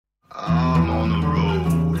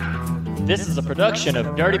This is a production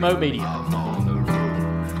of Dirty Mo Media.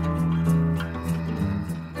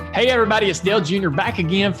 Hey everybody, it's Dale Jr. back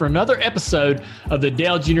again for another episode of the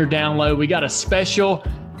Dale Jr. Download. We got a special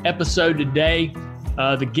episode today.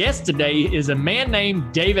 The guest today is a man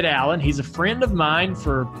named David Allen. He's a friend of mine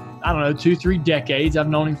for, 2-3 decades. I've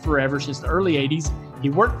known him forever, since the early 80s. He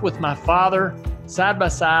worked with my father side by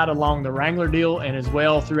side along the Wrangler deal and as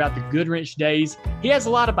well throughout the Goodwrench days. He has a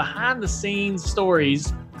lot of behind-the-scenes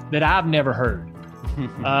stories that I've never heard.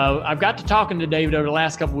 I've got to talking to David over the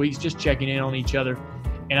last couple of weeks, just checking in on each other.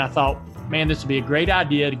 And I thought, man, this would be a great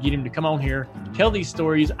idea to get him to come on here, tell these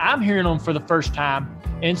stories. I'm hearing them for the first time,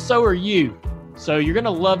 and so are you. So you're going to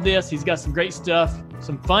love this. He's got some great stuff,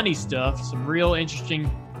 some funny stuff, some real interesting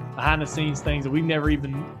behind-the-scenes things that we've never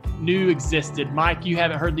even knew existed. Mike, you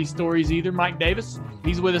haven't heard these stories either. Mike Davis,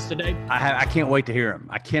 he's with us today. I can't wait to hear them.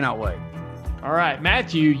 I cannot wait. All right,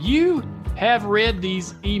 Matthew, you have read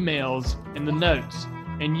these emails and the notes,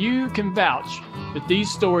 and you can vouch that these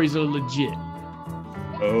stories are legit.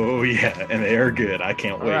 Oh, yeah, and they are good. I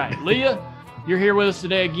can't wait. All right, Leah, you're here with us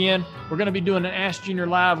today again. We're going to be doing an AskJr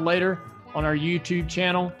Live later on our YouTube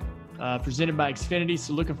channel, presented by Xfinity,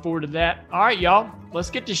 so looking forward to that. All right, y'all, let's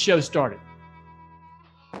get this show started.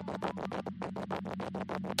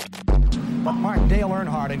 But mark Dale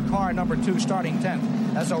Earnhardt in car number 2 starting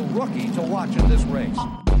 10th as a rookie to watch in this race.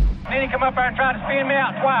 Then he come up there and tried to spin me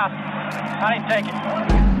out twice. I didn't take it.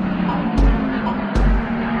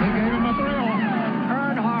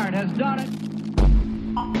 Has done it.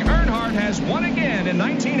 Earnhardt has won again in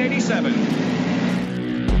 1987.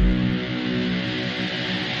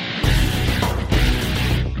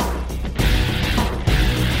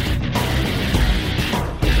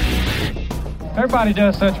 Everybody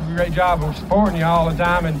does such a great job of supporting you all the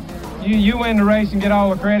time, and you win the race and get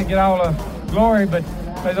all the credit, get all the glory, but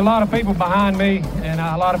there's a lot of people behind me and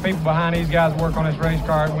a lot of people behind these guys work on this race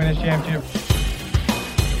car and win this championship.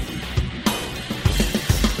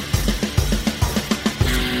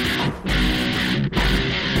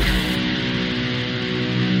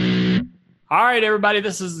 All right, everybody,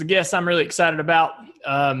 this is the guest I'm really excited about.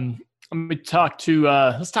 Let's talk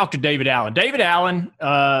to David Allen. David Allen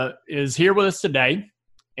is here with us today.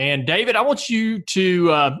 And David, I want you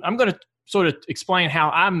to, I'm going to sort of explain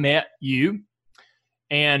how I met you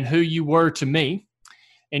and who you were to me.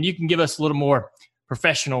 And you can give us a little more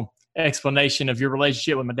professional explanation of your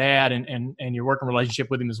relationship with my dad and your working relationship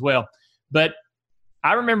with him as well. But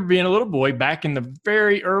I remember being a little boy back in the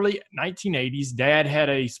very early 1980s. Dad had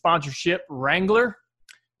a sponsorship, Wrangler,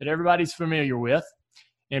 that everybody's familiar with.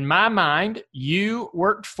 In my mind, you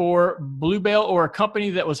worked for Bluebell or a company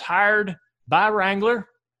that was hired by Wrangler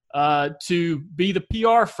to be the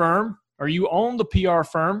PR firm, or you owned the PR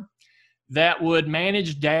firm that would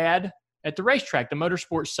manage Dad at the racetrack, the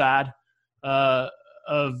motorsports side of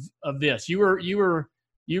this. You were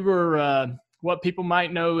what people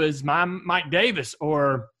might know as Mike Davis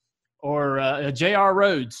or J.R.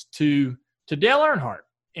 Rhodes to Dale Earnhardt.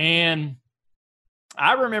 And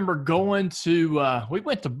I remember going to we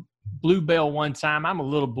went to Bluebell one time. I'm a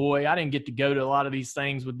little boy. I didn't get to go to a lot of these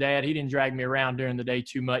things with Dad. He didn't drag me around during the day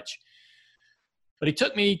too much. But he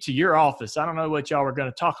took me to your office. I don't know what y'all were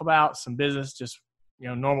going to talk about, some business, just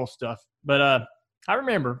normal stuff. But I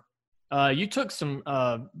remember you took some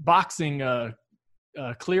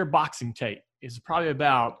clear boxing tape. It's probably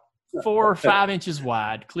about 4 or 5 inches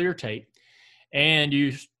wide, clear tape. And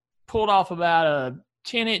you pulled off about a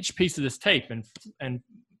 10-inch piece of this tape and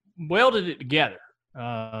welded it together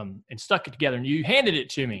and stuck it together. And you handed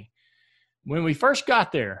it to me when we first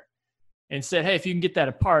got there and said, hey, if you can get that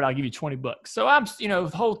apart, I'll give you $20. So I'm,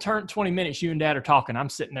 the whole 20 minutes you and Dad are talking, I'm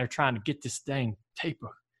sitting there trying to get this dang tape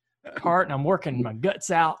apart, and I'm working my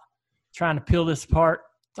guts out trying to peel this apart.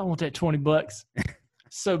 I want that $20.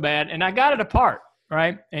 So bad. And I got it apart,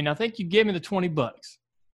 right? And I think you gave me the $20.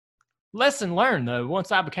 Lesson learned, though,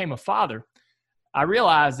 once I became a father, I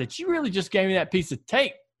realized that you really just gave me that piece of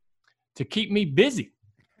tape to keep me busy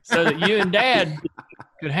so that you and Dad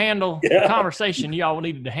could handle the conversation y'all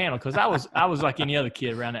needed to handle. Because I was like any other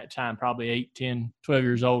kid around that time, probably 8, 10, 12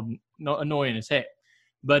 years old, annoying as heck.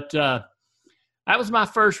 But that was my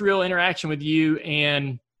first real interaction with you.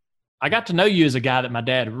 And I got to know you as a guy that my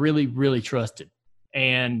dad really, really trusted.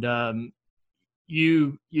 And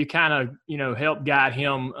you kind of, helped guide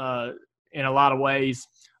him in a lot of ways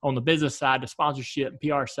on the business side, the sponsorship,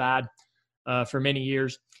 PR side for many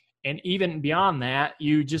years. And even beyond that,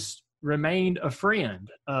 you just remained a friend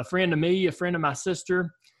to me, a friend of my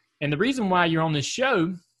sister. And the reason why you're on this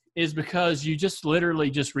show is because you just literally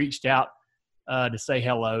just reached out to say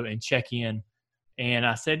hello and check in. And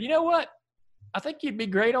I said, you know what? I think you'd be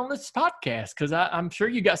great on this podcast because I'm sure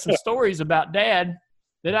you got some stories about Dad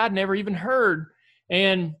that I'd never even heard.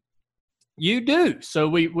 And you do. So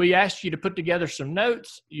we asked you to put together some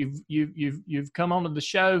notes. You've come onto the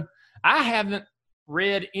show. I haven't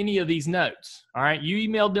read any of these notes. All right. You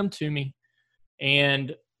emailed them to me.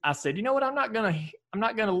 And I said, you know what? I'm not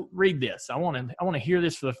gonna read this. I want to hear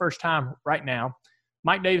this for the first time right now.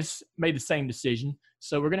 Mike Davis made the same decision.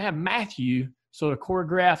 So we're going to have Matthew sort of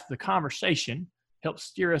choreograph the conversation, help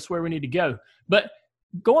steer us where we need to go. But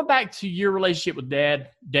going back to your relationship with Dad,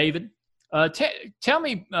 David, tell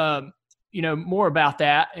me, more about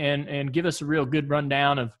that and give us a real good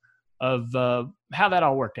rundown of how that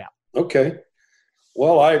all worked out. Okay.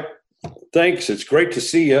 Well, thanks. It's great to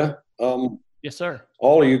see you. Yes, sir.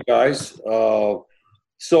 All of you guys.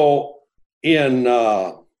 So in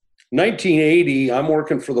 1980, I'm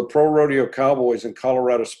working for the Pro Rodeo Cowboys in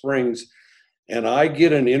Colorado Springs, and I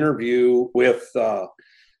get an interview with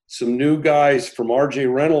some new guys from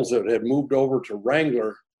RJ Reynolds that had moved over to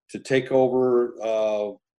Wrangler to take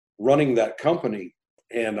over running that company.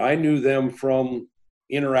 And I knew them from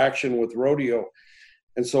interaction with rodeo.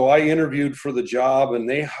 And so I interviewed for the job, and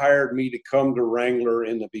they hired me to come to Wrangler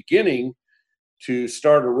in the beginning to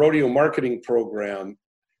start a rodeo marketing program.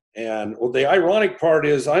 And the ironic part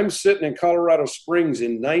is I'm sitting in Colorado Springs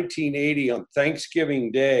in 1980 on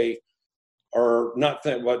Thanksgiving Day, or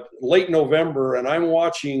but late November, and I'm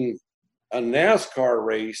watching a NASCAR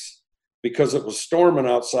race because it was storming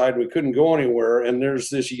outside. We couldn't go anywhere. And there's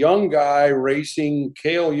this young guy racing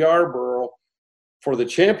Cale Yarborough for the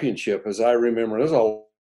championship, as I remember. This was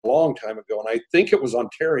a long time ago, and I think it was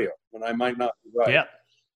Ontario, and I might not be right. Yeah.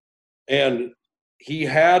 And he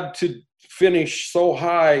had to finish so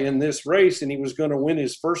high in this race, and he was going to win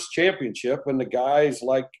his first championship. And the guy's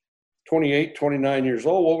like 28, 29 years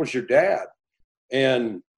old. What was your dad?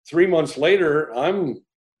 And 3 months later, I'm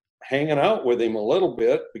hanging out with him a little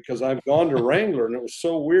bit because I've gone to Wrangler, and it was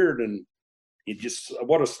so weird. And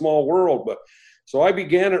what a small world. But so I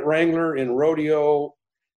began at Wrangler in rodeo.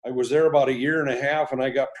 I was there about a year and a half, and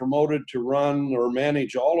I got promoted to run or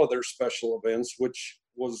manage all of their special events, which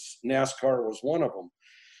was NASCAR was one of them.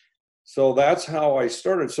 So that's how I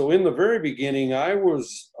started. So in the very beginning, I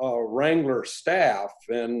was Wrangler staff,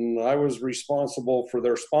 and I was responsible for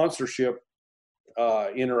their sponsorship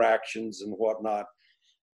interactions and whatnot.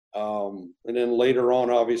 And then later on,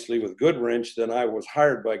 obviously with Goodwrench, then I was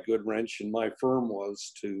hired by Goodwrench, and my firm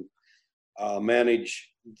was to manage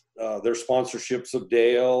their sponsorships of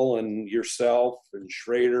Dale and yourself and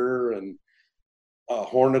Schrader and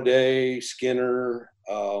Hornaday, Skinner.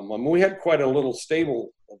 We had quite a little stable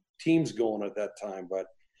of teams going at that time. But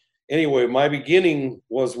anyway, my beginning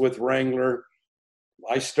was with Wrangler.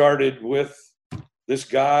 I started with this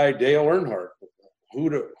guy, Dale Earnhardt.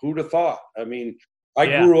 Who'd have thought? I mean, I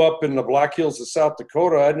grew up in the Black Hills of South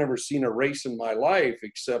Dakota. I'd never seen a race in my life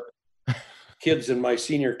except kids in my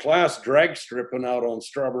senior class drag stripping out on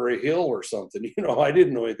Strawberry Hill or something. I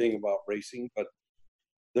didn't know anything about racing, but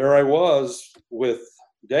there I was with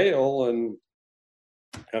Dale, and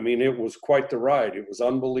I mean, it was quite the ride. It was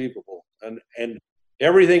unbelievable. And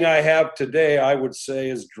everything I have today, I would say,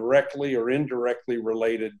 is directly or indirectly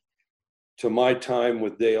related to my time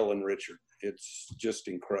with Dale and Richard. It's just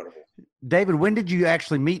incredible. David, when did you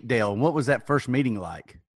actually meet Dale, and what was that first meeting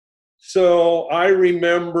like? So I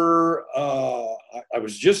remember I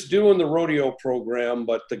was just doing the rodeo program,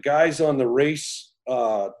 but the guys on the race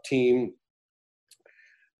team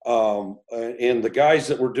and the guys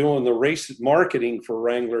that were doing the race marketing for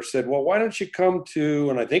Wrangler said, well, why don't you come to,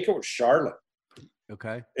 and I think it was Charlotte.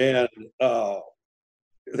 Okay. And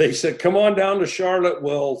they said, come on down to Charlotte.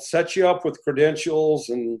 We'll set you up with credentials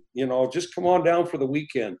and, just come on down for the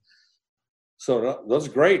weekend. So that was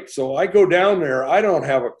great. So I go down there. I don't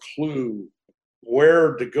have a clue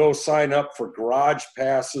where to go sign up for garage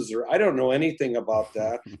passes, or I don't know anything about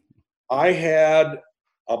that. I had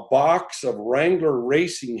a box of Wrangler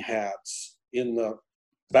racing hats in the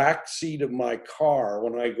back seat of my car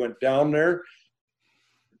when I went down there.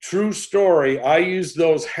 True story. I used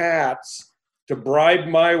those hats to bribe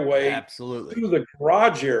my way Absolutely to the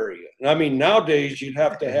garage area. And I mean, nowadays you'd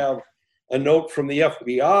have to have a note from the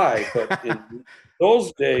FBI, but in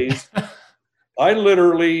those days, I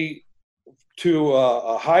literally, to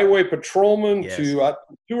a highway patrolman, to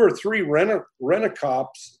 2 or 3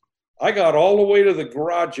 rent-a-cops, I got all the way to the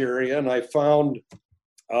garage area, and I found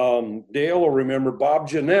Dale will remember Bob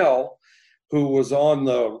Janelle, who was on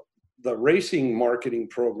the racing marketing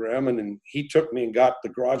program, and he took me and got the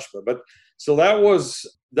garage. But so that was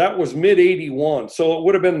mid-'81. So it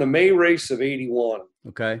would have been the May race of '81.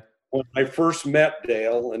 Okay. when I first met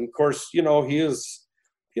Dale. And of course, he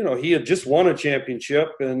had just won a championship,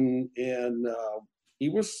 and he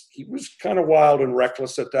was kind of wild and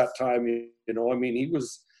reckless at that time. I mean,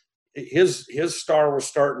 his star was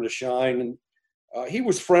starting to shine, and he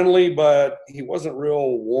was friendly, but he wasn't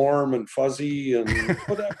real warm and fuzzy, and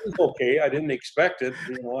well, that was okay. I didn't expect it,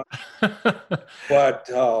 but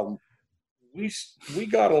we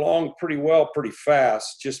got along pretty well, pretty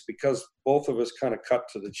fast, just because both of us kind of cut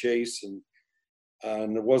to the chase, and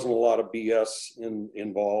there wasn't a lot of BS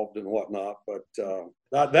involved and whatnot. But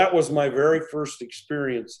that was my very first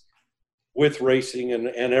experience with racing and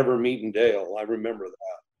ever meeting Dale. I remember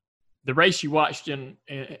that. The race you watched in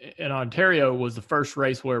Ontario was the first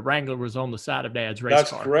race where Wrangler was on the side of Dad's race car.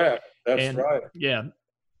 That's correct. That's right. Yeah.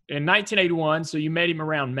 In 1981, so you met him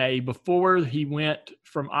around May, before he went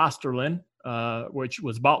from Osterlin, which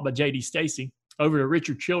was bought by J.D. Stacy, over to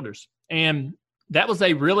Richard Childers. And that was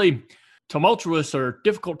a really tumultuous or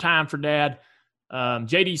difficult time for Dad.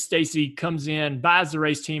 J.D. Stacy comes in, buys the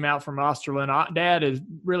race team out from Osterlin. Dad has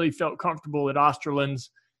really felt comfortable at Osterlin's.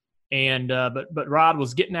 And but Rod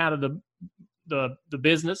was getting out of the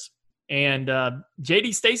business, and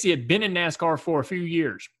J.D. Stacy had been in NASCAR for a few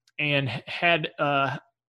years, and had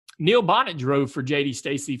Neil Bonnet drove for J.D.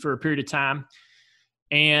 Stacy for a period of time,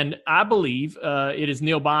 and I believe it is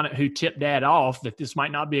Neil Bonnet who tipped Dad off that this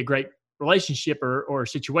might not be a great relationship or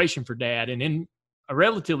situation for Dad. And in a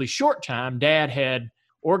relatively short time, Dad had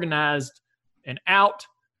organized an out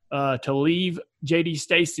to leave J.D.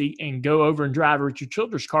 Stacy and go over and drive Richard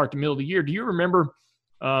Childers' car at the middle of the year. Do you remember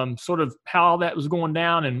sort of how all that was going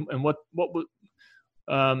down, and what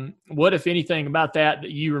if anything about that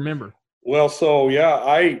you remember? Well, so yeah,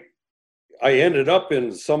 I ended up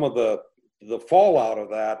in some of the fallout of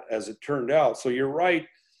that, as it turned out. So you're right.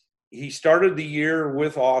 He started the year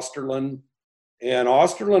with Osterlin, and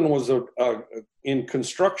Osterlin was in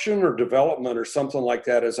construction or development or something like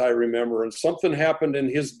that, as I remember. And something happened in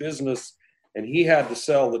his business, and he had to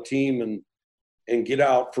sell the team and get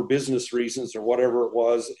out for business reasons or whatever it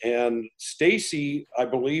was. And Stacy, I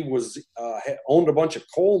believe, owned a bunch of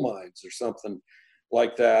coal mines or something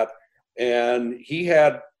like that. And he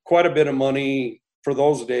had quite a bit of money for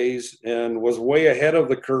those days and was way ahead of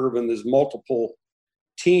the curve in his multiple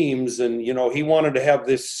teams. And, he wanted to have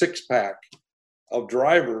this six-pack of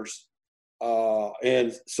drivers.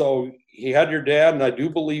 And so he had your dad, and I do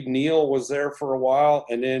believe Neil was there for a while.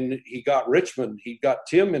 And then he got Richmond. He got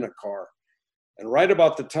Tim in a car. And right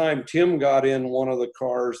about the time Tim got in one of the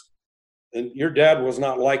cars, and your dad was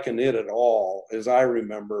not liking it at all, as I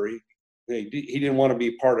remember. He didn't want to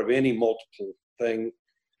be part of any multiple thing.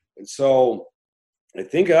 And so I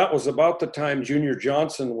think that was about the time Junior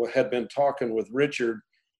Johnson had been talking with Richard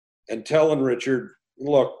and telling Richard,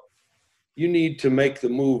 look, you need to make the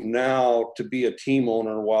move now to be a team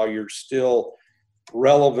owner while you're still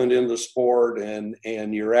relevant in the sport and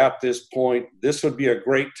you're at this point. This would be a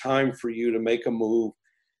great time for you to make a move,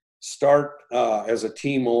 start as a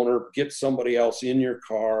team owner, get somebody else in your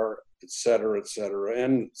car, et cetera, et cetera.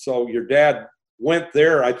 And so your dad went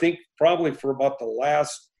there, I think probably for about the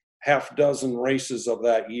last half dozen races of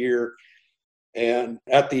that year. And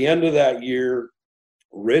at the end of that year,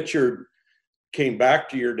 Richard came back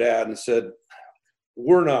to your dad and said,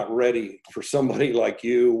 we're not ready for somebody like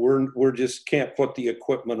you. We're just can't put the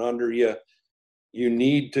equipment under you. You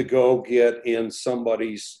need to go get in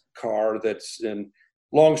somebody's car that's in.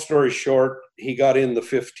 Long story short, he got in the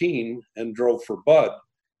 15 and drove for Bud,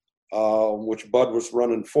 which Bud was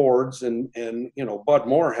running Fords. And Bud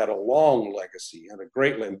Moore had a long legacy and a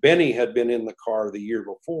great legacy. Benny had been in the car the year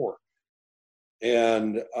before.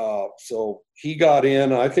 And so he got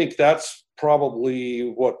in. I think that's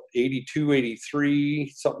probably 82,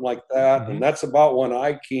 83, something like that. Mm-hmm. And that's about when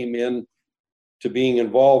I came in to being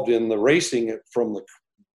involved in the racing from the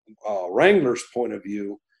Wrangler's point of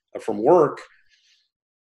view, from work.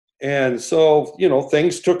 And so,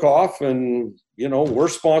 things took off, and, we're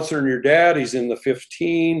sponsoring your dad. He's in the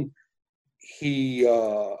 15.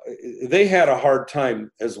 They had a hard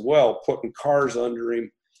time as well putting cars under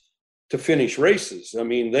him to finish races. I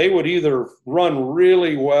mean, they would either run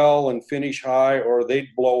really well and finish high, or they'd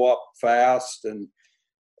blow up fast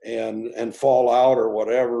and fall out or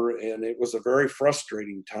whatever. And it was a very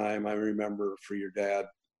frustrating time, I remember, for your dad.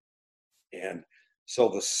 And so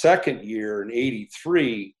the second year in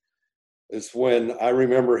 83 is when I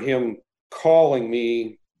remember him calling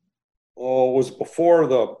me. It was before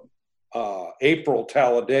the April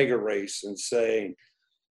Talladega race, and saying,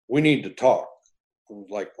 we need to talk. I was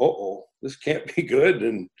like, this can't be good.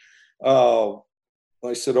 And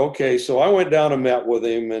I said, okay. So I went down and met with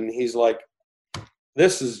him, and he's like,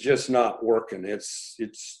 this is just not working.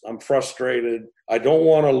 I'm frustrated. I don't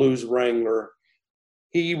want to lose Wrangler.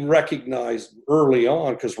 He recognized early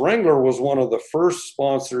on, because Wrangler was one of the first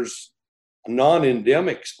sponsors,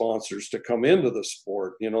 non-endemic sponsors, to come into the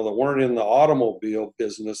sport, that weren't in the automobile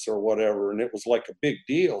business or whatever. And it was like a big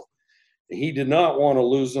deal. He did not want to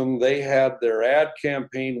lose them. They had their ad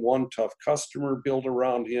campaign, One Tough Customer, built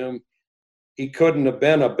around him. He couldn't have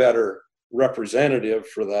been a better representative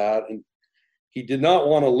for that. And he did not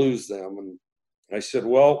want to lose them. And I said,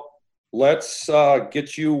 well, let's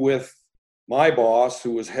get you with my boss,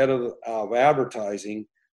 who was head of advertising.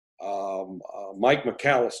 Mike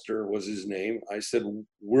McAllister was his name. I said,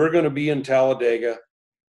 we're going to be in Talladega.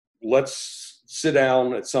 Let's sit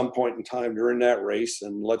down at some point in time during that race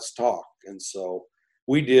and let's talk. And so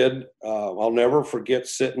we did. I'll never forget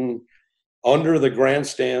sitting under the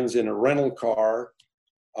grandstands in a rental car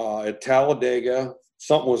at Talladega.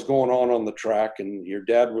 Something was going on the track, and your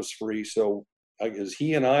dad was free. So I guess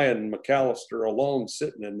he and I and McAllister alone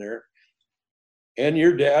sitting in there. And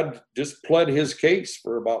your dad just pled his case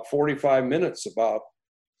for about 45 minutes about,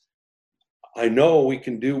 I know we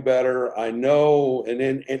can do better. I know. And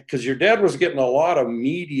then, because your dad was getting a lot of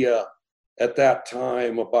media at that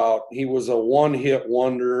time about he was a one-hit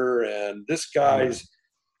wonder and this guy's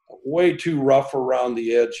way too rough around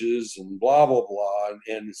the edges and blah, blah, blah.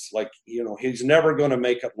 And it's like, he's never going to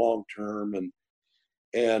make it long term.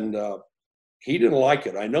 And he didn't like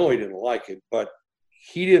it. I know he didn't like it, but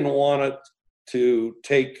he didn't want it to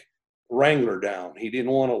take Wrangler down. He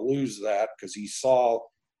didn't want to lose that because he saw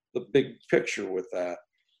the big picture with that.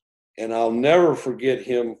 And I'll never forget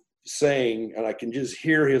him saying, and I can just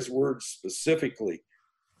hear his words specifically.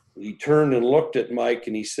 He turned and looked at Mike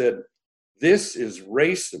and he said, "This is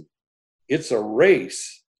racing. It's a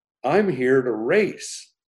race. I'm here to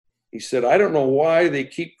race." He said, "I don't know why they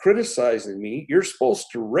keep criticizing me. You're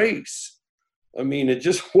supposed to race." I mean, it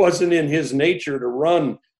just wasn't in his nature to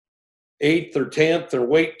run 8th or 10th or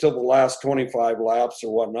wait till the last 25 laps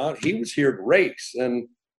or whatnot. He was here to race. And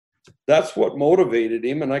that's what motivated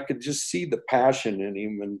him. And I could just see the passion in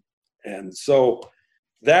him. And so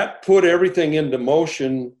that put everything into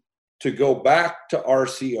motion to go back to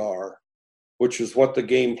RCR, which is what the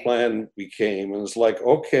game plan became. And it's like,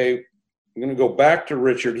 okay, I'm going to go back to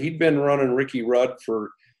Richard. He'd been running Ricky Rudd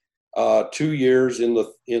for 2 years in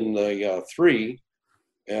the 3.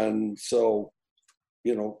 And so,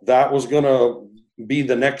 that was going to be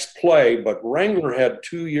the next play, but Wrangler had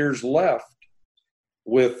 2 years left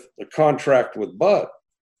with a contract with Bud.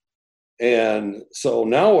 And so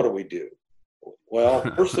now what do we do? Well,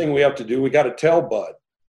 first thing we have to do, we got to tell Bud.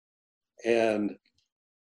 And,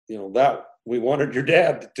 that we wanted your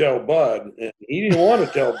dad to tell Bud, and he didn't want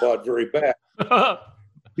to tell Bud very bad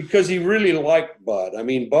because he really liked Bud. I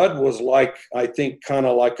mean, Bud was I think kind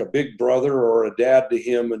of like a big brother or a dad to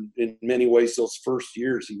him. And in many ways, those first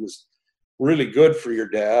years, he was really good for your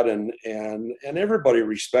dad, and everybody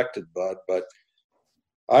respected Bud. But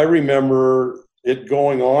I remember it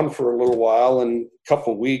going on for a little while and a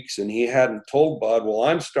couple of weeks, and he hadn't told Bud. Well,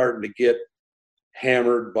 I'm starting to get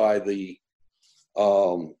hammered by the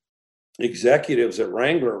executives at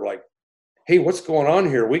Wrangler, like, "Hey, what's going on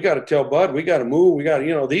here? We got to tell Bud. We got to move. We got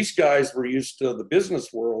to, these guys were used to the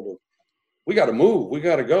business world of, we got to move. We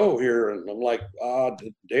got to go here." And I'm like,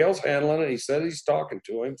 Dale's handling it. He said he's talking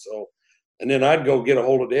to him. So, and then I'd go get a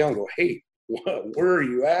hold of Dale and go, "Hey, where are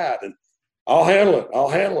you at?" And I'll handle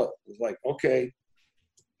it. It's like, okay.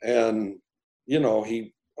 And,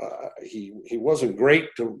 he wasn't great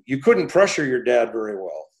you couldn't pressure your dad very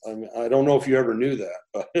well. I mean, I don't know if you ever knew that,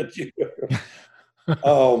 but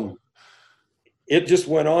it just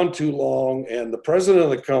went on too long. And the president of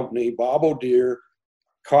the company, Bob O'Dear,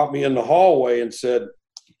 caught me in the hallway and said,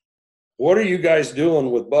 "What are you guys doing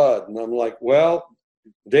with Bud?" And I'm like, "Well,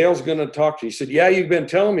 Dale's going to talk to you." He said, "Yeah, you've been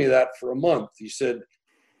telling me that for a month." He said,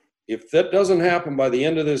 "If that doesn't happen by the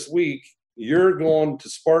end of this week, you're going to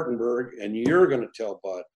Spartanburg and you're going to tell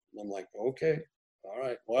Bud." And I'm like, "Okay, all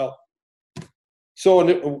right, well."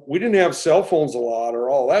 So we didn't have cell phones a lot or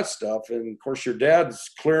all that stuff. And of course, your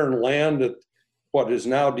dad's clearing land at what is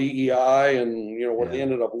now DEI and, where they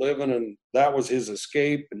ended up living. And that was his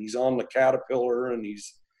escape. And he's on the Caterpillar and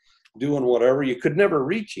he's doing whatever. You could never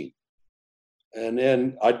reach him. And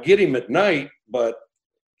then I'd get him at night, but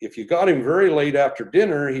if you got him very late after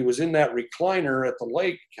dinner, he was in that recliner at the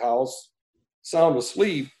lake house, sound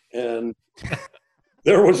asleep. And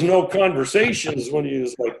there was no conversations when he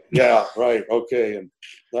was like, "Yeah, right, okay," and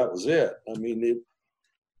that was it. I mean,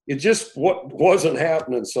 it just wasn't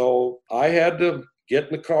happening. So I had to get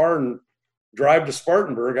in the car and drive to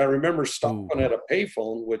Spartanburg. I remember stopping at a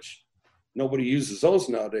payphone, which nobody uses those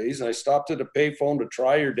nowadays. And I stopped at a payphone to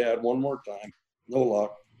try your dad one more time. No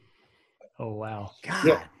luck. Oh, wow. God.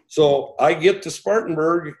 Yeah. So I get to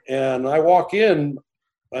Spartanburg and I walk in.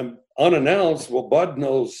 I'm unannounced. Well, Bud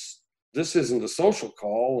knows this isn't a social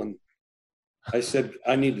call. And I said,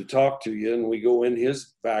 I need to talk to you. And we go in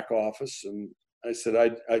his back office. And I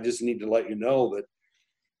said, I just need to let you know that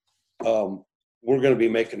we're going to be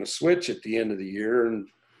making a switch at the end of the year. And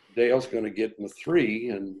Dale's going to get in the 3.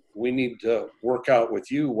 And we need to work out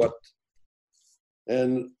with you what.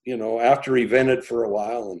 And, you know, after he vented for a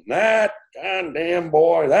while and that goddamn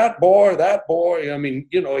boy, that boy. I mean,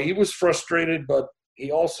 you know, he was frustrated, but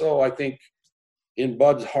he also, I think, in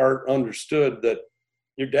Bud's heart understood that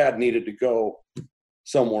your dad needed to go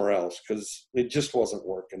somewhere else because it just wasn't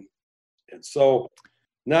working. And so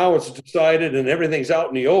now it's decided and everything's out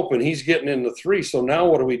in the open. He's getting in the 3. So now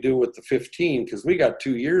what do we do with the 15? Because we got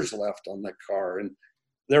 2 years left on that car. And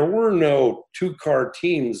there were no 2-car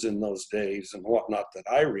teams in those days and whatnot that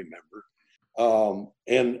I remember.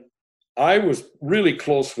 And I was really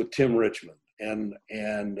close with Tim Richmond.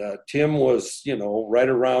 And Tim was, you know, right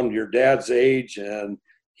around your dad's age, and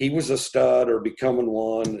he was a stud or becoming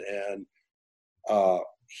one. And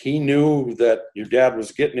he knew that your dad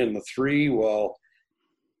was getting in the 3. Well,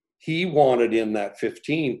 he wanted in that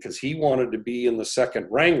 15 because he wanted to be in the second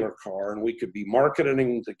Wrangler car, and we could be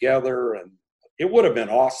marketing together, and it would have been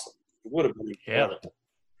awesome. It would have been incredible.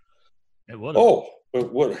 It would have. Oh,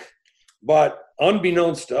 it would. But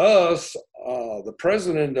unbeknownst to us, the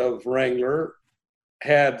president of Wrangler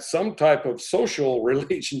had some type of social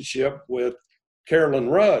relationship with Carolyn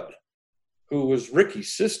Rudd, who was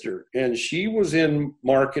Ricky's sister. And she was in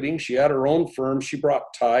marketing. She had her own firm. She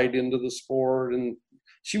brought Tide into the sport. And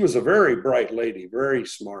she was a very bright lady, very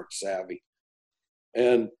smart, savvy.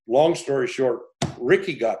 And long story short,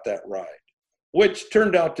 Ricky got that ride, which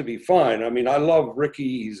turned out to be fine. I mean, I love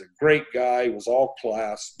Ricky. He's a great guy. He was all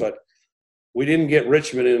class. But we didn't get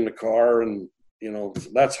Richmond in the car, and, you know,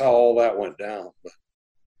 that's how all that went down. But,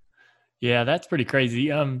 yeah, that's pretty crazy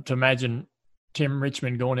to imagine Tim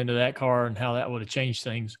Richmond going into that car and how that would have changed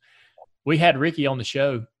things. We had Ricky on the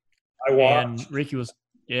show. I watched. And Ricky was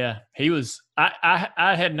 – yeah, he was – I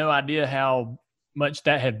had no idea how much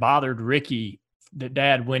that had bothered Ricky that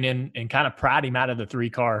Dad went in and kind of pried him out of the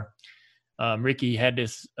 3-car. Ricky had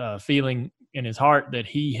this feeling in his heart that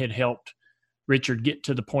he had helped Richard get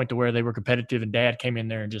to the point to where they were competitive, and Dad came in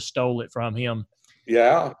there and just stole it from him.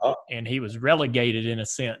 Yeah. And he was relegated in a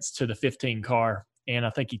sense to the 15 car. And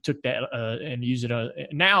I think he took that and used it.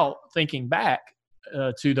 Now thinking back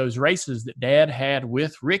to those races that Dad had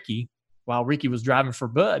with Ricky while Ricky was driving for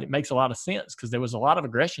Bud, it makes a lot of sense because there was a lot of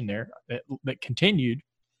aggression there that continued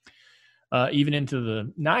even into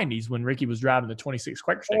the 90s when Ricky was driving the 26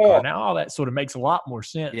 Quaker car. Now all that sort of makes a lot more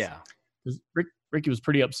sense. Yeah. Because Ricky was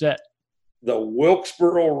pretty upset. The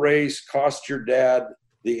Wilkesboro race cost your dad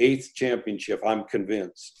the 8th championship, I'm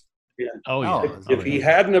convinced. Yeah. Oh, yeah. If he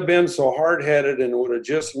hadn't have been so hard-headed and would have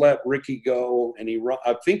just let Ricky go, and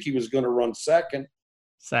I think he was going to run second.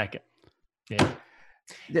 Yeah.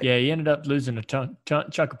 Yeah, he ended up losing a chunk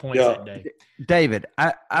of points that day. David,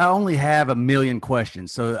 I only have a million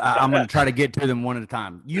questions, so I'm going to try to get to them one at a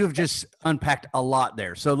time. You have just unpacked a lot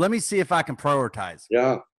there. So let me see if I can prioritize.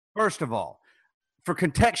 Yeah. First of all, for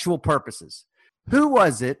contextual purposes, who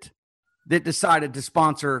was it that decided to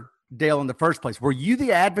sponsor Dale in the first place? Were you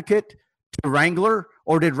the advocate to Wrangler,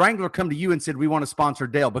 or did Wrangler come to you and said, we want to sponsor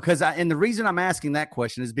Dale? Because and the reason I'm asking that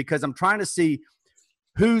question is because I'm trying to see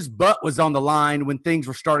whose butt was on the line when things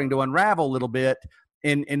were starting to unravel a little bit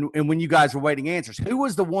and when you guys were waiting answers. Who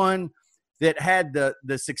was the one that had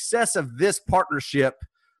the success of this partnership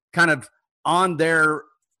kind of on the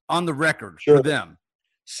record for them?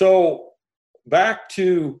 So back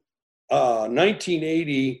to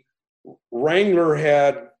 1980, Wrangler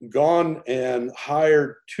had gone and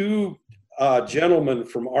hired 2 gentlemen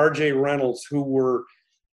from RJ Reynolds who were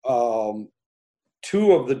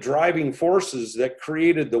 2 of the driving forces that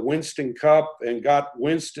created the Winston Cup and got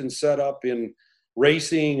Winston set up in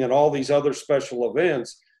racing and all these other special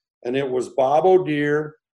events. And it was Bob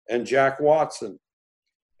O'Dear and Jack Watson.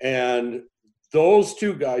 And those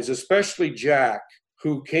 2 guys, especially Jack,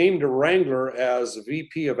 who came to Wrangler as a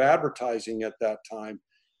VP of advertising at that time,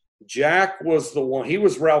 Jack was the one. He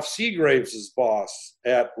was Ralph Seagraves' boss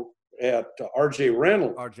at RJ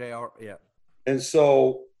Reynolds. Yeah. And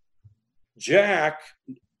so Jack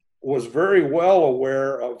was very well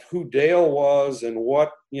aware of who Dale was and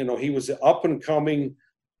what, you know, he was an up and coming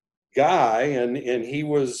guy, and he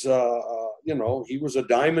was he was a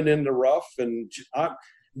diamond in the rough, and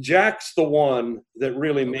Jack's the one that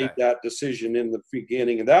really made that decision in the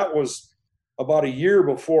beginning, and that was about a year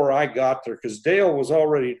before I got there, because Dale was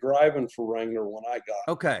already driving for Wrangler when I got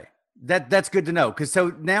there. Okay. That's good to know. Because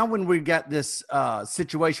so now when we got this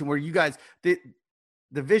situation where you guys, the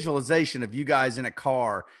visualization of you guys in a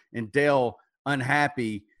car and Dale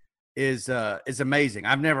unhappy is amazing.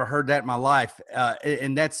 I've never heard that in my life.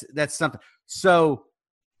 And that's something. So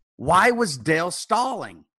why was Dale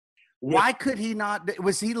stalling? Why could he not?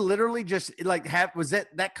 Was he literally just like was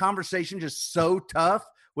that conversation just so tough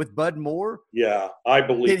with Bud Moore? Yeah, I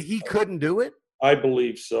believe that he couldn't do it. I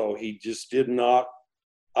believe so. He just did not.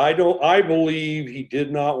 I believe he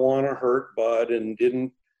did not want to hurt Bud and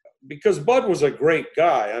didn't, because Bud was a great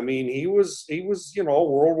guy. I mean, he was,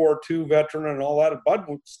 World War II veteran and all that. Bud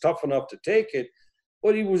was tough enough to take it,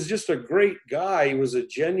 but he was just a great guy. He was a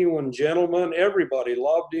genuine gentleman. Everybody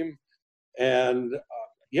loved him. And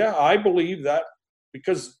yeah, I believe that,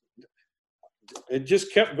 because it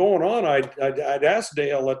just kept going on. I'd ask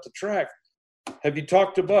Dale at the track, have you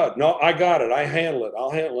talked to Bud? No, I got it. I handle it.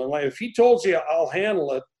 I'll handle it. Like, if he told you I'll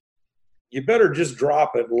handle it, you better just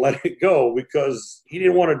drop it and let it go, because he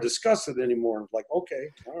didn't want to discuss it anymore. Like, okay,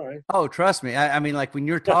 all right. Oh, trust me. I mean, like when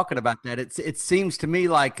you're talking about that, it seems to me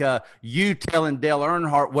like you telling Dale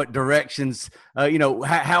Earnhardt what directions,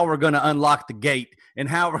 how we're going to unlock the gate and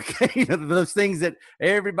how we're, those things that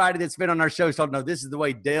everybody that's been on our show told, no, this is the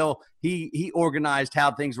way Dale, he organized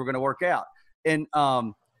how things were going to work out. And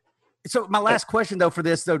so my last question though for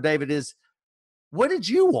this though, David, is what did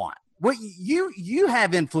you want? What you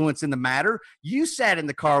have influence in the matter. You sat in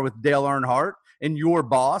the car with Dale Earnhardt and your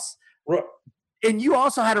boss, right. And you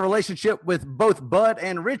also had a relationship with both Bud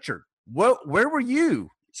and Richard. Where were you?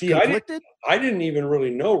 See, conflicted? I didn't even really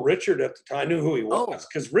know Richard at the time. I knew who he was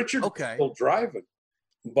because Richard was still driving.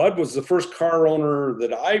 Bud was the first car owner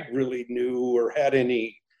that I really knew or had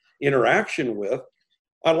any interaction with.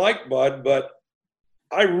 I like Bud, but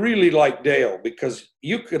I really like Dale, because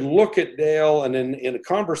you could look at Dale, and in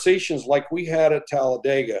conversations like we had at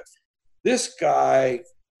Talladega, this guy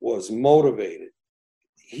was motivated.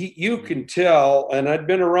 You can tell, and I'd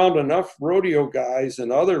been around enough rodeo guys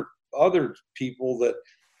and other people that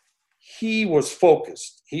he was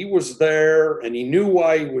focused. He was there, and he knew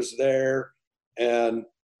why he was there. And,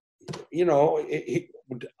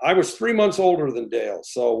 I was 3 months older than Dale,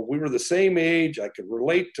 so we were the same age. I could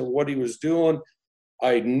relate to what he was doing.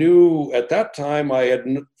 I knew at that time, I had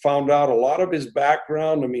found out a lot of his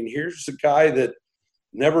background. I mean, here's a guy that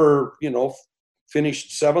never,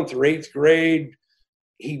 finished 7th or 8th grade.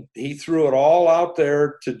 He threw it all out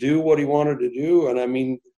there to do what he wanted to do. And I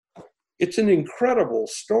mean, it's an incredible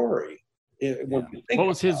story. What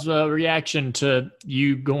was his reaction to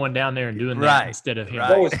you going down there and doing that instead of him?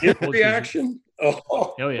 What was his reaction?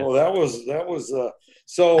 Oh yeah. Oh, that was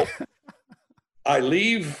so I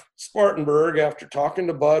leave Spartanburg after talking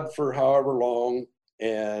to Bud for however long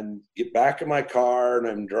and get back in my car, and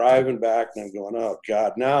I'm driving back, and I'm going, oh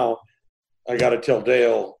God, now I got to tell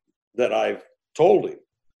Dale that I've told him,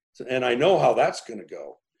 and I know how that's going to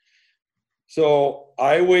go. So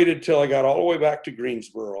I waited till I got all the way back to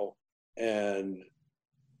Greensboro, and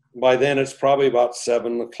by then it's probably about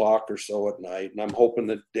 7 o'clock or so at night, and I'm hoping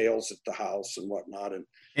that Dale's at the house and whatnot, and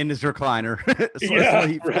in his recliner.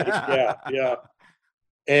 Yeah.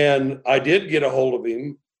 And I did get a hold of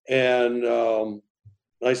him, and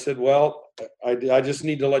I said, well, I just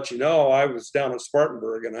need to let you know I was down at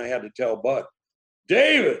Spartanburg, and I had to tell Bud,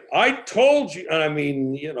 David, I told you. And I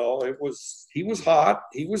mean, he was hot.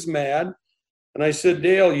 He was mad. And I said,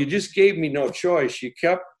 Dale, you just gave me no choice. You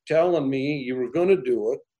kept telling me you were going to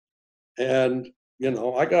do it. And,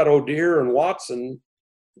 I got O'Dear and Watson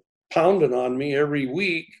pounding on me every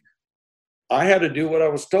week. I had to do what I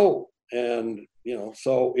was told. And,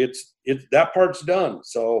 so it's that part's done.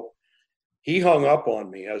 So he hung up on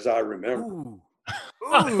me, as I remember. Ooh,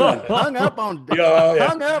 hung up on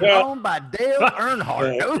by Dale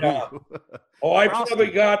Earnhardt. Yeah. Oh, I probably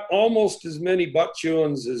got almost as many butt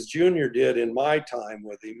chewings as Junior did in my time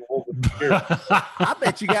with him over the years. I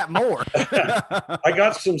bet you got more. I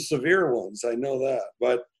got some severe ones. I know that,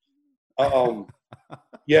 but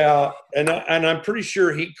yeah, and I'm pretty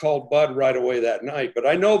sure he called Bud right away that night. But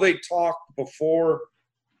I know they talked before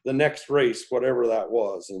the next race, whatever that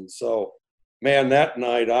was, and so, man, that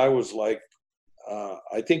night I was like,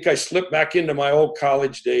 I think I slipped back into my old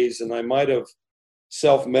college days, and I might have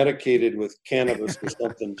self-medicated with cannabis or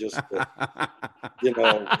something, just to,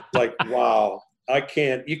 like, wow,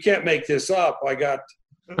 you can't make this up. I got,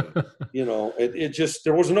 it just,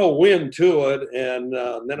 there was no wind to it. And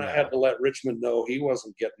then I had to let Richmond know he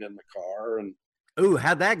wasn't getting in the car. And ooh,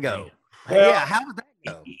 how'd that go? How did that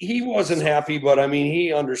go? He wasn't happy, but I mean,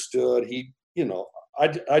 he understood.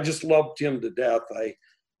 I just loved Tim to death.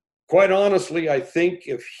 Quite honestly, I think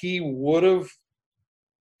if he would have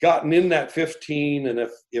gotten in that 15, and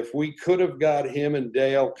if we could have got him and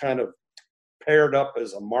Dale kind of paired up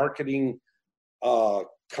as a marketing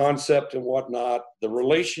concept and whatnot, the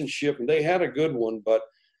relationship, and they had a good one, but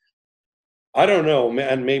I don't know,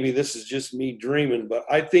 man, maybe this is just me dreaming, but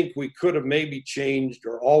I think we could have maybe changed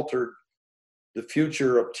or altered the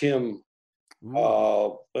future of Tim, you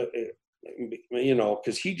know,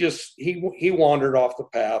 because he wandered off the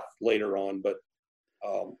path later on, but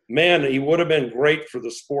man, he would have been great for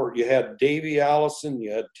the sport. You had Davey Allison,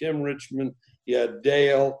 you had Tim Richmond, you had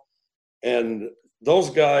Dale, and those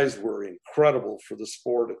guys were incredible for the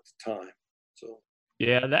sport at the time. So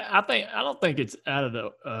yeah, I don't think it's out of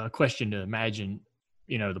the question to imagine,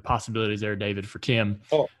 you know, the possibilities there, David, for Tim.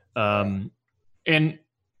 Oh, and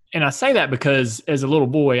I say that because as a little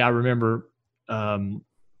boy, I remember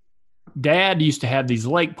Dad used to have these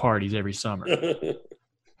lake parties every summer.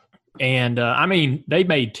 And I mean, they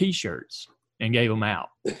made T-shirts and gave them out.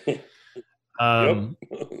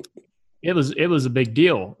 It was a big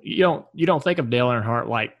deal. You don't think of Dale Earnhardt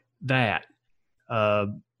like that.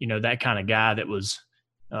 You know, that kind of guy that was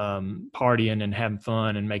partying and having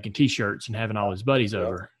fun and making T-shirts and having all his buddies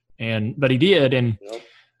over. But he did. And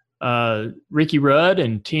Ricky Rudd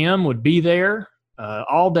and Tim would be there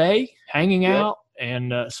all day hanging out.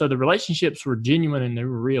 And so the relationships were genuine and they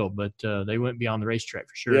were real, but they went beyond the racetrack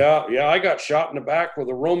for sure. Yeah. I got shot in the back with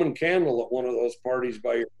a Roman candle at one of those parties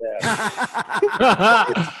by your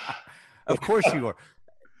dad. Of course you were.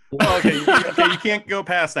 Oh, okay, you can't go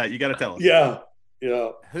past that. You got to tell us. Yeah.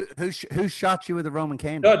 Who shot you with a Roman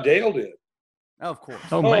candle? Dale did. Oh, of course.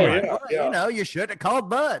 Oh man. Well, you know, you should have called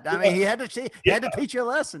Bud. I mean, he had to teach you a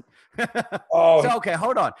lesson. Oh. So, okay,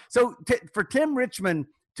 hold on. So for Tim Richmond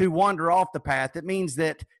to wander off the path, it means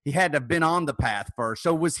that he had to have been on the path first.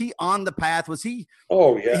 So was he on the path? Was he?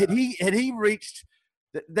 Oh yeah. Had he reached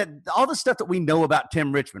that all the stuff that we know about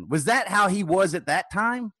Tim Richmond? Was that how he was at that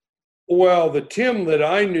time? Well, the Tim that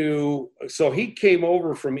I knew, so he came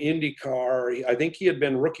over from IndyCar. I think he had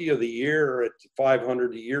been Rookie of the Year at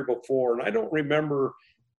 500 the year before, and I don't remember.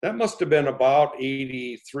 That must have been about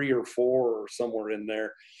 83 or 4 or somewhere in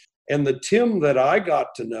there. And the Tim that I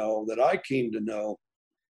got to know, that I came to know,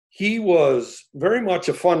 he was very much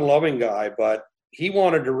a fun-loving guy, but he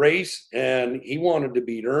wanted to race and he wanted to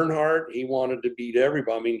beat Earnhardt. He wanted to beat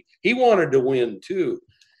everybody. I mean, he wanted to win too.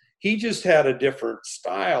 He just had a different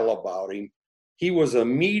style about him. He was a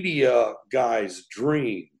media guy's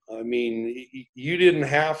dream. I mean, you didn't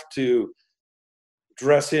have to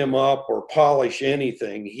dress him up or polish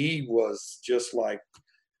anything. He was just like,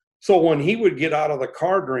 so when he would get out of the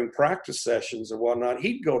car during practice sessions or whatnot,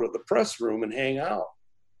 he'd go to the press room and hang out.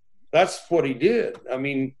 That's what he did. I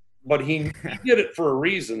mean, but he did it for a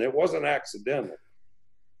reason. It wasn't accidental.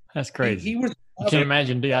 That's crazy. He was. You can't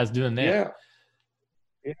imagine guys doing that. Yeah.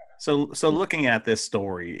 So looking at this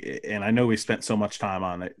story, and I know we spent so much time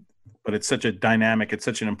on it, but it's such a dynamic, it's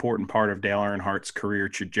such an important part of Dale Earnhardt's career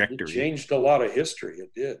trajectory. It changed a lot of history.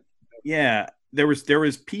 It did. Yeah. There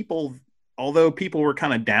was people, although people were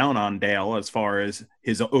kind of down on Dale as far as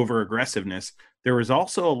his over aggressiveness, there was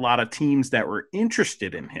also a lot of teams that were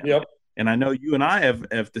interested in him. Yep. And I know you and I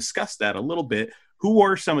have discussed that a little bit. Who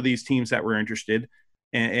were some of these teams that were interested?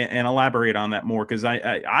 And elaborate on that more, because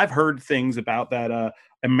I've heard things about that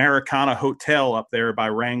Americana Hotel up there by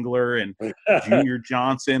Wrangler and Junior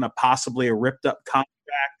Johnson, possibly a ripped up contract.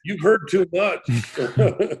 You've heard too much.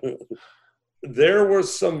 There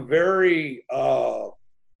was some very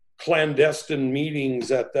clandestine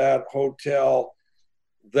meetings at that hotel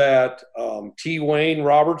that T. Wayne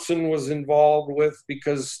Robertson was involved with,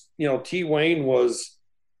 because, you know, T. Wayne was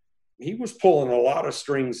pulling a lot of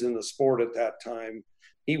strings in the sport at that time.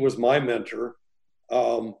 He was my mentor.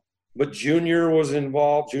 But Junior was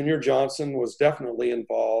involved. Junior Johnson was definitely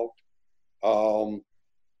involved. I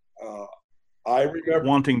remember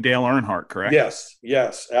wanting Dale Earnhardt, correct?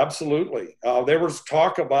 Yes, absolutely. There was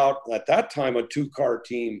talk about, at that time, a 2-car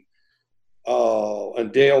team,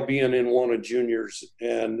 and Dale being in one of Junior's,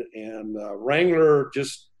 and Wrangler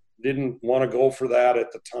just didn't want to go for that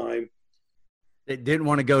at the time. They didn't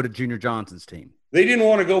want to go to Junior Johnson's team. They didn't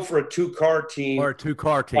want to go for a 2-car team. Or a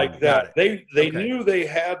 2-car team. Like that. They knew they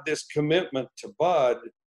had this commitment to Bud,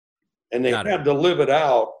 and they had to live it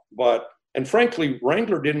out. And frankly,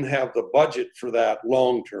 Wrangler didn't have the budget for that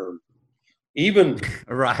long term. Even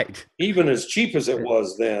even as cheap as it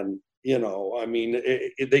was then, you know, I mean,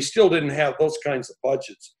 they still didn't have those kinds of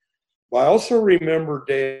budgets. But I also remember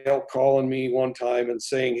Dale calling me one time and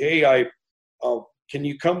saying, "Hey, can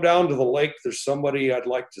you come down to the lake? There's somebody I'd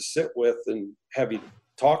like to sit with and have you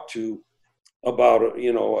talk to about,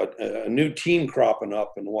 a new team cropping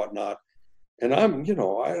up and whatnot. And I'm,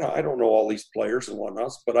 I don't know all these players and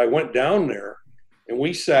whatnot, but I went down there and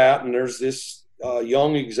we sat, and there's this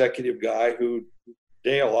young executive guy who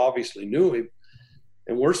Dale obviously knew him.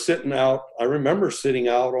 And we're sitting out. I remember sitting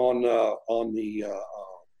out on the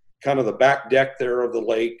kind of the back deck there of the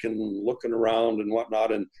lake and looking around and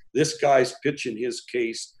whatnot. And this guy's pitching his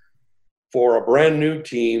case for a brand new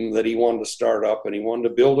team that he wanted to start up, and he wanted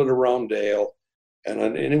to build it around Dale. And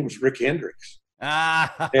it was Rick Hendricks.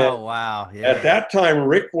 Oh, wow. Yeah. At that time,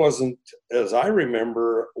 Rick wasn't, as I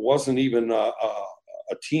remember, wasn't even a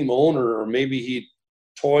team owner, or maybe he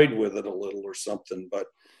toyed with it a little or something. But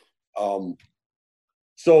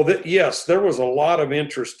yes, there was a lot of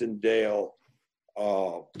interest in Dale.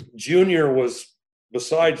 Junior was,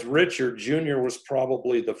 besides Richard, Junior was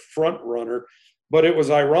probably the front runner. But it was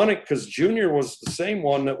ironic because Junior was the same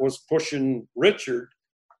one that was pushing Richard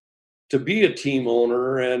to be a team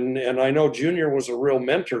owner, and I know Junior was a real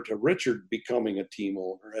mentor to Richard becoming a team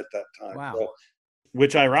owner at that time. Wow. So,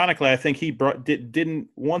 which ironically, I think he didn't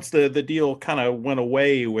once the deal kind of went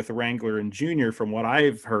away with Wrangler and Junior. From what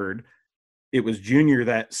I've heard, it was Junior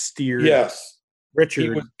that steered. Yes,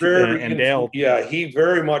 Richard and Dale. Yeah, he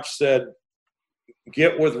very much said,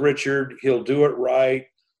 "Get with Richard. He'll do it right.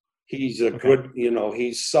 He's a good,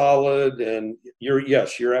 he's solid." And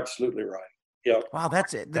you're absolutely right. Yep. Wow,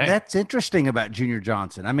 that's it. That's interesting about Junior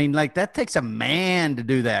Johnson. I mean, like, that takes a man to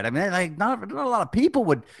do that. I mean, like, not a lot of people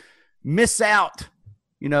would miss out.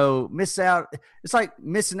 It's like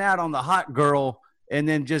missing out on the hot girl and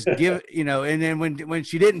then just give, and then when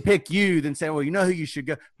she didn't pick you, then say, well, who you should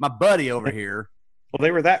go? My buddy over here. Well,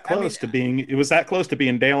 they were that close to being. It was that close to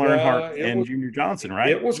being Dale Earnhardt and Junior Johnson,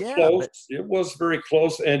 right? It was close. It was very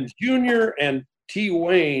close. And Junior and T.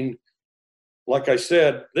 Wayne, like I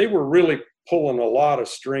said, they were really pulling a lot of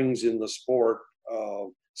strings in the sport,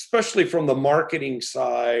 especially from the marketing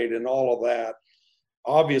side and all of that.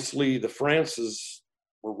 Obviously, the Frances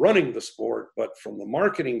were running the sport, but from the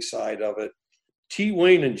marketing side of it, T.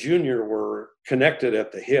 Wayne and Junior were connected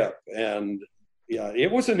at the hip. And yeah,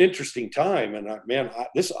 it was an interesting time. And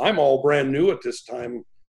I'm all brand new at this time,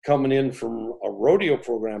 coming in from a rodeo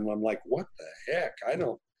program. I'm like, what the heck?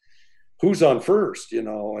 Who's on first,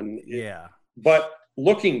 Yeah. But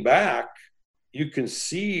looking back, you can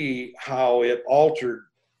see how it altered.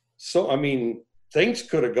 So, things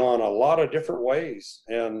could have gone a lot of different ways,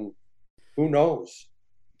 and who knows?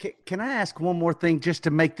 Can I ask one more thing just to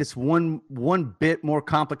make this one bit more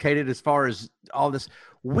complicated as far as all this?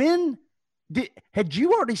 Had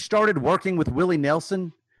you already started working with Willie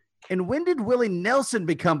Nelson? And when did Willie Nelson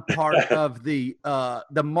become part of the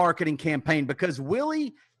marketing campaign? Because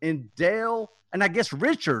Willie and Dale, and I guess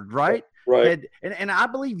Richard, right? Right. And I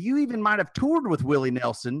believe you even might have toured with Willie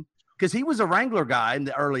Nelson, because he was a Wrangler guy in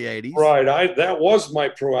the early 80s. Right. That was my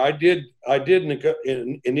pro. I did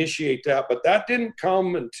initiate that, but that didn't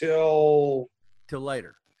come until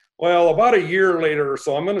later. Well, about a year later or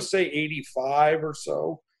so. I'm going to say 85 or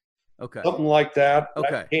so. Okay. Something like that.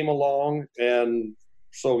 Okay. That came along. And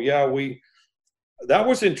so, yeah, that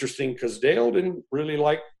was interesting because Dale didn't really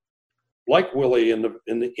like Willie in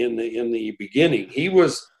the beginning. He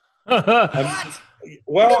was,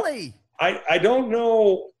 Really? I don't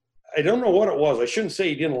know what it was. I shouldn't say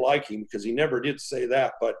he didn't like him, because he never did say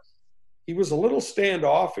that, but he was a little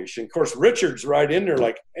standoffish. And of course, Richard's right in there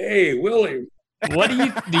like, hey, Willie. What do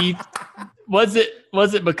you was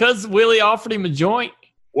it because Willie offered him a joint?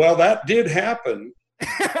 Well, that did happen.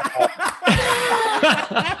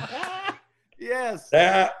 Yes.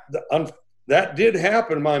 That did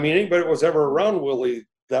happen. Anybody that was ever around Willie,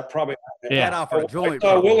 that probably offered a joint. I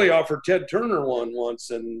saw Willie offer Ted Turner one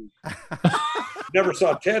once, and never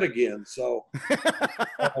saw Ted again. So,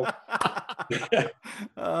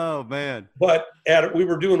 oh man! But we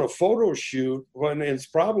were doing a photo shoot when it's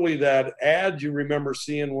probably that ad you remember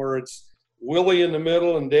seeing where it's Willie in the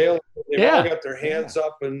middle and Dale. They've all got their hands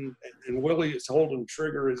up, and Willie is holding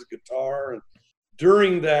trigger his guitar. And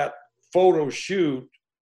during that photo shoot,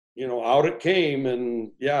 out it came,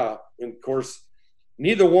 and and of course.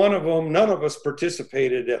 None of us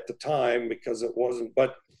participated at the time because it wasn't,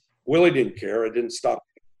 but Willie didn't care. It didn't stop.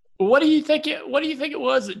 What do you think it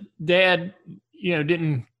was that Dad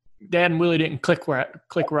and Willie didn't click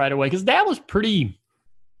right away? Because Dad was pretty,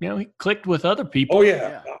 he clicked with other people. Oh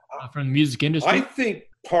yeah. From the music industry. I think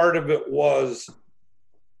part of it was,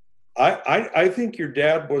 I think your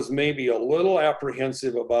dad was maybe a little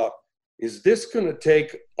apprehensive about, is this going to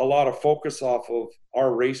take a lot of focus off of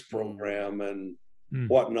our race program and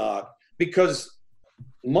whatnot? Because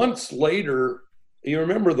months later, you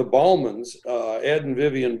remember the Ballmans, Ed and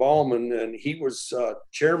Vivian Ballman, and he was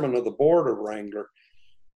chairman of the board of Wrangler.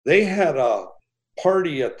 They had a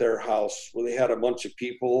party at their house where they had a bunch of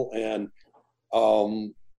people, and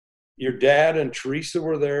your dad and Teresa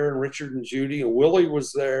were there, and Richard and Judy, and Willie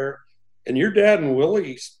was there. And your dad and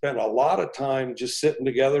Willie spent a lot of time just sitting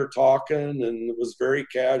together talking, and it was very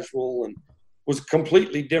casual and was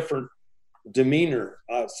completely different demeanor.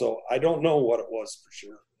 So I don't know what it was for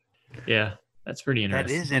sure. Yeah, that's pretty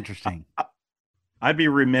interesting. That is interesting. I'd be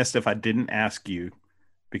remiss if I didn't ask you,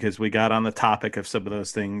 because we got on the topic of some of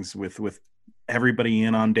those things with everybody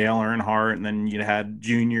in on Dale Earnhardt, and then you had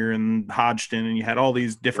Junior and Hodgson, and you had all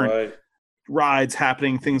these different rides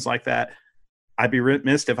happening, things like that. I'd be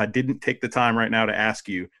remiss if I didn't take the time right now to ask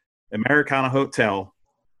you, Americana Hotel,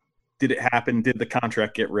 did it happen? Did the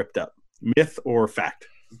contract get ripped up? Myth or fact?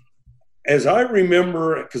 As I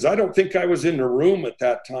remember, because I don't think I was in the room at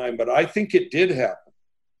that time, but I think it did happen.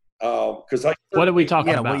 What are we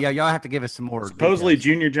talking about? Well, yeah, y'all have to give us some more. Supposedly, details.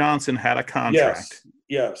 Junior Johnson had a contract.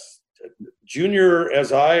 Yes. Junior,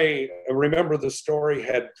 as I remember the story,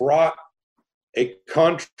 had brought a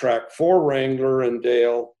contract for Wrangler and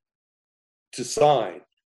Dale to sign.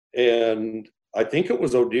 And I think it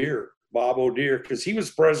was Bob O'Dear, because he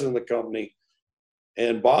was president of the company.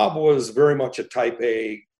 And Bob was very much a type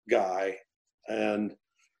A guy. And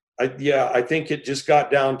I think it just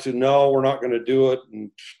got down to, no, we're not going to do it.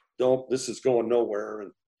 And this is going nowhere.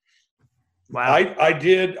 And wow. I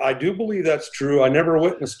do believe that's true. I never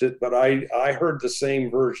witnessed it, but I heard the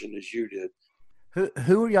same version as you did.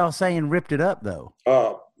 Who are y'all saying ripped it up though?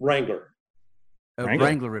 Wrangler. Oh,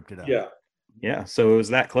 Wrangler ripped it up. Yeah. Yeah, so it was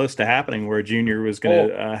that close to happening where Junior was going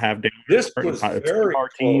to have Dale. This was very our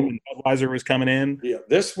team, and Budweiser was coming in. Yeah,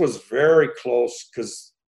 this was very close,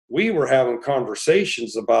 because we were having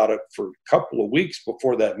conversations about it for a couple of weeks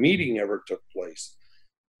before that meeting ever took place.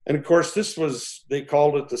 And of course, they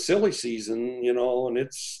called it the silly season, and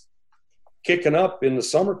it's kicking up in the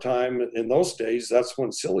summertime. In those days, that's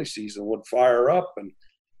when silly season would fire up, and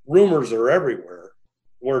rumors are everywhere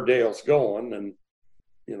where Dale's going. And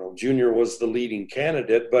Junior was the leading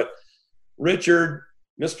candidate, but Richard,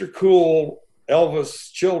 Mr. Cool, Elvis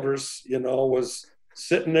Childress, was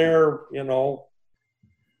sitting there,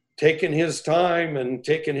 taking his time and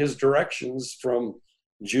taking his directions from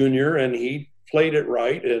Junior, and he played it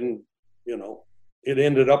right. And, it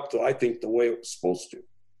ended up to, I think, the way it was supposed to.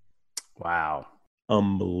 Wow.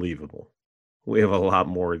 Unbelievable. We have a lot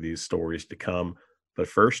more of these stories to come, but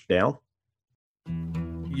first, Dale,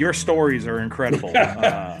 your stories are incredible.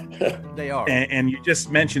 They are. And you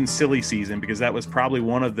just mentioned silly season, because that was probably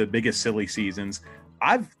one of the biggest silly seasons.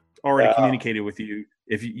 I've already communicated with you.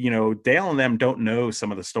 If Dale and them don't know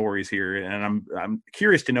some of the stories here, and I'm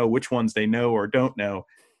curious to know which ones they know or don't know.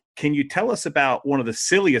 Can you tell us about one of the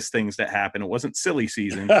silliest things that happened? It wasn't silly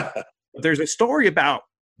season. But there's a story about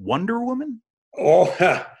Wonder Woman.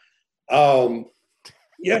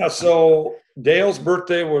 Yeah. So Dale's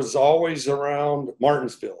birthday was always around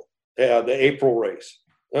Martinsville, the April race.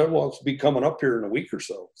 Well, it's be coming up here in a week or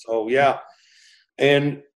so. So, yeah.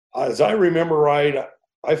 And as I remember right,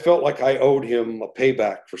 I felt like I owed him a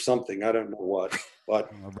payback for something. I don't know what,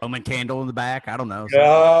 but a Roman candle in the back. I don't know.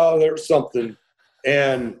 Yeah, there's something.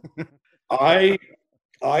 And I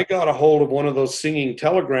got a hold of one of those singing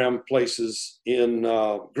telegram places in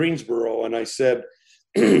Greensboro, and I said,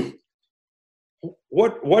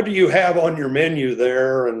 what do you have on your menu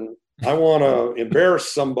there? And I want to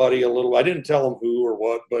embarrass somebody a little. I didn't tell them who or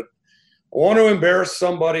what, but I want to embarrass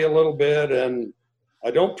somebody a little bit. And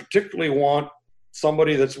I don't particularly want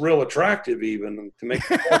somebody that's real attractive even to make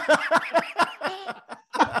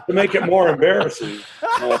it more embarrassing.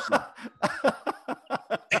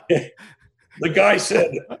 The guy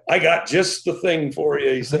said, I got just the thing for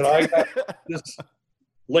you. He said, I got this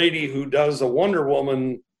lady who does a Wonder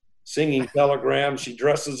Woman singing telegram. She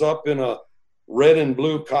dresses up in a red and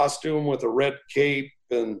blue costume with a red cape.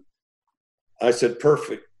 And I said,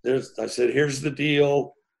 perfect. I said, here's the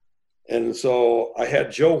deal. And so I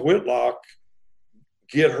had Joe Whitlock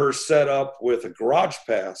get her set up with a garage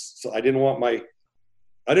pass. So I didn't want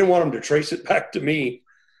him to trace it back to me.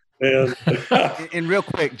 And real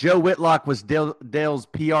quick, Joe Whitlock was Dale's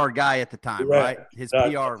PR guy at the time, right? His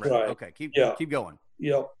PR. Right. Okay. Keep going.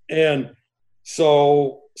 Yep. And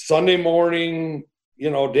so Sunday morning,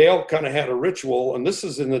 Dale kind of had a ritual, and this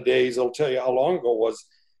is in the days, I'll tell you how long ago it was.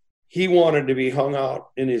 He wanted to be hung out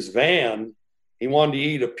in his van. He wanted to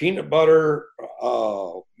eat a peanut butter,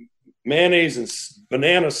 mayonnaise, and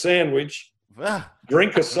banana sandwich,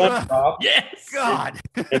 drink a Sun Top, God,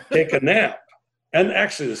 and take a nap. And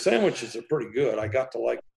actually, the sandwiches are pretty good. I got to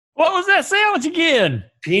like. What was that sandwich again?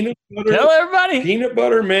 Peanut butter. Tell everybody. Peanut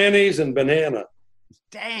butter, mayonnaise, and banana.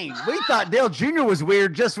 Dang, we thought Dale Jr. was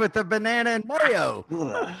weird just with the banana and mayo.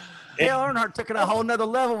 Dale Earnhardt took it a whole nother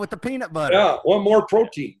level with the peanut butter. Yeah, one more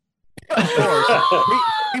protein. Of course.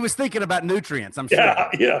 He was thinking about nutrients, I'm sure.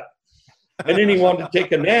 Yeah. And then he wanted to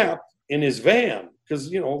take a nap in his van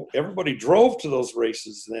because, everybody drove to those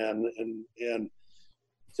races then. And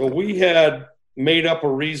so we had made up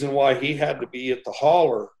a reason why he had to be at the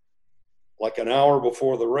hauler like an hour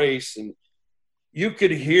before the race. And you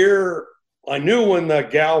could hear, I knew when the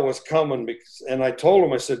gal was coming and I told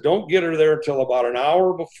him, I said, don't get her there till about an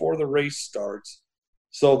hour before the race starts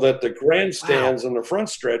so that the grandstands in the front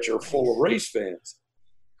stretch are full of race fans.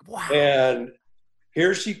 Wow. And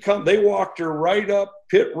here she comes. They walked her right up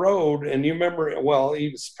pit road. And you remember, well,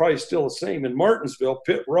 it's probably still the same in Martinsville.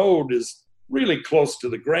 Pit road is really close to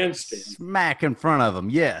the grandstand. Smack in front of them,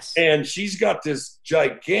 yes. And she's got this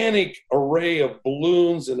gigantic array of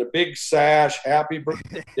balloons and a big sash, happy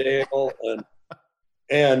birthday, Dale.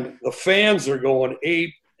 And the fans are going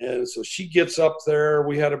ape. And so she gets up there.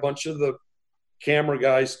 We had a bunch of the camera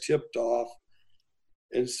guys tipped off.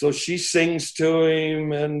 And so she sings to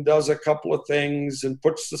him and does a couple of things and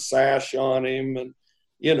puts the sash on him. And,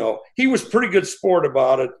 he was pretty good sport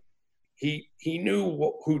about it. He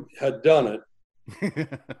knew who had done it.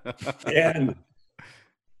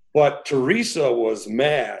 But Teresa was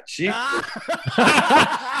mad. She no.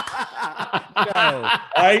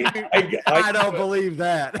 I don't believe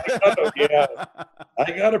that.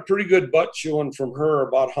 I got a pretty good butt chewing from her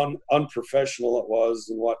about how unprofessional it was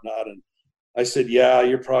and whatnot. And I said, yeah,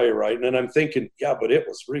 you're probably right. And then I'm thinking, yeah, but it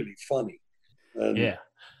was really funny. And yeah.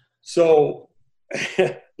 So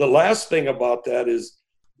the last thing about that is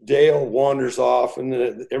Dale wanders off and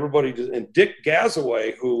and Dick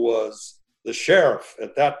Gazaway, who was the sheriff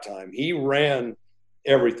at that time, he ran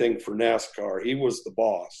everything for NASCAR. He was the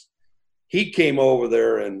boss. He came over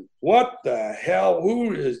there and what the hell,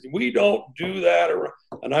 we don't do that.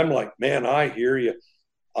 And I'm like, man, I hear you.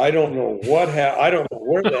 I don't know I don't know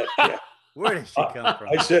where that Where did she come from?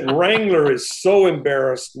 I said, Wrangler is so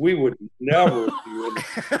embarrassed. We would never do it.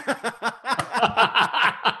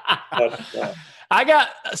 But,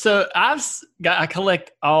 I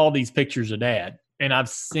collect all these pictures of Dad, and I've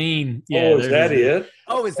seen. Yeah, is that it?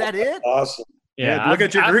 Oh, is that it? Awesome. Yeah, look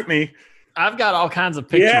at your group me. I've got all kinds of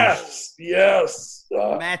pictures. Yes.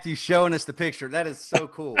 Matthew's showing us the picture. That is so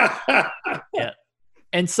cool. Yeah,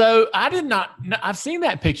 and so I've seen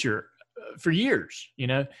that picture for years,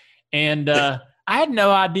 and I had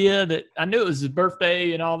no idea that I knew it was his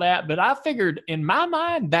birthday and all that, but I figured in my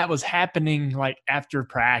mind that was happening like after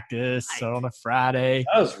practice on a Friday.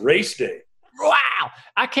 That was race day. Wow.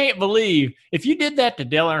 I can't believe if you did that to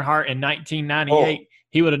Dale Earnhardt in 1998,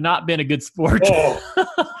 he would have not been a good sport.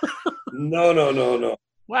 No.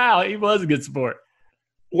 Wow. He was a good sport.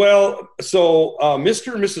 Well, so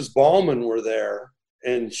Mr. and Mrs. Ballman were there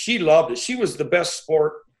and she loved it. She was the best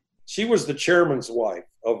sport. She was the chairman's wife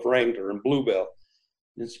of Wrangler and Bluebell.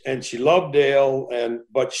 And she loved Dale,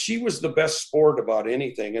 but she was the best sport about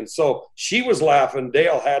anything. And so she was laughing.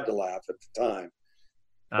 Dale had to laugh at the time.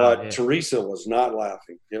 But Teresa was not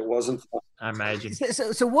laughing. It wasn't fun. I imagine.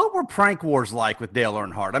 So what were prank wars like with Dale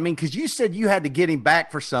Earnhardt? I mean, because you said you had to get him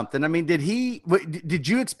back for something. I mean, did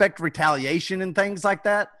you expect retaliation and things like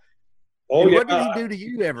that? Oh, and yeah. What did he do to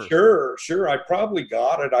you ever? Sure. I probably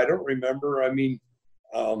got it. I don't remember. I mean,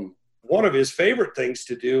 one of his favorite things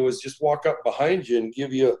to do is just walk up behind you and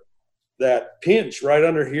give you that pinch right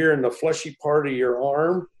under here in the fleshy part of your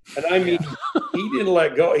arm. And I mean, he didn't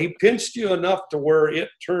let go. He pinched you enough to where it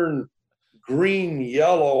turned green,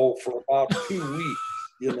 yellow for about 2 weeks,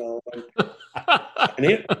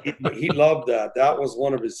 And he loved that. That was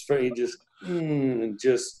one of his favorite. He just, and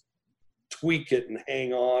just tweak it and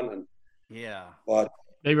hang on. And yeah. But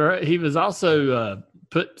he was also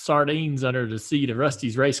put sardines under the seat of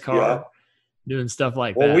Rusty's race car, doing stuff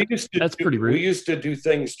like that. That's pretty rude. We used to do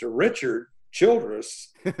things to Richard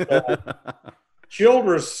Childress.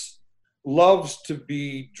 Childress loves to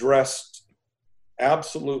be dressed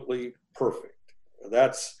absolutely perfect.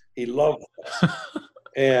 He loved that.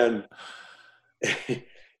 And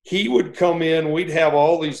he would come in, we'd have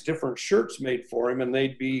all these different shirts made for him, and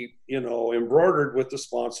they'd be, embroidered with the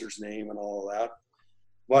sponsor's name and all of that.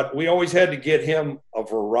 But we always had to get him a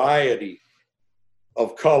variety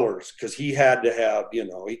of colors because he had to have,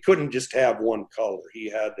 he couldn't just have one color. He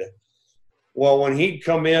had to. Well, when he'd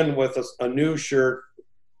come in with a new shirt,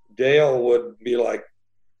 Dale would be like,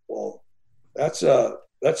 well, that's an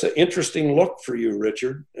interesting look for you,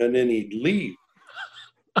 Richard. And then he'd leave.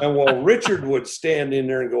 And well, Richard would stand in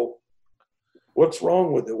there and go, "What's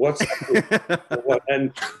wrong with it? What's what?"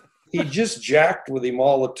 And he just jacked with him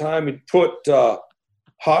all the time. He'd put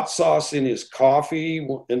hot sauce in his coffee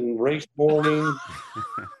in race morning.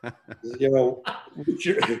 You know,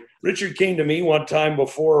 Richard came to me one time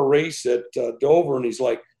before a race at Dover, and he's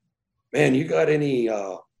like, "Man, you got any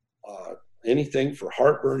anything for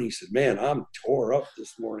heartburn?" He said, "Man, I'm tore up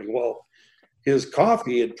this morning." Well, his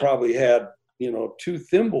coffee had probably had, 2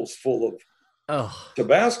 thimbles full of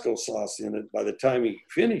Tabasco sauce in it by the time he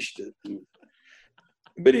finished it.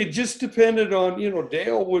 But it just depended on,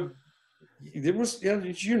 Dale would, there was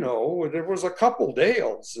a couple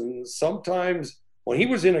Dales, and sometimes when he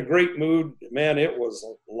was in a great mood, man, it was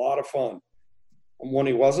a lot of fun. And when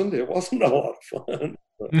he wasn't, it wasn't a lot of fun.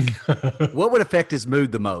 What would affect his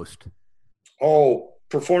mood the most? Oh,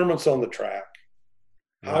 performance on the track.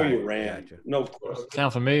 How you ran. Gotcha. No question.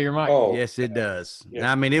 Sound familiar, Mike? Oh, Yes, it does.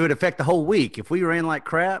 Yeah. I mean, it would affect the whole week. If we ran like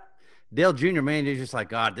crap, Dale Jr., man, he's just like,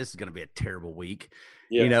 God, this is going to be a terrible week.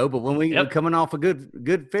 yeah. But when we were Yep. coming off a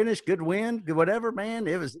good finish, good win, good whatever, man,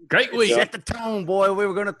 it was Great week. set the tone, boy. We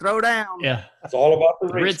were going to throw down. Yeah. It's all about the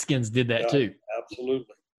The race. Redskins did that Yeah, too.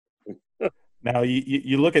 Absolutely. Now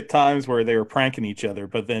you look at times where they were pranking each other,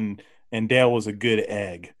 and Dale was a good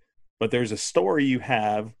egg. But there's a story you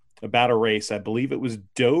have about a race, I believe it was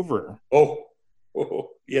Dover, Oh,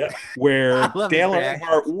 yeah. where I love Dale his reaction.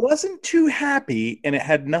 Earnhardt wasn't too happy, and it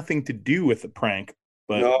had nothing to do with the prank,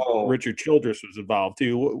 but No. Richard Childress was involved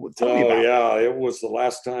too. Tell me Oh, about yeah. It was the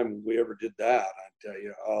last time we ever did that, I tell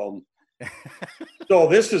you. So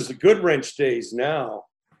this is the Good Wrench days now.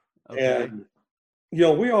 Okay. And,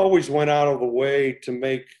 we always went out of the way to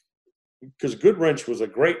make, because Good Wrench was a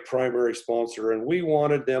great primary sponsor, and we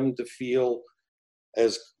wanted them to feel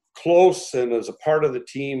as close and as a part of the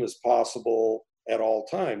team as possible at all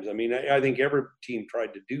times. I mean, I think every team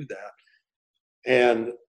tried to do that.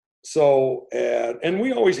 And so, and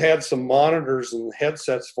we always had some monitors and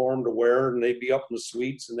headsets for them to wear, and they'd be up in the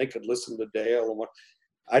suites and they could listen to Dale. And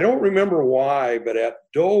I don't remember why, but at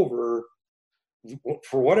Dover,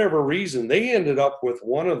 for whatever reason, they ended up with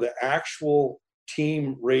one of the actual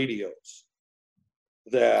team radios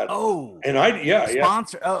that, and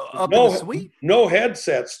sponsor up in no, the suite. no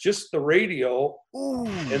headsets, just the radio. Ooh,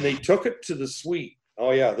 And they took it to the suite. Oh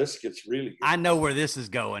yeah, this gets really good. I know where this is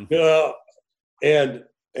going. And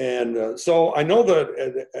so I know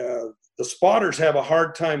that the spotters have a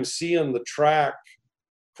hard time seeing the track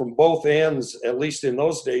from both ends, at least in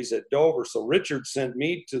those days at Dover. So Richard sent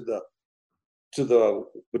me to the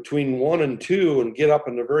between 1 and 2 and get up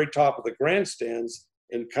in the very top of the grandstands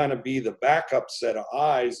and kind of be the backup set of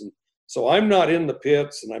eyes. And so I'm not in the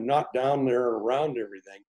pits and I'm not down there around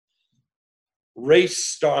everything. Race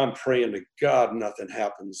start, I'm praying to God nothing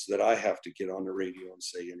happens that I have to get on the radio and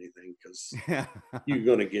say anything, because you're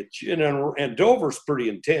going to get you. And Dover's pretty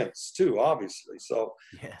intense too, obviously. So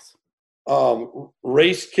Yes.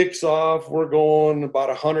 Race kicks off. We're going about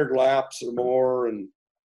 100 laps or more, and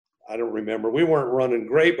I don't remember. We weren't running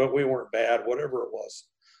great, but we weren't bad, whatever it was.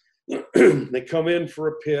 They come in for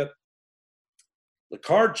a pit. The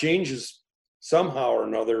car changes somehow or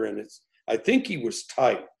another, and I think he was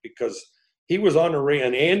tight because he was on the ring,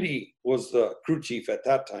 and Andy was the crew chief at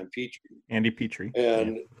that time, Petrie. Andy Petrie.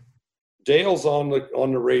 And Dale's on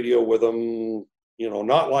the radio with him,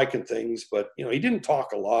 not liking things, but he didn't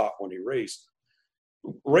talk a lot when he raced.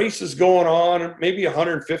 Race is going on, maybe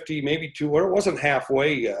 150, maybe 200. It wasn't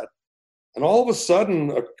halfway yet. And all of a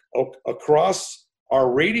sudden, across our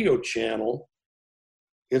radio channel,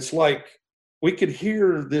 it's like we could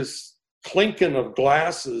hear this clinking of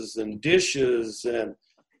glasses and dishes, and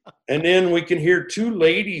then we can hear 2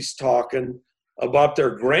 ladies talking about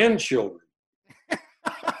their grandchildren.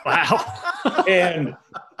 Wow. and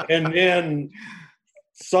then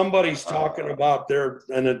somebody's talking about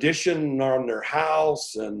an addition on their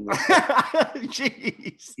house, and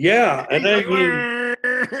Jeez. yeah, and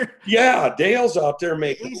Dale's out there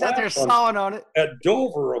making. He's out there sawing on it at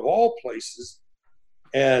Dover of all places,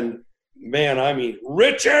 and man, I mean,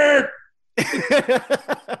 Richard.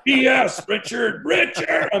 Yes, Richard.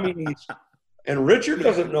 I mean, and Richard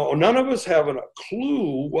doesn't know. None of us have a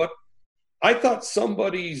clue what. I thought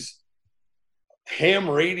somebody's ham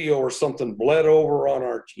radio or something bled over on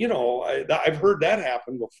our. I've heard that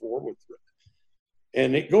happen before with,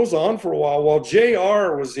 and it goes on for a while. While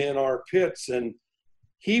JR was in our pits, and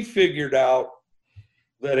he figured out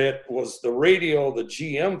that it was the radio the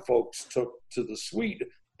GM folks took to the suite,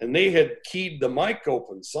 and they had keyed the mic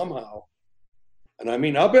open somehow. And I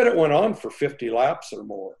mean, I bet it went on for 50 laps or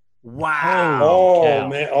more. Wow. Oh, cow.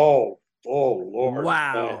 man. Oh, Lord.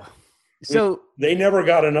 Wow. Man. So they never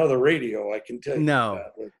got another radio, I can tell you. No.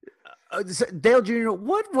 So Dale Jr.,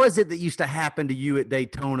 what was it that used to happen to you at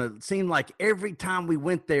Daytona? It seemed like every time we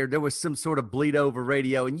went there was some sort of bleed over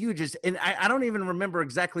radio, and I don't even remember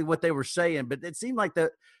exactly what they were saying, but it seemed like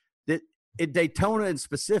that at Daytona in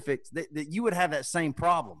specifics that you would have that same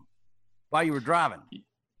problem while you were driving.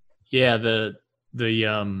 Yeah, I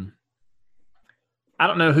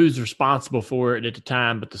don't know who's responsible for it at the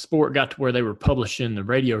time, but the sport got to where they were publishing the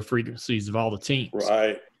radio frequencies of all the teams.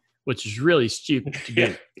 Right. Which is really stupid to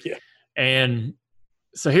do. Yeah. And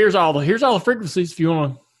so here's all the frequencies if you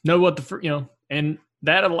want to know what and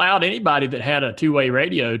that allowed anybody that had a two-way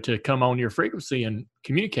radio to come on your frequency and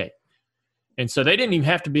communicate. And so they didn't even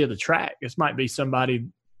have to be at the track. This might be somebody,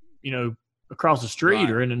 across the street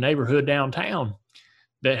or in the neighborhood downtown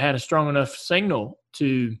that had a strong enough signal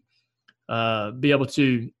to be able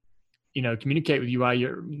to, communicate with you while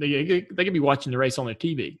they could be watching the race on their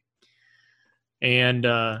TV. And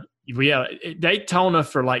Daytona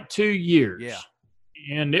for like 2 years. Yeah.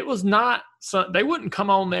 And it was not they wouldn't come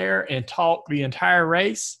on there and talk the entire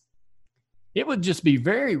race. It would just be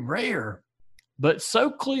very rare, but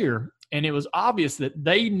so clear. And it was obvious that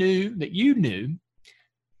they knew that you knew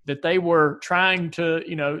that they were trying to,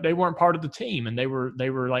 they weren't part of the team, and they'd be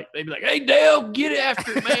like, "Hey Dale, get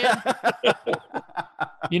after it,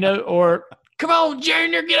 man." Or "Come on,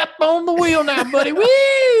 Junior, get up on the wheel now, buddy."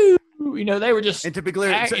 Woo! They were just. And to be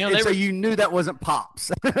clear, so you knew that wasn't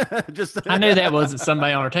Pops. I knew that wasn't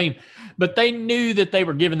somebody on our team, but they knew that they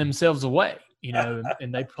were giving themselves away,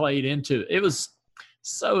 and they played into it. It was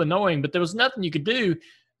so annoying, but there was nothing you could do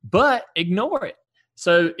but ignore it.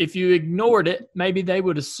 So if you ignored it, maybe they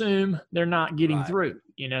would assume they're not getting through,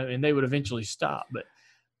 and they would eventually stop. But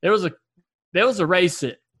there was a race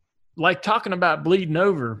that, like talking about bleeding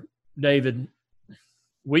over, David,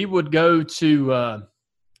 we would go to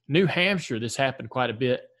New Hampshire. This happened quite a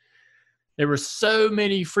bit. There were so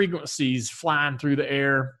many frequencies flying through the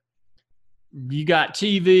air. You got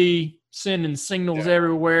TV sending signals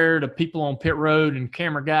everywhere to people on pit road and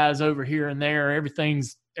camera guys over here and there.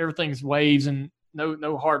 Everything's waves and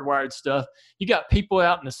no hardwired stuff. You got people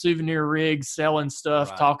out in the souvenir rigs selling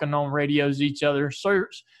stuff, talking on radios to each other,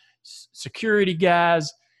 security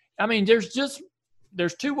guys. I mean, there's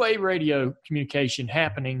two-way radio communication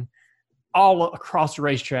happening all across the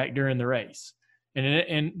racetrack during the race.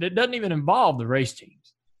 And it doesn't even involve the race teams.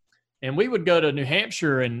 And we would go to New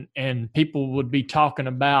Hampshire and people would be talking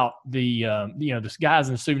about the guys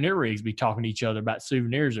in the souvenir rigs be talking to each other about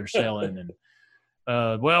souvenirs they're selling. And,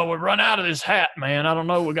 well, we run out of this hat, man. I don't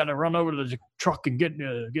know. We got to run over to the truck and get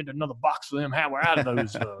another box of them. How we're out of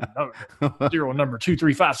those serial number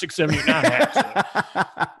 2356789 hats.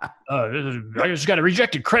 I just got a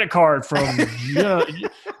rejected credit card from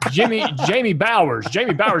Jamie Bowers.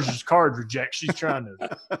 Jamie Bowers' card reject. She's trying to,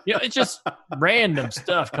 it's just random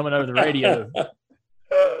stuff coming over the radio.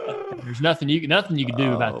 There's nothing you can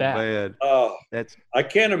do about that. Man. I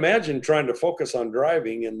can't imagine trying to focus on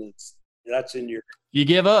driving and that's in your. You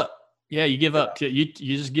give up. Yeah, you give up. You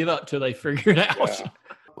just give up till they figure it out. Yeah.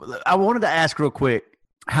 I wanted to ask real quick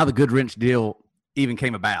how the Goodwrench deal even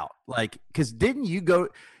came about. Like, because didn't you go?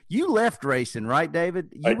 You left racing, right, David?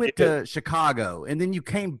 You went to Chicago, and then you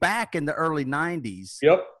came back in the early 90s.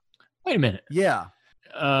 Yep. Wait a minute. Yeah.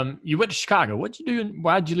 You went to Chicago. What'd you do?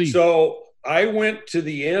 Why'd you leave? So I went to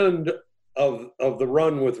the end of the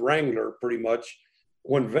run with Wrangler, pretty much,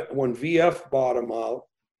 when VF bought them out.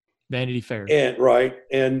 Vanity Fair.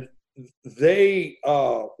 And they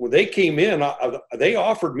when they came in, they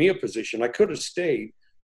offered me a position. I could have stayed,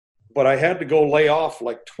 but I had to go lay off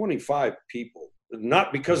like 25 people.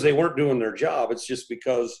 Not because they weren't doing their job. It's just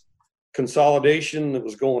because consolidation that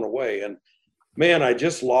was going away. And man, I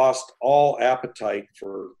just lost all appetite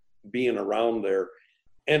for being around there.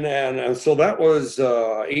 And so that was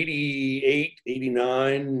 88,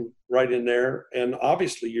 89, right in there. And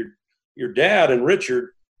obviously your dad and Richard,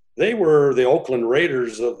 they were the Oakland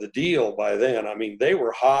Raiders of the deal by then. I mean, they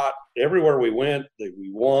were hot everywhere we went.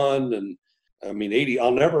 We won. And I mean,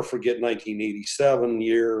 I'll never forget 1987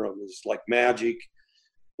 year. It was like magic.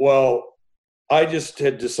 Well, I just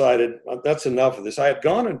had decided that's enough of this. I had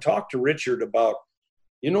gone and talked to Richard about,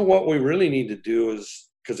 what we really need to do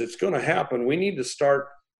is, because it's going to happen, we need to start,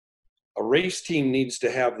 a race team needs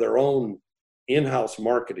to have their own in-house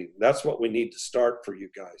marketing. That's what we need to start for you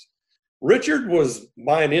guys. Richard was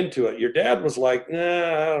buying into it. Your dad was like, nah,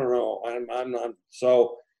 I don't know. I'm not.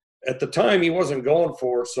 So at the time he wasn't going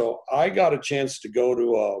for it. So I got a chance to go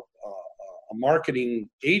to a marketing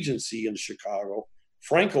agency in Chicago,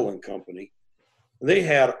 Frankel and Company. They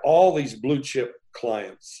had all these blue chip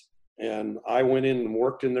clients. and I went in and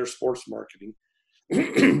worked in their sports marketing.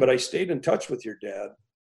 But I stayed in touch with your dad.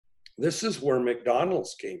 This is where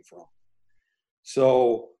McDonald's came from.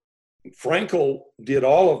 So Frankel did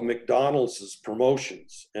all of McDonald's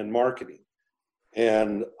promotions and marketing.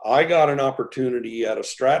 And I got an opportunity at a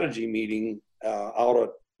strategy meeting out at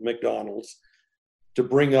McDonald's to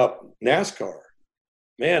bring up NASCAR.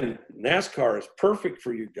 Man, NASCAR is perfect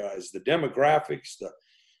for you guys. The demographics,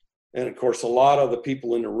 and of course, a lot of the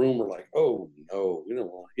people in the room were like, "Oh no,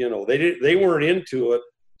 they weren't into it."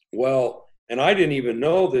 Well, and I didn't even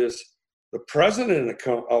know this. The president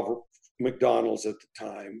of McDonald's at the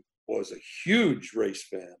time was a huge race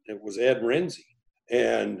fan. It was Ed Renzi,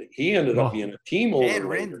 and he ended up being a team owner. Ed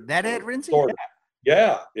Renzi?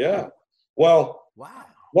 Yeah. Well, wow.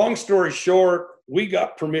 Long story short, we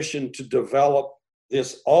got permission to develop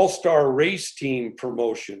this all-star race team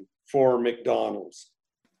promotion for McDonald's.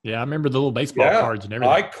 Yeah, I remember the little baseball cards and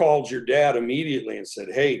everything. I called your dad immediately and said,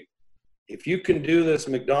 "Hey, if you can do this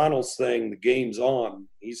McDonald's thing, the game's on."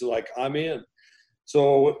 He's like, "I'm in."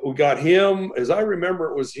 So we got him. As I remember,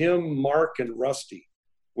 it was him, Mark, and Rusty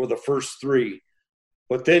were the first three.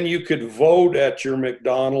 But then you could vote at your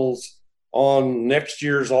McDonald's on next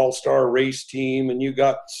year's all-star race team, and you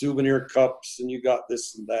got souvenir cups, and you got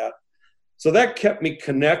this and that. So that kept me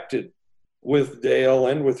connected with Dale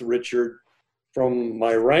and with Richard from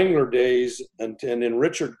my Wrangler days. And then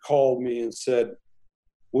Richard called me and said,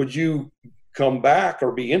 "Would you come back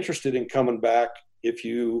or be interested in coming back if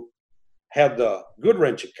you had the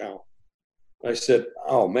Goodwrench account?" I said,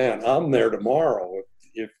 "Oh man, I'm there tomorrow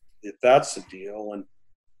if that's the deal." And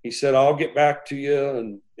he said, "I'll get back to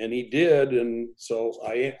you," and he did. And so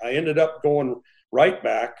I ended up going right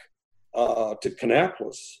back to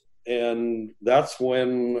Kannapolis, and that's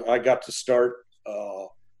when I got to start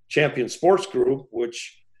Champion Sports Group,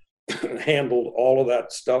 which handled all of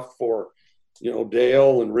that stuff for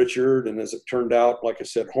Dale and Richard. And as it turned out, like I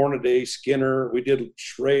said, Hornaday, Skinner, we did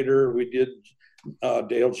Schrader, we did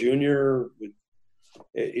Dale Jr.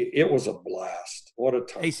 It was a blast. What a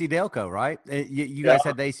time. AC Delco, right? You guys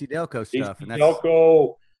had the AC Delco stuff. AC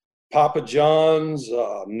Delco, Papa John's,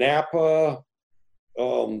 Napa.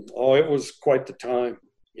 It was quite the time.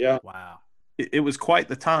 Yeah. Wow. It was quite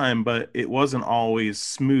the time, but it wasn't always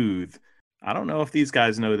smooth. I don't know if these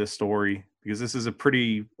guys know this story because this is a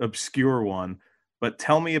pretty obscure one, but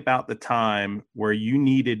tell me about the time where you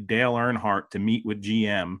needed Dale Earnhardt to meet with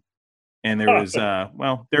GM, and there was,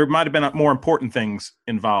 there might have been more important things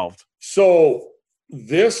involved. So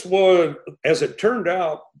this would, as it turned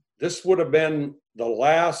out, this would have been the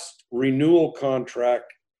last renewal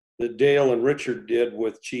contract that Dale and Richard did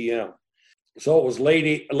with GM. So it was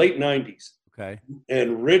late 90s. Okay.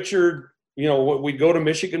 And Richard, we'd go to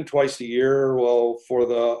Michigan twice a year. Well, for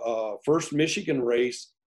the first Michigan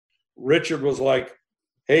race, Richard was like,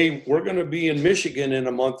 "Hey, we're going to be in Michigan in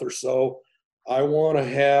a month or so. I want to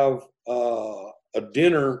have a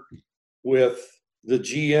dinner with the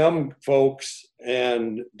GM folks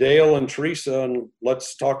and Dale and Teresa, and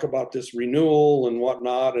let's talk about this renewal and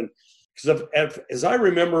whatnot." And because as I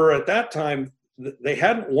remember at that time, they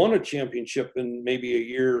hadn't won a championship in maybe a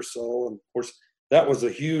year or so. And of course, that was a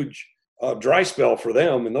huge dry spell for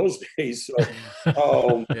them in those days.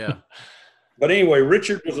 So, yeah. But anyway,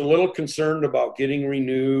 Richard was a little concerned about getting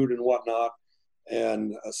renewed and whatnot.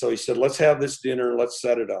 And so he said, "Let's have this dinner. Let's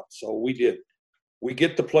set it up." So we did. We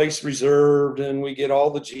get the place reserved, and we get all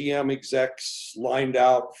the GM execs lined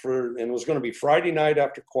out and it was going to be Friday night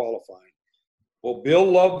after qualifying. Well, Bill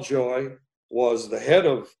Lovejoy was the head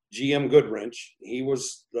of GM Goodwrench. He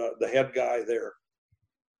was the head guy there.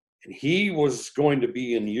 And he was going to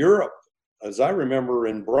be in Europe, as I remember,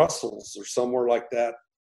 in Brussels or somewhere like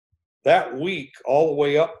that week, all the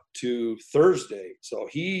way up to Thursday. So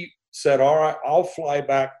he said, "All right, I'll fly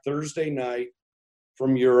back Thursday night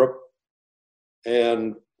from Europe,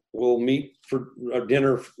 and we'll meet for a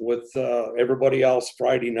dinner with everybody else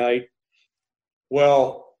Friday night."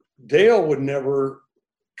 Well, Dale would never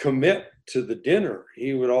commit to the dinner.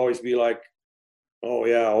 He would always be like, "Oh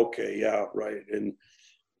yeah, okay, yeah, right." And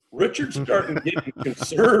Richard started getting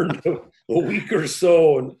concerned a week or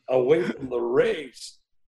so and away from the race.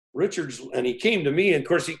 And he came to me, and of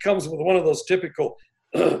course he comes with one of those typical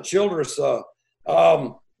Childress,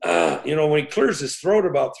 when he clears his throat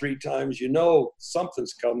about 3 times,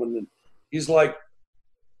 something's coming. And he's like,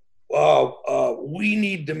 "We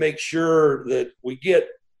need to make sure that we get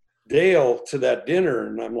Dale to that dinner."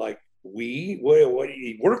 And I'm like, what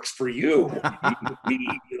he works for you.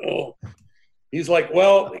 He's like,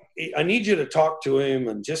 "Well, I need you to talk to him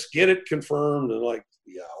and just get it confirmed." And like,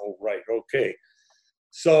 "Yeah, oh, right, okay."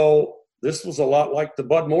 So this was a lot like the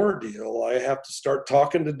Bud Moore deal. I have to start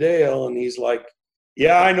talking to Dale, and he's like,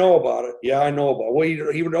 yeah, I know about it. Yeah, I know about it.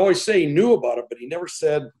 Well, he would always say he knew about it, but he never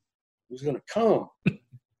said he was going to come.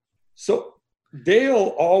 So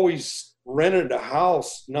Dale always rented a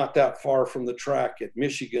house not that far from the track at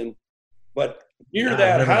Michigan, but near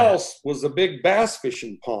that house was a big bass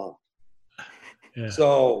fishing pond. Yeah.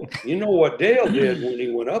 So you know what Dale did when he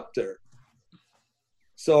went up there.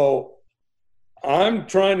 So I'm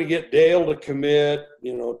trying to get Dale to commit,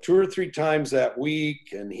 2 or 3 times that week,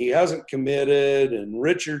 and he hasn't committed, and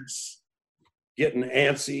Richard's getting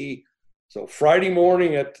antsy. So Friday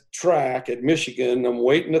morning at the track at Michigan, I'm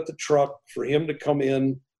waiting at the truck for him to come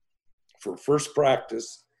in for first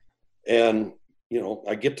practice. And,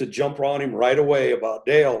 I get to jump on him right away about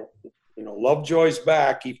Dale. Lovejoy's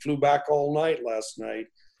back. He flew back all night last night.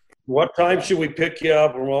 What time should we pick you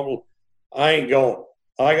up? I ain't going.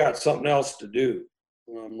 I got something else to do.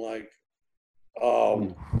 And I'm like,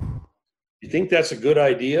 you think that's a good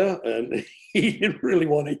idea? And he didn't really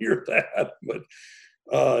want to hear that.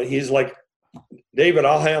 But he's like, David,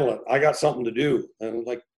 I'll handle it. I got something to do. And I'm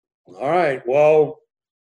like, all right, well,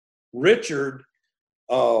 Richard,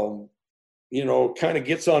 kind of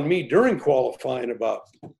gets on me during qualifying about,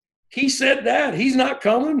 he said that. He's not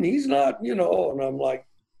coming. He's not, and I'm like,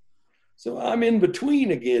 so I'm in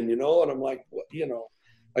between again, and I'm like,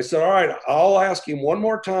 I said, all right, I'll ask him one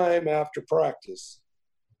more time after practice.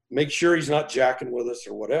 Make sure he's not jacking with us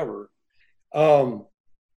or whatever.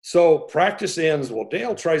 So practice ends. Well,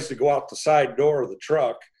 Dale tries to go out the side door of the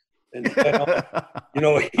truck, and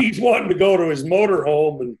he's wanting to go to his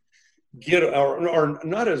motorhome and get, or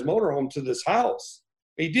not his motorhome, to this house.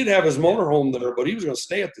 He did have his motorhome there, but he was going to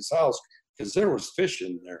stay at this house because there was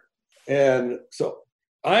fishing there. And so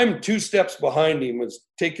I'm 2 steps behind him, was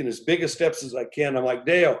taking as big as steps as I can. I'm like,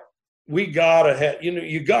 Dale, we gotta have,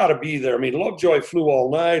 you gotta be there. I mean, Lovejoy flew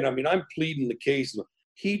all night. I mean, I'm pleading the case.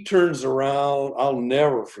 He turns around. I'll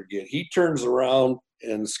never forget. He turns around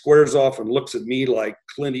and squares off and looks at me like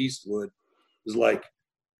Clint Eastwood. Is like,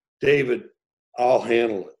 David, I'll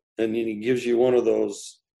handle it. And then he gives you one of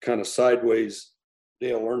those kind of sideways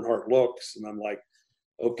Dale Earnhardt looks, and I'm like,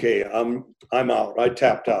 okay, I'm out. I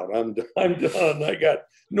tapped out. I'm done. I got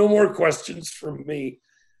no more questions from me.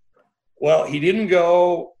 Well, he didn't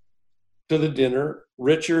go to the dinner.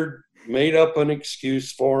 Richard made up an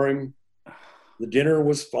excuse for him. The dinner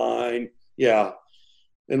was fine. Yeah.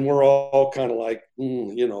 And we're all kind of like,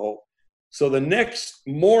 So the next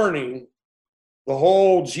morning, the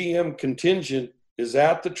whole GM contingent is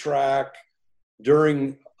at the track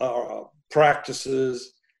during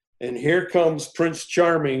practices. And here comes Prince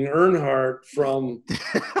Charming Earnhardt from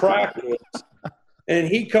practice. And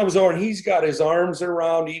he comes over and he's got his arms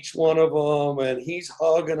around each one of them, and he's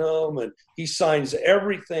hugging them, and he signs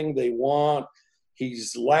everything they want.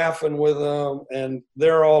 He's laughing with them, and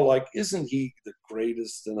they're all like, isn't he the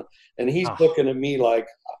greatest? And he's looking at me like,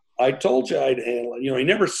 I told you I'd handle it. He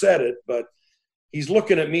never said it, but he's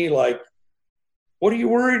looking at me like, what are you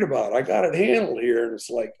worried about? I got it handled here. And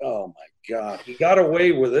it's like, oh my God, he got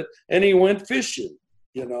away with it, and he went fishing,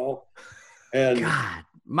 and God,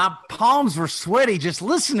 my palms were sweaty just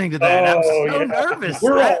listening to that. I'm so nervous.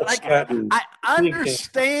 We're all sweating. I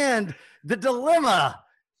understand the dilemma.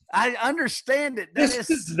 I understand it. This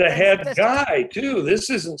is the head guy too. This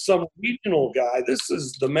isn't some regional guy. This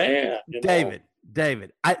is the man.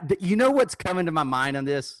 David, you know what's coming to my mind on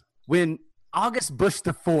this? When August Bush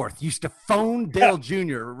IV used to phone Dale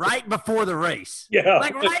Jr. right before the race. Yeah.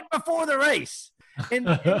 Like right before the race. And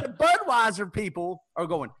the Budweiser people are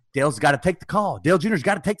going, Dale's got to take the call. Dale Jr.'s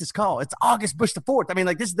got to take this call. It's August Bush IV. I mean,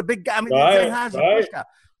 like, this is the big guy. I mean, right. Bush guy.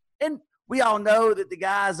 And we all know that the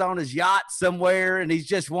guy's on his yacht somewhere, and he's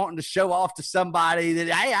just wanting to show off to somebody that,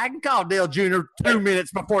 hey, I can call Dale Jr. 2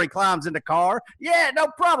 minutes before he climbs in the car. Yeah, no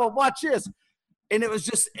problem. Watch this. And it was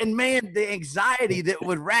just, and man, the anxiety that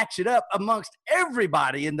would ratchet up amongst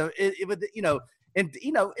everybody and knowing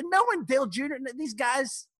Dale Jr., these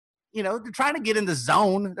guys, they're trying to get in the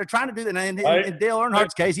zone. They're trying to do that. And in Dale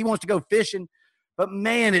Earnhardt's case, he wants to go fishing. But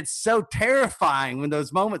man, it's so terrifying when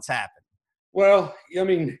those moments happen. Well, I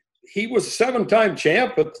mean, he was a 7-time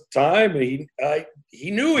champ at the time.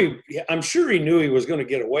 I'm sure he knew he was going to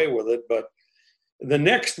get away with it. But the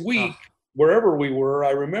next week, wherever we were,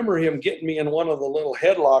 I remember him getting me in one of the little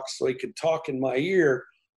headlocks so he could talk in my ear.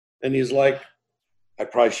 And he's like, I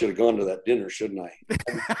probably should have gone to that dinner, shouldn't I?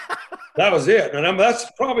 That was it. And that's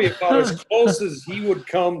probably about as close as he would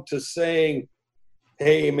come to saying,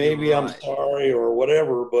 hey, maybe I'm sorry or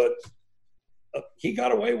whatever. But he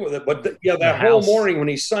got away with it. But that whole morning when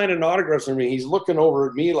he's signing autographs for me, he's looking over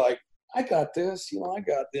at me like, I got this, I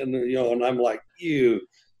got this, and I'm like, you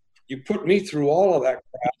put me through all of that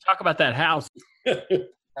crap. Talk about that house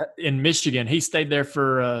in Michigan. He stayed there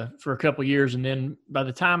for a couple of years, and then by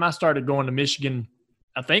the time I started going to Michigan,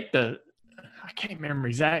 I think I can't remember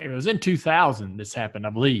exactly. It was in 2000 this happened, I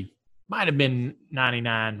believe. Might have been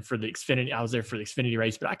 99 for the Xfinity. I was there for the Xfinity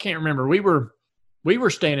race, but I can't remember. We were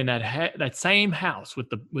staying in that same house with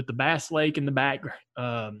the Bass Lake in the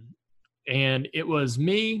background, and it was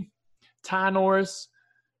me, Ty Norris,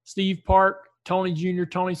 Steve Park, Tony Jr.,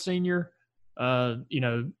 Tony Sr., a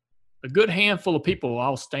good handful of people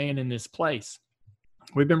all staying in this place.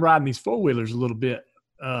 We've been riding these four-wheelers a little bit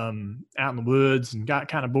out in the woods and got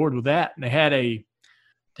kind of bored with that. And they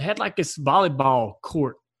had like this volleyball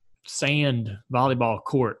court, sand volleyball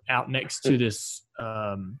court out next to this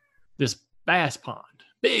bass pond,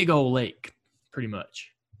 big old lake, pretty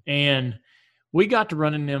much. And we got to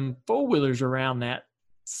running them four-wheelers around that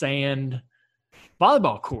sand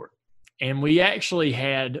volleyball court. And we actually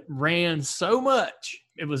ran so much.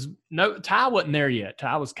 Ty wasn't there yet.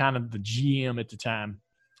 Ty was kind of the GM at the time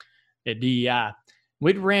at DEI.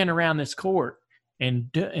 We'd ran around this court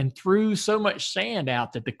and threw so much sand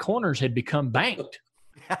out that the corners had become banked.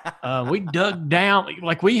 We dug down,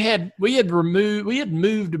 like we had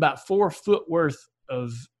moved about 4 foot worth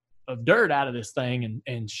of dirt out of this thing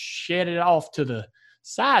and shed it off to the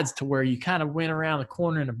sides to where you kind of went around the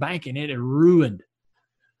corner in a bank, and it had ruined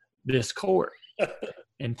this court.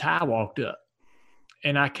 And Ty walked up,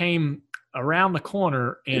 and I came around the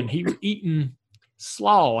corner, and he was eating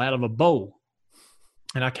slaw out of a bowl.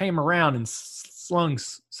 And I came around and slung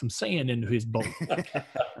some sand into his bowl,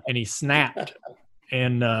 and he snapped.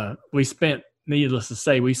 And needless to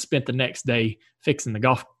say, we spent the next day fixing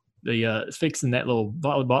fixing that little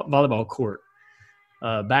volleyball court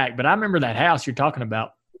back. But I remember that house you're talking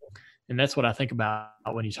about, and that's what I think about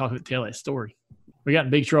when you tell that story. We got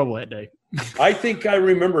in big trouble that day. I think I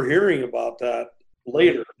remember hearing about that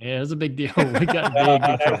later. Yeah, it was a big deal. We got in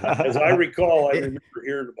big trouble. As I recall, I remember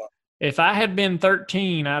hearing about it. If I had been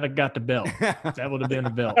 13, I'd have got the belt. That would have been the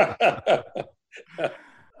belt.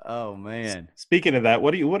 Oh man! Speaking of that,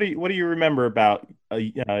 what do you remember about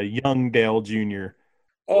young Dale Jr.?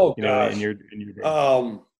 Oh gosh! In your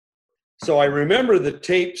day? So I remember the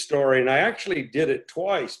tape story, and I actually did it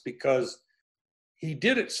twice because he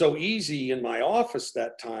did it so easy in my office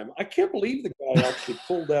that time. I can't believe the guy actually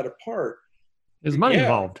pulled that apart. There's money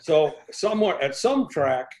involved. So somewhere at some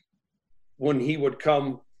track, when he would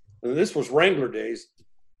come, and this was Wrangler days,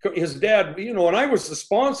 his dad, and I was the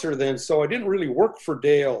sponsor then, so I didn't really work for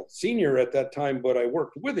Dale Sr. at that time, but I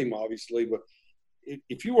worked with him, obviously. But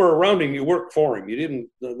if you were around him, you worked for him. You didn't,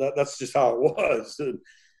 that's just how it was.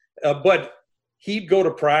 But he'd go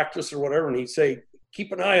to practice or whatever, and he'd say,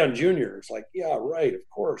 keep an eye on Junior. It's like, yeah, right, of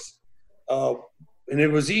course. And it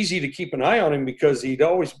was easy to keep an eye on him because he'd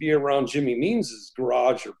always be around Jimmy Means's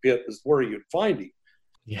garage or pit is where you'd find him.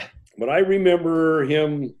 Yeah. But I remember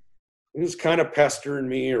him, he was kind of pestering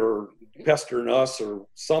me or pestering us or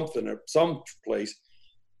something at some place.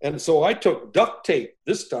 And so I took duct tape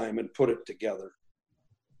this time and put it together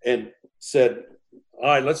and said, all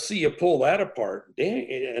right, let's see you pull that apart.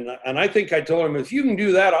 Dang. And I think I told him, if you can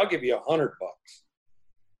do that, I'll give you $100.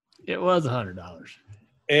 It was $100.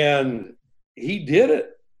 And he did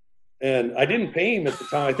it. And I didn't pay him at the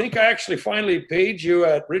time. I think I actually finally paid you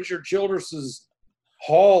at Richard Childress's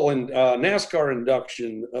hall and NASCAR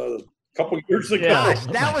induction a couple of years ago. Gosh,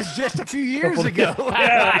 that was just a few years ago.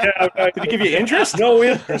 Yeah. Did he give you interest? No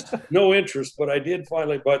interest, but I did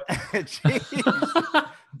finally. But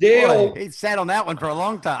Dale, boy, he sat on that one for a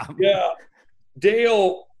long time. Yeah,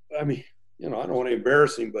 Dale. I mean, I don't want to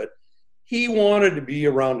embarrass him, but he wanted to be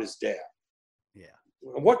around his dad. Yeah.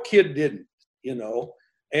 What kid didn't?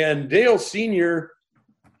 And Dale Sr.,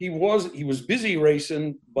 he was busy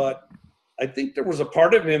racing, but I think there was a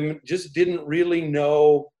part of him just didn't really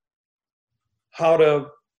know how to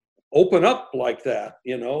open up like that.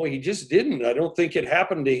 He just didn't. I don't think it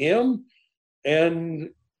happened to him. And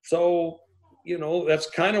so, that's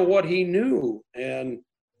kind of what he knew. And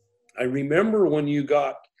I remember when you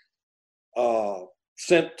got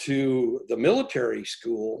sent to the military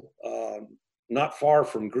school, not far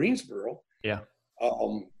from Greensboro. Yeah.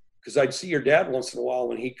 Because I'd see your dad once in a while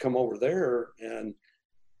when he'd come over there.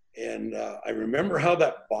 And I remember how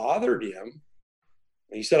that bothered him.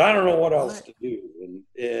 And he said, I don't know what else to do.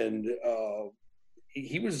 And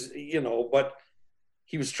he was, but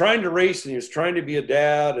he was trying to race and he was trying to be a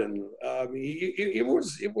dad. And it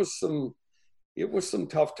was some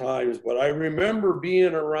tough times, but I remember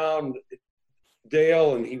being around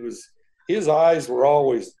Dale and his eyes were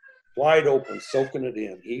always wide open, soaking it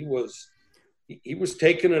in. He was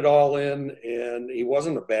taking it all in, and he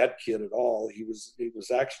wasn't a bad kid at all. He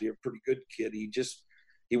was actually a pretty good kid.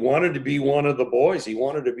 He wanted to be one of the boys. He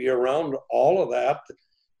wanted to be around all of that.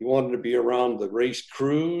 He wanted to be around the race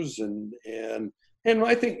crews, and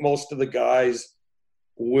I think most of the guys,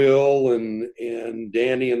 Will and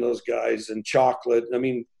Danny and those guys, and Chocolate. I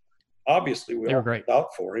mean, obviously we all looked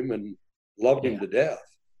out for him and loved him to death.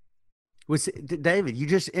 David, you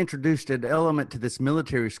just introduced an element to this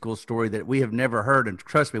military school story that we have never heard, and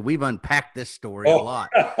trust me, we've unpacked this story a lot.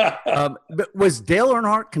 But was Dale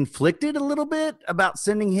Earnhardt conflicted a little bit about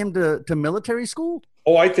sending him to military school?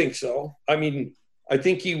 Oh, I think so. I mean, I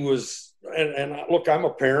think he was. And look, I'm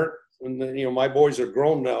a parent, and my boys are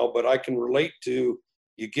grown now, but I can relate to.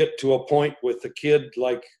 You get to a point with a kid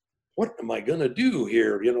like, what am I going to do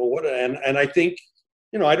here? And I think,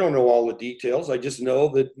 I don't know all the details. I just know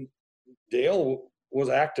that Dale was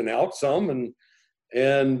acting out some,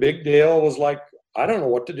 and Big Dale was like, I don't know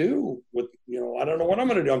what to do with, I don't know what I'm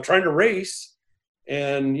going to do. I'm trying to race.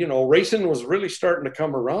 And, racing was really starting to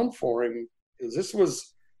come around for him. This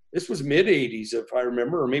was mid 80s, if I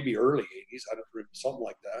remember, or maybe early 80s. I don't remember, something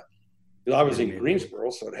like that. I was in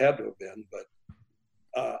Greensboro, so it had to have been, but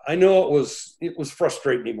I know it was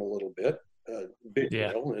frustrating him a little bit, Big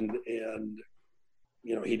Dale, and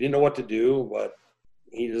he didn't know what to do, but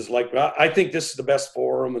he was like, I think this is the best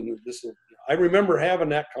for him, and I remember having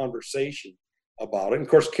that conversation about it. And of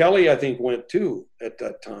course, Kelly, I think, went too at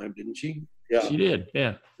that time, didn't she? Yeah, she did.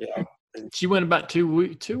 Yeah, yeah. She went about 2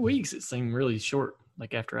 weeks. It seemed really short,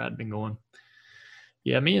 like after I'd been going.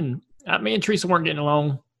 Yeah, me and Teresa weren't getting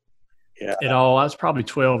along at all. I was probably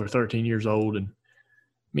 12 or 13 years old, and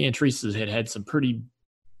me and Teresa had some pretty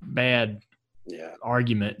bad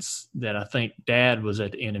arguments that I think Dad was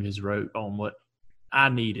at the end of his rope on what I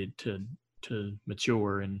needed to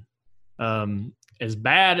mature. And as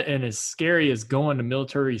bad and as scary as going to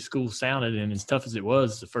military school sounded, and as tough as it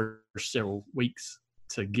was the first several weeks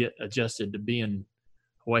to get adjusted to being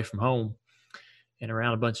away from home and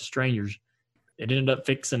around a bunch of strangers, it ended up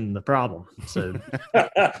fixing the problem. So,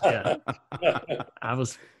 to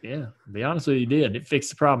be honest with you, it did. It fixed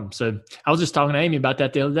the problem. So I was just talking to Amy about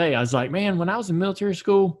that the other day. I was like, man, when I was in military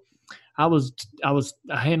school, I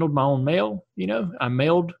handled my own mail. I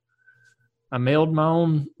mailed my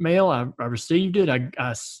own mail. I received it.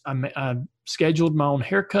 I scheduled my own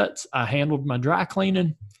haircuts. I handled my dry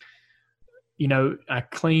cleaning. I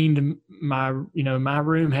cleaned my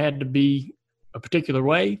room had to be a particular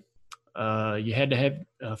way. You had to have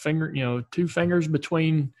two fingers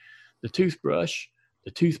between the toothbrush,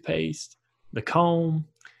 the toothpaste, the comb,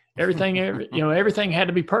 everything. Everything had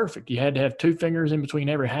to be perfect. You had to have 2 fingers in between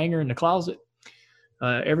every hanger in the closet.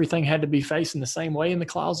 Everything had to be facing the same way in the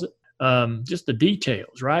closet. Just the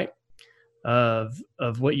details, right? Of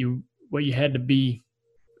what you had to be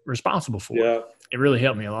responsible for. Yeah, it really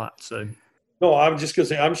helped me a lot. So, no, I'm just gonna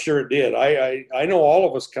say, I'm sure it did. I know all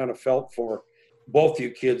of us kind of felt for both you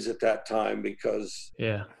kids at that time, because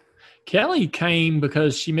Kelly came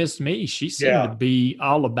because she missed me. She seemed to be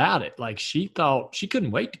all about it. Like, she thought she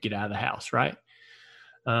couldn't wait to get out of the house, right?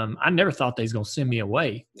 I never thought they was going to send me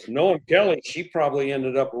away. Knowing Kelly, she probably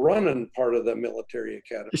ended up running part of the military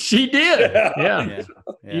academy. She did. Yeah.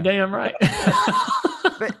 You damn right.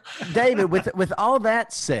 But David, with all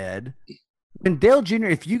that said, when Dale Jr.,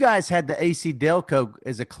 if you guys had the AC Delco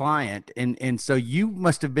as a client, and so you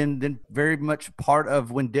must have been then very much part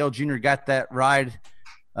of when Dale Jr. got that ride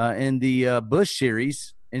in the Busch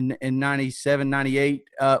Series in 97, 98.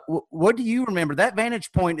 What do you remember? That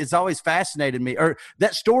vantage point has always fascinated me, or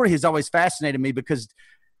that story has always fascinated me, because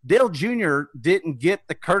Dale Jr. didn't get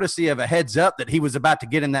the courtesy of a heads up that he was about to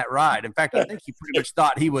get in that ride. In fact, I think he pretty much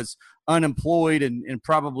thought he was unemployed and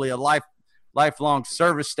probably a lifelong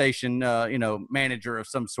service station, manager of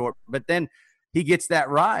some sort. But then he gets that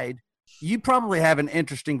ride. You probably have an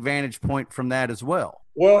interesting vantage point from that as well.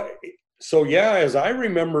 Well, so as I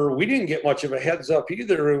remember, we didn't get much of a heads up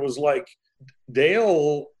either. It was like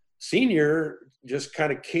Dale Sr. just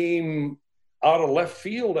kind of came out of left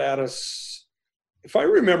field at us. If I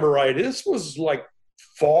remember right, this was like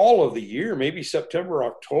fall of the year, maybe September,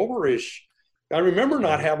 October-ish. I remember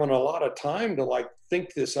not having a lot of time to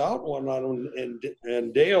think this out one night,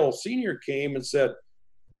 and Dale Sr. came and said,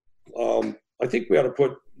 I think we ought to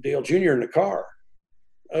put Dale Jr. in the car.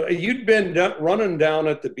 You'd been running down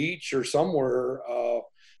at the beach or somewhere,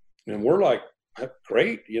 and we're like,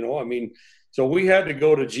 great, so we had to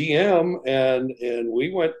go to GM, and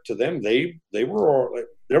we went to them. They were,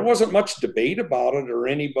 there wasn't much debate about it or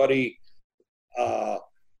anybody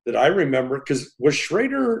that I remember, because was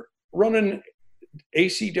Schrader running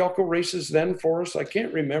AC Delco races then for us? I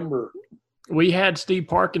can't remember. We had Steve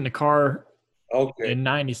Park in the car Okay. in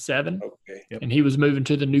 97. Okay. And he was moving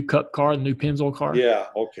to the new Cup car, the new Pennzoil car. Yeah.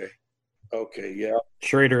 Okay. Okay. Yeah.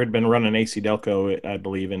 Schrader had been running AC Delco, I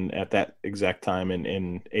believe, at that exact time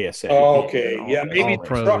in ASA. Oh, okay. Yeah. Maybe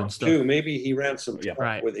pro trucks too. Maybe he ran some truck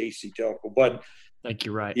right. with AC Delco. But I think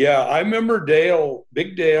you're right. Yeah, I remember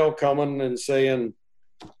Big Dale coming and saying,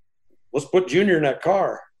 let's put Junior in that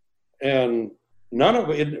car. And none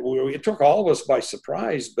of it took all of us by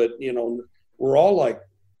surprise, but, we're all like,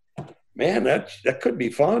 man, that could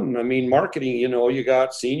be fun. I mean, marketing, you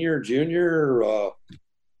got senior, junior,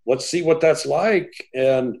 let's see what that's like.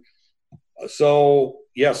 And so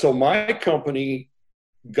my company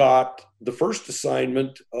got the first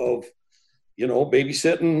assignment of,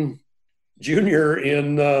 babysitting Junior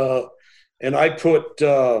in, and I put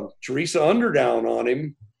Teresa Underdown on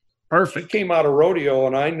him. Perfect. She came out of rodeo,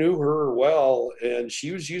 and I knew her well, and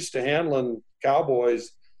she was used to handling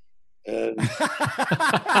cowboys. And this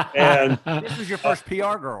was your first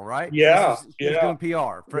PR girl, right? Yeah, she was doing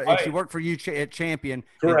PR. Right. She worked for you at Champion.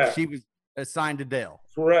 Correct. She was assigned to Dale.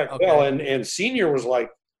 Correct. Okay. Well, and Senior was like,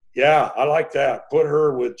 yeah, I like that. Put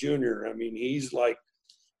her with Junior. I mean, he's like,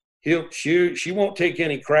 she won't take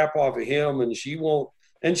any crap off of him, and she won't,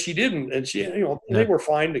 and she didn't, and she, they were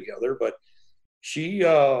fine together, but she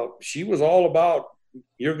was all about,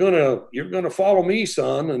 you're gonna follow me,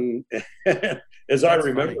 son, and as I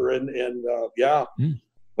remember, funny. and yeah,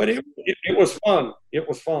 but it was fun. It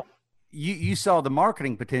was fun. You saw the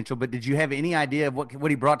marketing potential, but did you have any idea of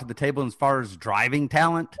what he brought to the table as far as driving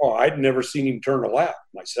talent? Oh, I'd never seen him turn a lap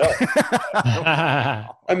myself.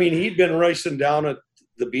 I mean, he'd been racing down at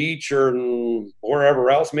the beach or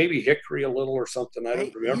wherever else, maybe Hickory a little or something. I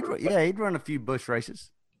don't remember. He'd run a few bush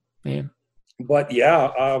races. Yeah. But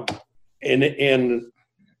yeah, and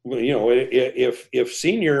if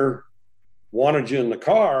Senior wanted you in the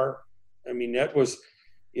car, I mean, that was,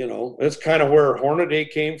 that's kind of where Hornaday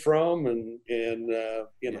came from, and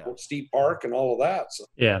Steve Park and all of that. So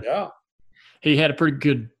yeah, he had a pretty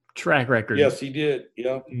good track record. Yes, he did.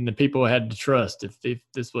 Yeah, and the people had to trust if this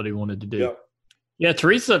is what he wanted to do. Yeah, yeah.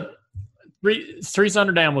 Teresa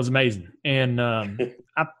Underdown was amazing, and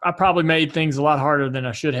I probably made things a lot harder than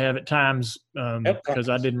I should have at times because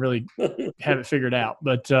I didn't really have it figured out.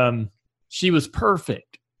 But she was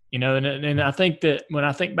perfect, and I think that when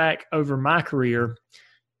I think back over my career,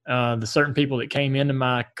 the certain people that came into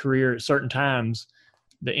my career at certain times,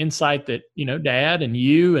 the insight that, Dad and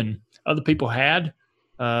you and other people had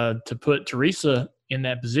to put Teresa in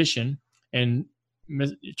that position, and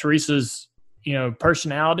Teresa's,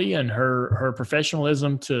 personality and her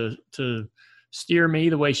professionalism to steer me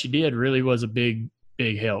the way she did really was a big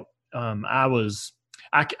help. It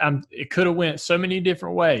could have went so many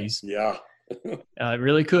different ways. Yeah. It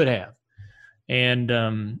really could have.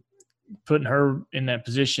 And putting her in that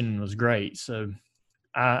position was great. So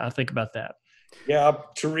I think about that. Yeah.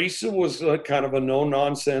 Teresa was kind of a no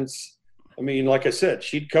nonsense. I mean, like I said,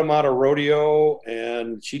 she'd come out of rodeo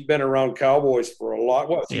and she'd been around cowboys for a lot.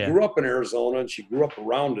 Well, she grew up in Arizona and she grew up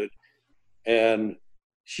around it, and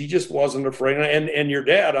she just wasn't afraid. And your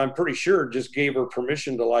dad, I'm pretty sure, just gave her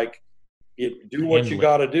permission to do what you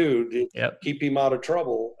got to do to keep him out of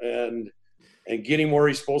trouble and get him where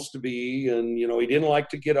he's supposed to be. And, he didn't like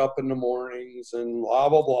to get up in the mornings and blah,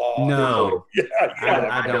 blah, blah. No, yeah.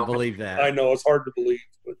 I don't believe that. I know it's hard to believe,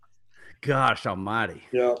 but. Gosh almighty.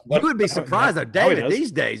 Yeah. You would be surprised though, David,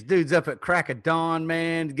 these days, dude's up at crack of dawn,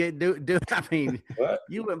 man. I mean,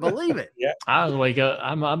 you wouldn't believe it. Yeah. I wake up,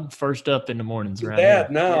 I'm first up in the mornings around here.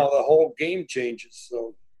 The Oh, whole game changes.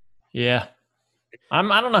 So yeah. I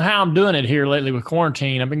don't know how I'm doing it here lately with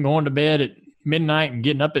quarantine. I've been going to bed at midnight and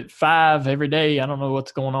getting up at 5 every day. I don't know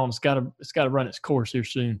what's going on. It's gotta run its course here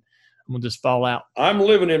soon. I'm gonna just fall out. I'm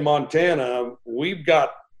living in Montana. We've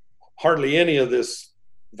got hardly any of this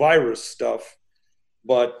virus stuff,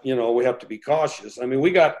 but we have to be cautious. I mean,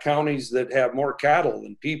 we got counties that have more cattle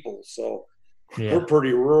than people, so we're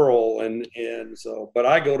pretty rural, and so. But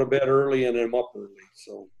I go to bed early and I'm up early.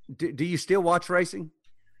 So, do you still watch racing?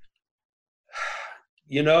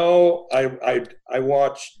 I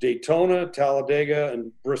watch Daytona, Talladega,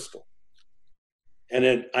 and Bristol,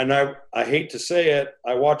 and I hate to say it,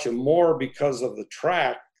 I watch them more because of the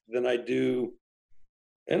track than I do,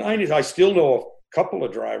 and I still know couple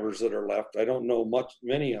of drivers that are left. I don't know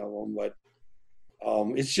many of them, but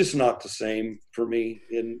it's just not the same for me,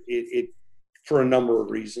 and it for a number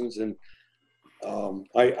of reasons. And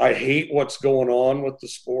I hate what's going on with the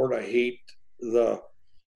sport. I hate the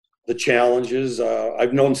the challenges.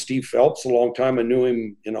 I've known Steve Phelps a long time. I knew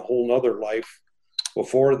him in a whole nother life.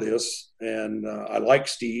 before this, and I like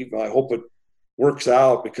Steve. I hope it works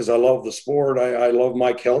out because I love the sport. I love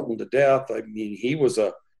Mike Helton to death. I mean, he was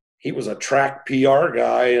a track PR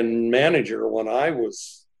guy and manager when I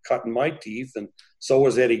was cutting my teeth, and so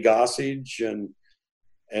was Eddie Gossage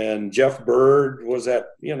and Jeff Bird was at,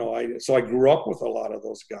 so I grew up with a lot of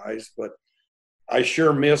those guys, but I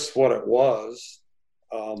sure miss what it was.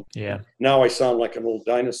 Now I sound like an old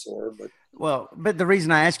dinosaur, but the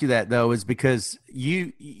reason I ask you that though is because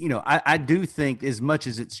I do think as much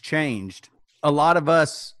as it's changed, a lot of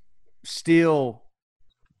us still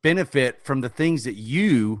benefit from the things that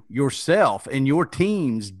you yourself and your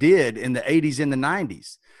teams did in the 80s and the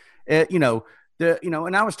 90s.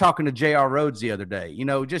 And I was talking to JR Rhodes the other day,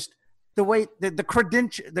 just the way the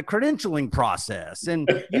credentialing process, and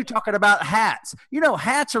you talking about hats.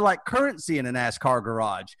 Hats are like currency in a NASCAR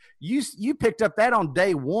garage. You picked up that on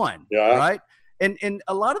day one, right? And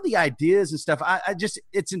a lot of the ideas and stuff,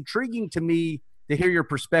 it's intriguing to me to hear your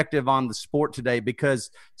perspective on the sport today, because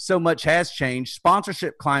so much has changed.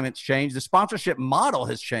 Sponsorship climate's changed. The sponsorship model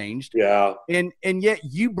has changed. Yeah. And yet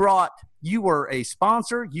you were a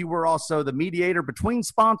sponsor. You were also the mediator between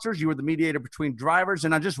sponsors. You were the mediator between drivers.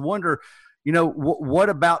 And I just wonder, what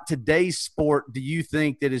about today's sport do you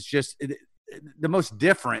think that is just the most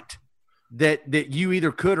different that you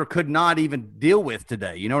either could or could not even deal with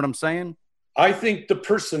today? You know what I'm saying? I think the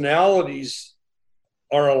personalities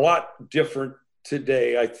are a lot different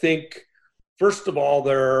today. I think, first of all,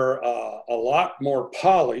 they're a lot more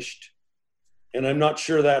polished, and I'm not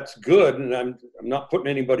sure that's good, and I'm not putting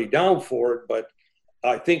anybody down for it, but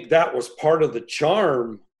I think that was part of the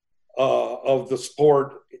charm of the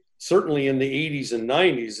sport, certainly in the 80s and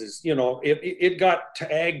 90s, is, it got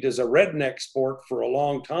tagged as a redneck sport for a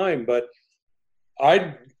long time, but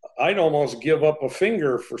I'd almost give up a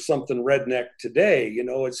finger for something redneck today.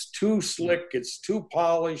 It's too slick, it's too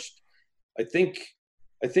polished. I think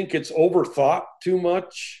it's overthought too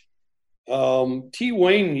much. T.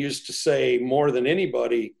 Wayne used to say more than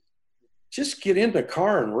anybody, just get in the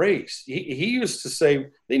car and race. He used to say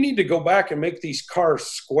they need to go back and make these cars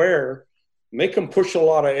square, make them push a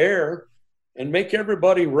lot of air, and make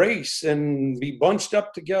everybody race and be bunched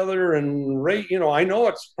up together and race. I know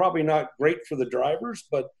it's probably not great for the drivers,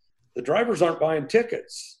 but the drivers aren't buying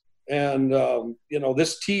tickets. And,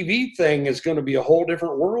 this TV thing is going to be a whole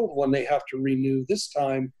different world when they have to renew this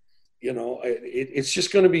time. It's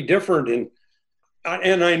just going to be different.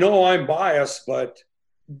 And I know I'm biased, but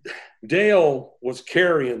Dale was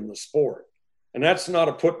carrying the sport. And that's not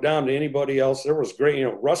a put down to anybody else. There was great,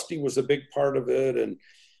 Rusty was a big part of it, and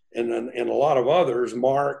a lot of others,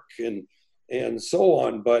 Mark and so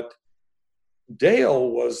on. But Dale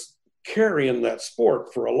was carrying that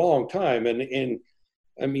sport for a long time. And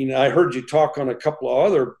I mean, I heard you talk on a couple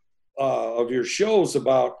of other of your shows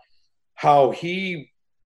about how he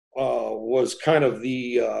was kind of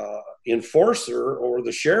the enforcer or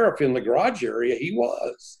the sheriff in the garage area. He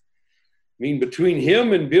was. I mean, between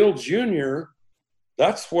him and Bill Jr.,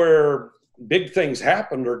 that's where big things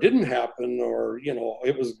happened or didn't happen, or,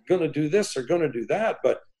 it was going to do this or going to do that.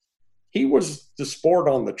 But he was the sport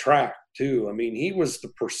on the track, too. I mean, he was the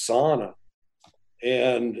persona.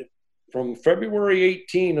 And from February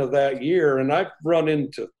 18 of that year, and I've run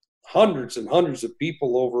into hundreds and hundreds of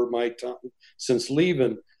people over my time since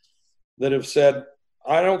leaving that have said,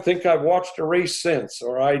 I don't think I've watched a race since,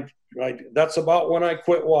 or I that's about when I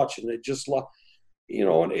quit watching. It just,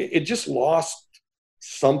 it just lost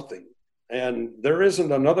something. And there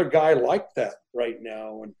isn't another guy like that right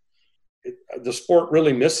now. And the sport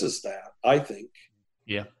really misses that, I think.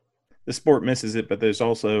 Yeah. The sport misses it, but there's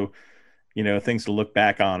also, things to look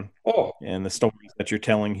back on. Oh, and the stories that you're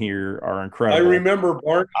telling here are incredible. I remember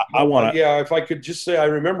Barney. I want to. Yeah, if I could just say, I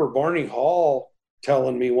remember Barney Hall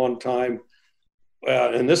telling me one time,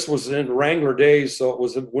 and this was in Wrangler days, so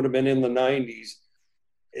it would have been in the 90s.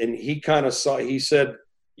 And he said,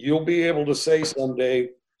 you'll be able to say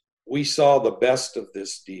someday, we saw the best of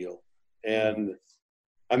this deal. And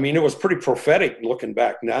I mean, it was pretty prophetic looking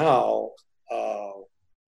back now.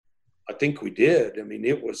 I think we did. I mean,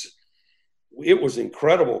 it was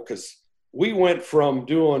incredible, because we went from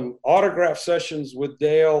doing autograph sessions with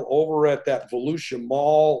Dale over at that Volusia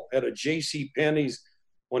Mall at a J.C. Penney's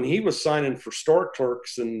when he was signing for store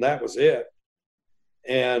clerks, and that was it,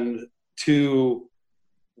 and to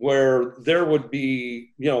where there would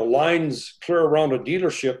be, lines clear around a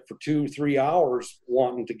dealership for 2-3 hours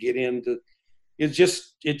wanting to get into.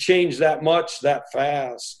 It changed that much that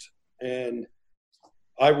fast. And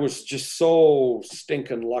I was just so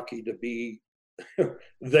stinking lucky to be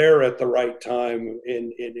there at the right time.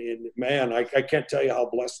 And man, I can't tell you how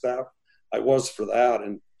blessed I was for that.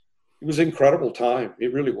 And it was an incredible time.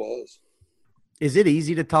 It really was. Is it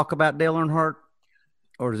easy to talk about Dale Earnhardt,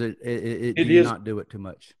 or is it do you not do it too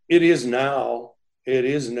much? It is now. It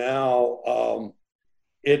is now.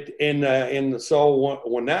 So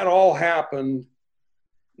when that all happened,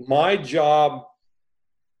 my job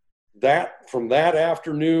from that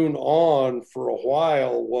afternoon on for a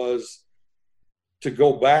while was to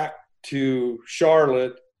go back to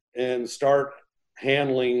Charlotte and start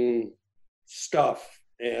handling stuff.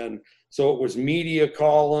 And so it was media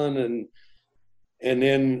calling, and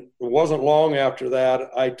then it wasn't long after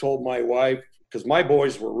that, I told my wife, because my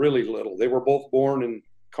boys were really little. They were both born in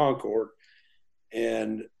Concord.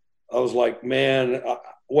 And I was like, man,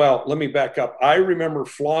 well, let me back up. I remember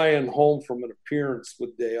flying home from an appearance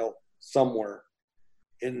with Dale somewhere.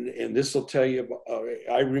 And this will tell you,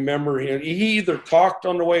 I remember him. He either talked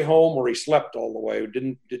on the way home or he slept all the way.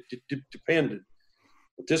 It depended.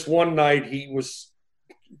 But this one night he was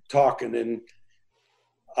talking, and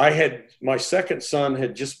my second son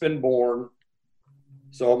had just been born.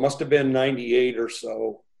 So it must have been 98 or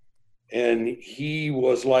so. And he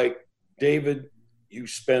was like, David, you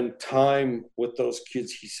spend time with those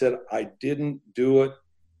kids. He said, I didn't do it.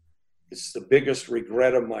 It's the biggest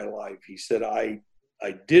regret of my life. He said, I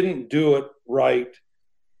didn't do it right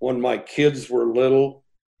when my kids were little,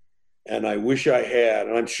 and I wish I had.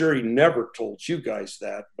 And I'm sure he never told you guys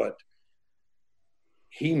that, but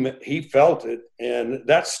he felt it, and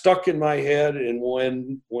that stuck in my head. And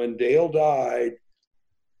when Dale died,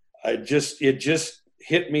 it just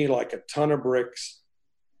hit me like a ton of bricks.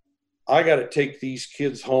 I got to take these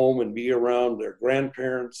kids home and be around their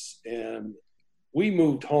grandparents. And we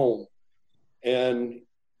moved home, and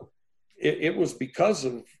it was because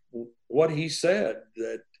of what he said,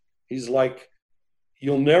 that he's like,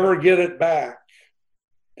 you'll never get it back.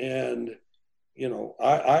 And, you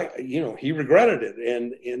know, he regretted it,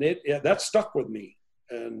 and that stuck with me.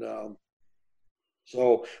 And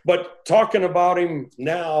but talking about him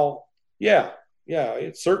now, yeah,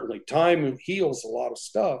 it's certainly time heals a lot of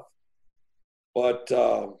stuff, but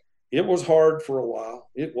it was hard for a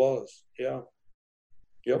while. It was, yeah.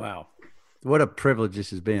 Yep. Wow. What a privilege this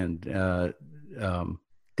has been. Dale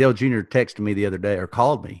Jr. texted me the other day, or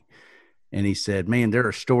called me, and he said, man, there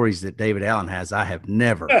are stories that David Allen has I have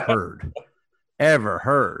never heard, ever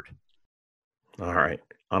heard. All right.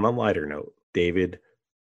 On a lighter note, David,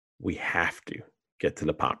 we have to get to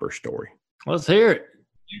the Popper story. Let's hear it.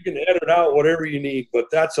 You can edit out whatever you need, but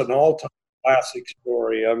that's an all-time classic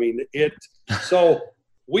story. I mean, so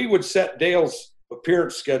we would set Dale's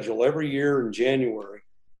appearance schedule every year in January.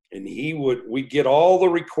 And we'd get all the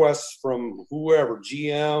requests from whoever,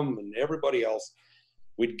 GM and everybody else.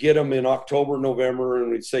 We'd get them in October, November,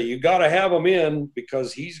 and we'd say, you got to have him in,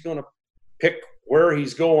 because he's going to pick where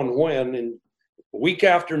he's going when. And a week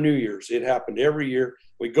after New Year's, it happened every year.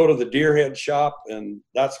 We'd go to the Deerhead shop, and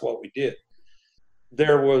that's what we did.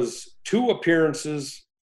 There was 2 appearances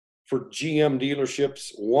for GM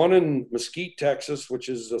dealerships, one in Mesquite, Texas, which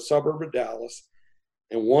is a suburb of Dallas,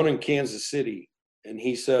 and one in Kansas City. And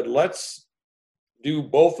he said, let's do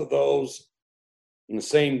both of those in the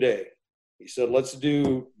same day. He said, let's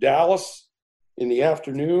do Dallas in the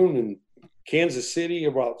afternoon and Kansas City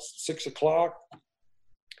about 6 o'clock.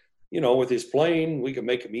 You know, with his plane, we could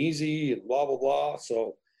make him easy and blah, blah, blah.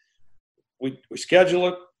 So we schedule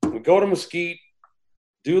it. We go to Mesquite,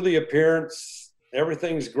 do the appearance.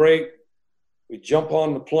 Everything's great. We jump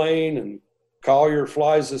on the plane, and Collier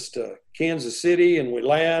flies us to Kansas City, and we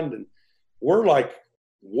land, and we're like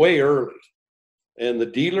way early, and the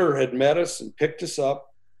dealer had met us and picked us up.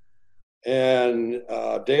 And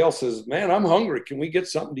Dale says, man, I'm hungry. Can we get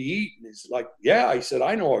something to eat? And he's like, yeah. He said,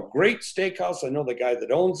 I know a great steakhouse. I know the guy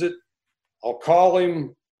that owns it. I'll call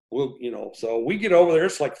him. So we get over there.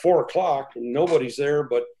 It's like 4 o'clock and nobody's there,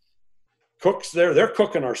 but cook's there. They're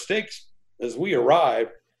cooking our steaks as we arrive.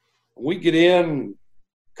 We get in,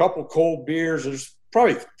 a couple cold beers. There's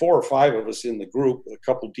probably 4 or 5 of us in the group, a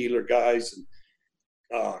couple dealer guys, and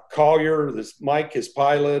Collier, Mike, his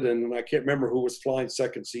pilot, and I can't remember who was flying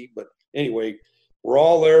second seat, but anyway, we're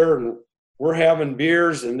all there and we're having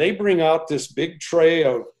beers, and they bring out this big tray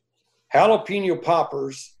of jalapeno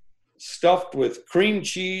poppers stuffed with cream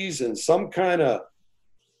cheese and some kind of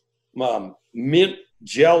mint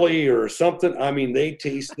jelly or something. I mean, they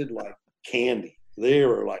tasted like candy. They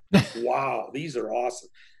were like, wow, these are awesome.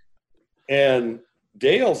 And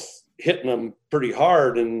Dale's hitting them pretty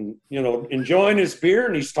hard and, enjoying his beer,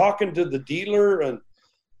 and he's talking to the dealer, and,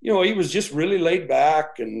 he was just really laid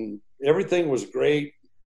back and everything was great.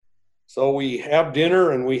 So we have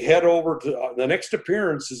dinner and we head over to the next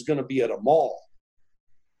appearance is going to be at a mall.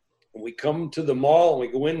 And we come to the mall, and we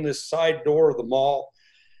go in this side door of the mall,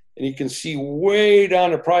 and you can see way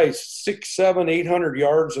down to probably 600, 700, 800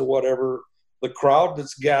 yards or whatever, the crowd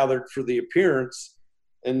that's gathered for the appearance.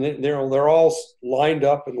 And they're all lined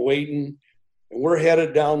up and waiting. And we're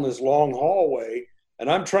headed down this long hallway.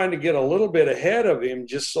 And I'm trying to get a little bit ahead of him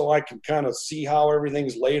just so I can kind of see how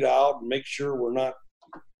everything's laid out and make sure we're not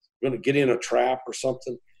going to get in a trap or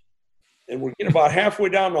something. And we're getting about halfway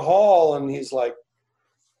down the hall, and he's like,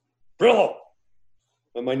 Brillo.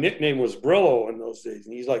 And my nickname was Brillo in those days.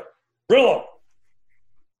 And he's like, Brillo.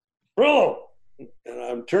 And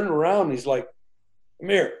I'm turning around, and he's like, come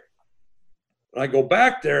here. And I go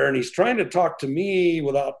back there, and he's trying to talk to me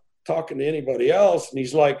without talking to anybody else. And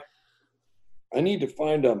he's like, I need to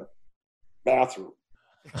find a bathroom.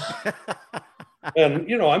 And,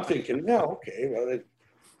 I'm thinking, yeah, okay. Well,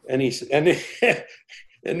 and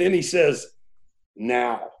then he says,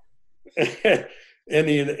 now. And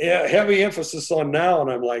he heavy emphasis on now. And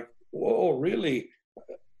I'm like, whoa, really?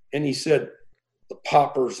 And he said, the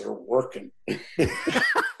poppers are working.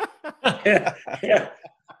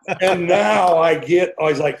 And now I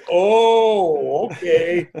was like, oh,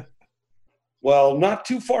 okay. Well, not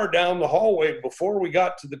too far down the hallway before we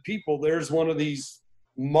got to the people, there's one of these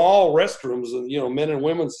mall restrooms, and men and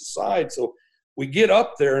women's aside. So we get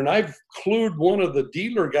up there, and I've clued one of the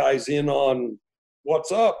dealer guys in on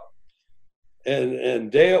what's up.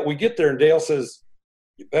 And Dale, we get there, and Dale says,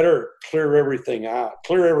 you better clear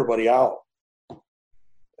everybody out.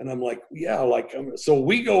 And I'm like, yeah, so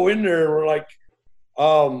we go in there, and we're like,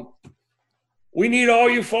 we need all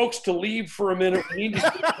you folks to leave for a minute. We need to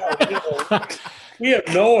get out. We have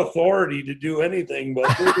no authority to do anything,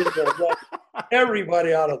 but we're going to let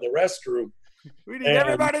everybody out of the restroom. We need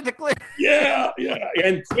everybody to clear. Yeah.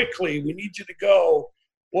 And quickly, we need you to go.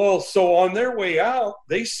 Well, so on their way out,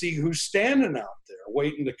 they see who's standing out there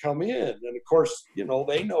waiting to come in. And of course,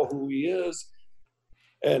 they know who he is.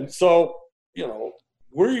 And so,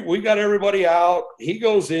 we got everybody out. He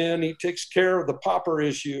goes in, he takes care of the popper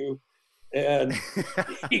issue, and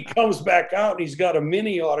he comes back out, and he's got a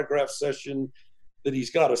mini autograph session that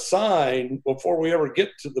he's got to sign before we ever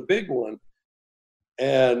get to the big one.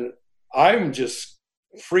 And I'm just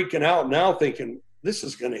freaking out now, thinking this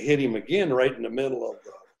is going to hit him again right in the middle of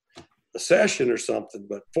the session or something.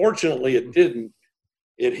 But fortunately, it didn't.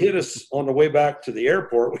 It hit us on the way back to the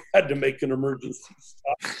airport. We had to make an emergency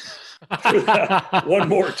stop one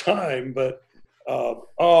more time. But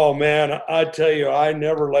oh man, I tell you, I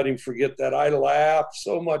never let him forget that. I laughed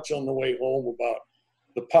so much on the way home about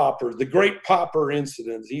the popper, the great popper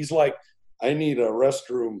incidents. He's like, I need a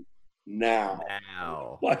restroom now.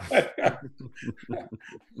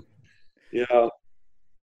 Yeah.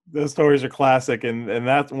 Those stories are classic, and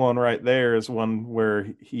that one right there is one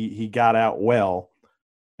where he got out well.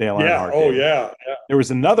 Dale Earnhardt. Oh yeah. There was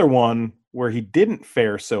another one where he didn't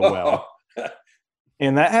fare so well.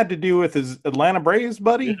 And that had to do with his Atlanta Braves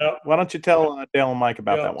buddy. Yeah. Why don't you tell Dale and Mike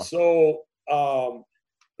about that one? So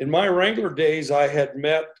in my Wrangler days, I had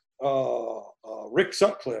met Rick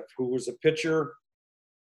Sutcliffe, who was a pitcher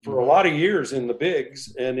for a lot of years in the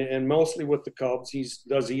bigs and mostly with the Cubs. He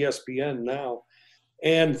does ESPN now.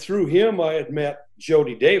 And through him, I had met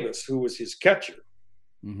Jody Davis, who was his catcher.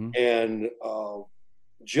 Mm-hmm. And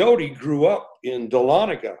Jody grew up in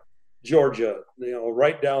Dahlonega, Georgia,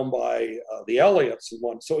 right down by the Elliots and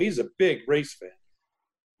one. So he's a big race fan.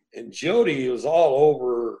 And Jody was all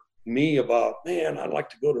over me about, man, I'd like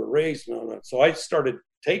to go to a race. So I started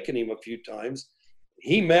taking him a few times.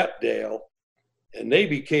 He met Dale, and they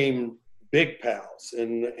became big pals.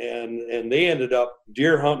 And they ended up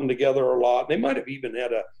deer hunting together a lot. They might have even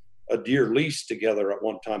had a deer lease together at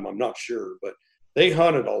one time. I'm not sure. But they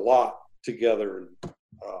hunted a lot together in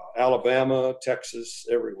Alabama, Texas,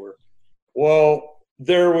 everywhere. Well,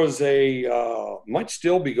 there was might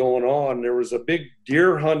still be going on. There was a big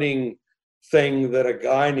deer hunting thing that a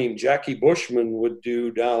guy named Jackie Bushman would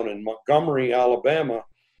do down in Montgomery, Alabama,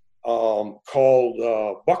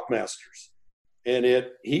 called Buckmasters. And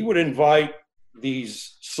he would invite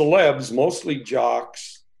these celebs, mostly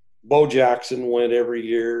jocks. Bo Jackson went every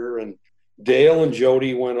year, and Dale and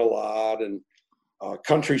Jody went a lot, and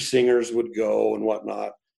country singers would go and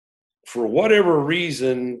whatnot. For whatever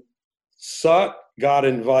reason, Sut got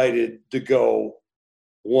invited to go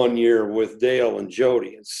one year with Dale and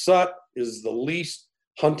Jody. And Sut is the least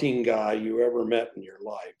hunting guy you ever met in your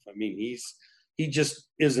life. I mean, he just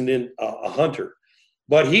isn't a hunter.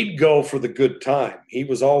 But he'd go for the good time. He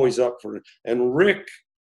was always up for it. And Rick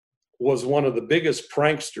was one of the biggest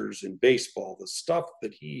pranksters in baseball. The stuff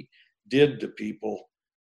that he did to people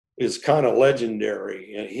is kind of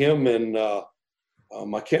legendary. And him and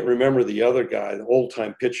I can't remember the other guy, the old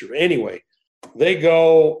time pitcher. Anyway, they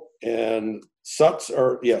go and Sut's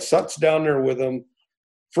down there with them.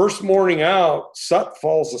 First morning out, Sut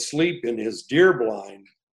falls asleep in his deer blind,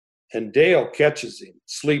 and Dale catches him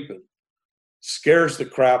sleeping, scares the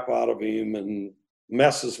crap out of him and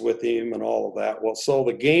messes with him and all of that. Well, so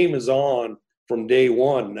the game is on from day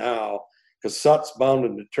one now, because Sut's bound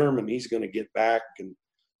and determined he's going to get back and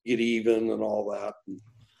get even and all that. And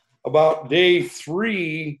about day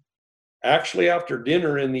 3, actually after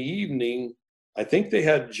dinner in the evening, I think they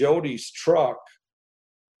had Jody's truck.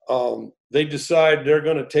 They decide they're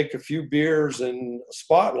going to take a few beers and a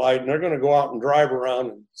spotlight, and they're going to go out and drive around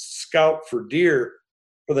and scout for deer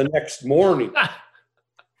for the next morning.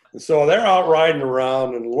 And so they're out riding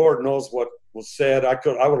around, and Lord knows what was said. I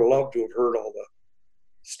would have loved to have heard all the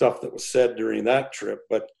stuff that was said during that trip,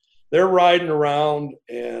 but they're riding around,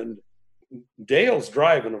 and Dale's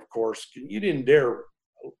driving, of course. You didn't dare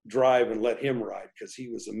drive and let him ride because he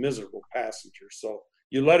was a miserable passenger. So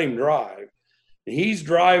you let him drive. And he's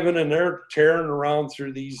driving, and they're tearing around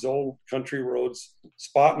through these old country roads,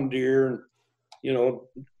 spotting deer and, you know,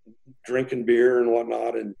 drinking beer and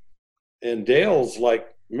whatnot. And Dale's like,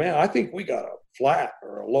 man, I think we got a flat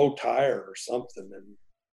or a low tire or something. And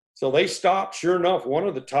so they stopped. Sure enough, one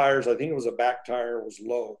of the tires, I think it was a back tire, was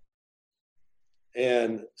low.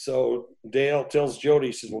 And so Dale tells Jody,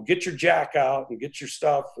 he says, well, get your jack out and get your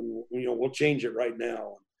stuff, and, you know, we'll change it right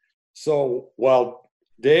now. So while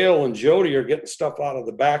Dale and Jody are getting stuff out of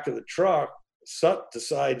the back of the truck, Sut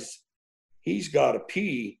decides he's got to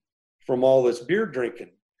pee from all this beer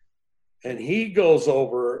drinking. And he goes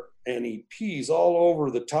over and he pees all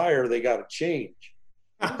over the tire they got to change.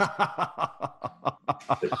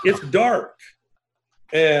 It's dark.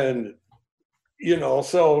 And, you know,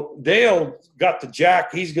 so Dale got the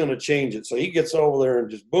jack. He's going to change it. So he gets over there and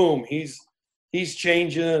just boom, he's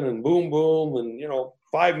changing, and boom, boom. And, you know,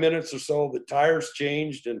 5 minutes or so, the tire's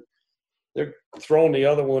changed, and they're throwing the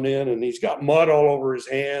other one in, and he's got mud all over his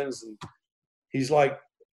hands. And he's like,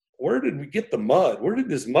 where did we get the mud? Where did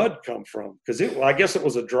this mud come from? Because I guess it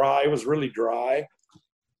was really dry.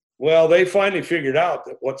 Well, they finally figured out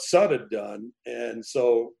that what Sut had done. And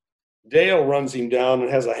so Dale runs him down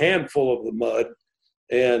and has a handful of the mud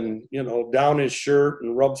and, you know, down his shirt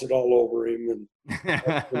and rubs it all over him. And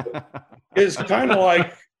it's kind of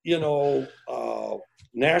like, you know,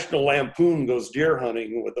 National Lampoon goes deer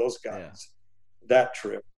hunting with those guys, that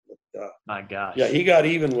trip. But, my gosh. Yeah, he got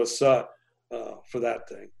even with Sut for that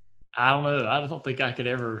thing. I don't know. I don't think I could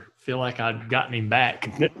ever feel like I'd gotten him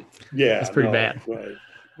back. Yeah. That's pretty bad. Right.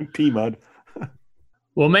 Pea mud.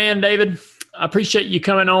 Well, man, David, I appreciate you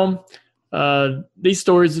coming on. These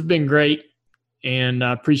stories have been great, and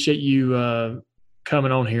I appreciate you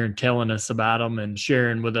coming on here and telling us about them and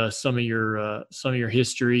sharing with us some of your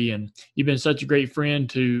history. And you've been such a great friend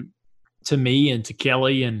to me and to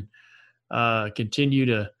Kelly, and continue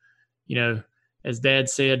to, you know, as Dad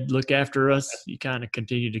said, look after us. You kind of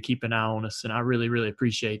continue to keep an eye on us, and I really, really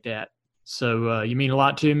appreciate that. So you mean a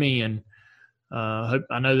lot to me, and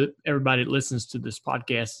I know that everybody that listens to this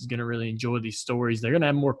podcast is going to really enjoy these stories. They're going to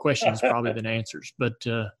have more questions probably than answers, but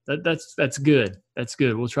that's good. That's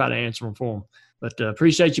good. We'll try to answer them for them. But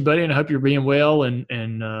appreciate you, buddy, and I hope you're being well and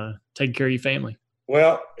taking care of your family.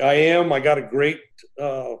 Well, I am. I got a great,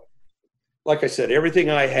 like I said, everything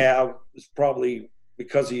I have is probably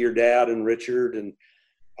because of your dad and Richard. And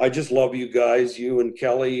I just love you guys, you and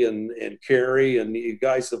Kelly and Carrie, and you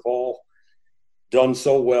guys have all done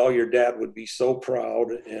so well. Your dad would be so proud.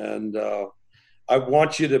 And I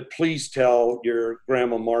want you to please tell your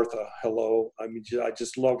grandma Martha hello. I mean, I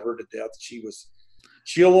just love her to death.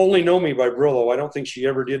 She'll only know me by Brillo. I don't think she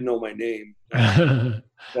ever did know my name.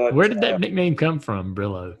 But, where did that nickname come from,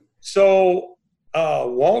 Brillo? So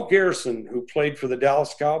Walt Garrison, who played for the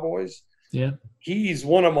Dallas Cowboys, he's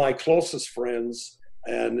one of my closest friends,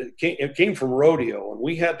 and it came from rodeo. And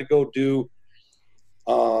we had to go do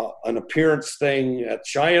an appearance thing at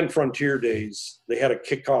Cheyenne Frontier Days. They had a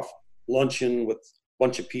kickoff luncheon with a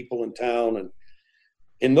bunch of people in town. And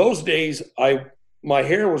in those days, my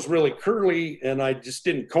hair was really curly, and I just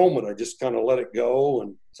didn't comb it. I just kind of let it go.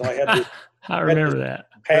 And so I had to I remember that.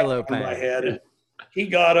 pat on my head. And he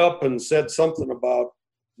got up and said something about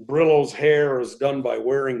Brillo's hair is done by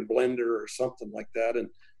wearing blender or something like that. And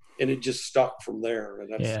it just stuck from there.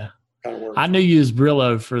 And that's kind of where I knew you as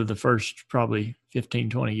Brillo for the first probably 15,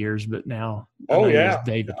 20 years, but now I know you as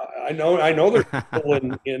David. I know there's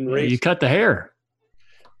people in race. You cut the hair.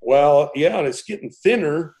 Well, yeah, and it's getting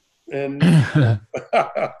thinner. And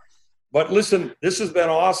but listen, this has been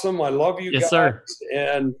awesome. I love you guys, sir.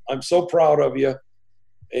 And I'm so proud of you.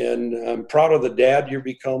 and I'm proud of the dad you're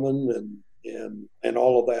becoming and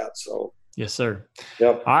all of that. So. Yes, sir.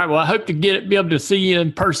 Yep. All right. Well, I hope to be able to see you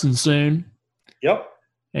in person soon. Yep.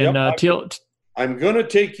 And I'm going to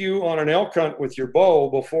take you on an elk hunt with your bow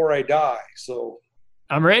before I die. So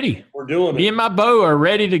I'm ready. We're doing it. Me and my bow are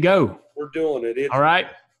ready to go. We're doing it. All right.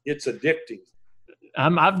 It's addicting.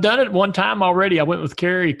 I've done it one time already. I went with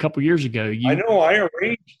Carrie a couple years ago. I know. I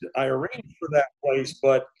arranged for that place,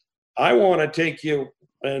 but I want to take you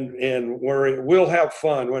and where we'll have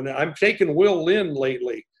fun. When I'm taking Will Lynn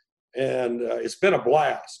lately, and it's been a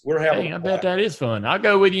blast. We're having. Hey, I bet that is fun. I'll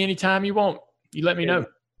go with you anytime you want. You let me know.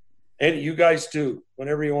 And you guys too,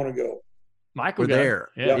 whenever you want to go. Michael, we're there.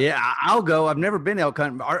 Yeah, I'll go. I've never been elk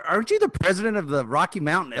hunting. Aren't you the president of the Rocky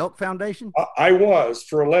Mountain Elk Foundation? I was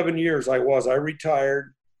for 11 years. I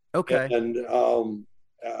retired. Okay. And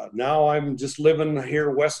now I'm just living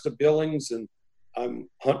here west of Billings, and I'm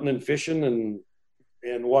hunting and fishing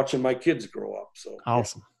and watching my kids grow up. So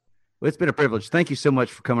awesome. Well, it's been a privilege. Thank you so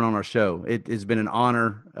much for coming on our show. It has been an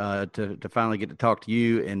honor to finally get to talk to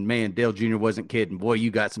you. And man, Dale Jr. wasn't kidding. Boy,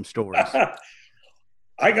 you got some stories.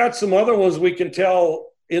 I got some other ones we can tell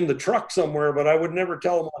in the truck somewhere, but I would never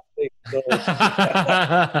tell them on tape. So.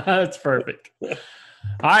 That's perfect. All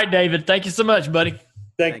right, David. Thank you so much, buddy.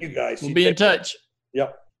 Thank you, guys. We'll be in touch.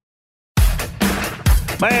 Yep.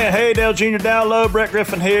 Man, hey, Dale Jr. down low, Brett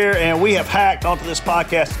Griffin here, and we have hacked onto this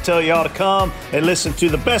podcast to tell y'all to come and listen to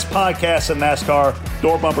the best podcast in NASCAR,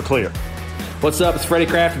 Door Bumper Clear. What's up? It's Freddie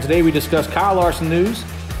Kraft, and today we discussed Kyle Larson news,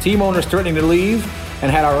 team owners threatening to leave,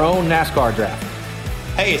 and had our own NASCAR draft.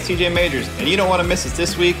 Hey, it's TJ Majors, and you don't want to miss us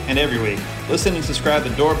this week and every week. Listen and subscribe to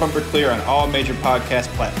Door Bumper Clear on all major podcast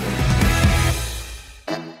platforms.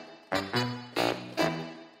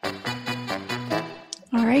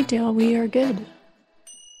 All right, Dale, we are good.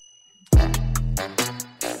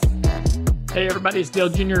 Hey, everybody, it's Dale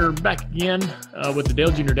Jr. back again with the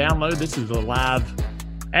Dale Jr. Download. This is the live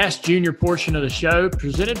AskJr portion of the show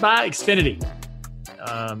presented by Xfinity.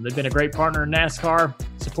 They've been a great partner in NASCAR,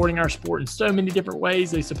 supporting our sport in so many different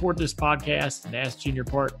ways. They support this podcast and AskJr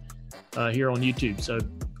part here on YouTube. So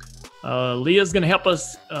Leah's going to help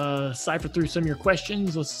us cipher through some of your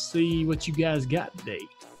questions. Let's see what you guys got today.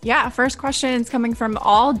 Yeah, first question is coming from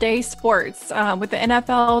All Day Sports. With the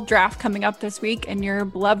NFL draft coming up this week and your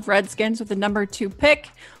beloved Redskins with the number 2 pick,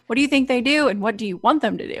 what do you think they do and what do you want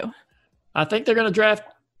them to do? I think they're going to draft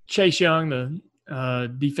Chase Young,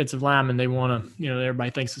 the defensive lineman they want to, everybody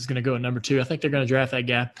thinks is going to go at number 2. I think they're going to draft that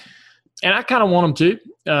guy. And I kind of want them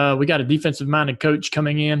to. We got a defensive-minded coach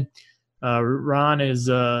coming in. Ron is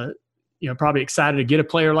probably excited to get a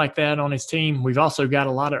player like that on his team. We've also got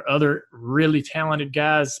a lot of other really talented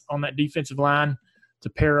guys on that defensive line to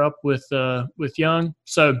pair up with Young.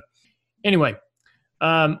 So anyway,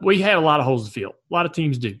 we have a lot of holes to fill. A lot of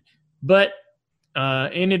teams do. But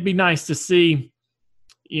and it'd be nice to see,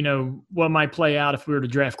 what might play out if we were to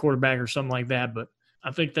draft quarterback or something like that. But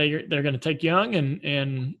I think they're going to take Young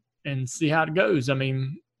and see how it goes. I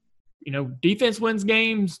mean, defense wins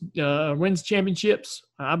games, wins championships.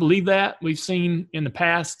 I believe that. We've seen in the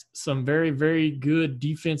past some very, very good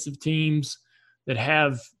defensive teams that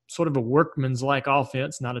have sort of a workman's-like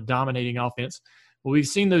offense, not a dominating offense. But we've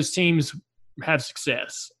seen those teams have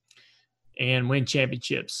success and win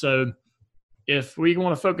championships. So if we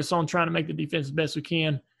want to focus on trying to make the defense the best we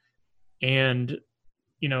can and,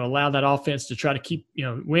 allow that offense to try to keep,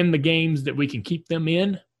 win the games that we can keep them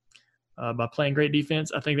in, by playing great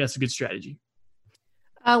defense, I think that's a good strategy.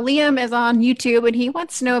 Liam is on YouTube, and he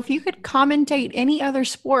wants to know if you could commentate any other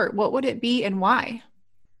sport, what would it be and why?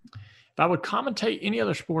 If I would commentate any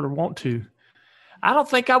other sport or want to, I don't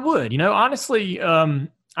think I would. Honestly, I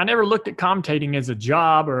never looked at commentating as a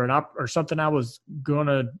job or something I was going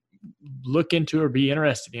to look into or be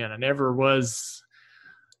interested in. I never was,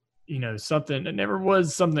 something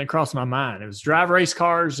that crossed my mind. It was drive race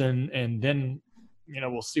cars and then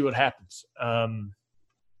we'll see what happens.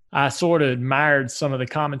 I sort of admired some of the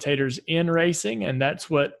commentators in racing, and that's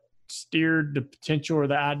what steered the potential or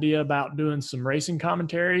the idea about doing some racing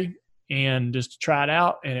commentary and just to try it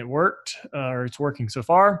out, and it worked, or it's working so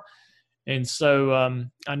far. And so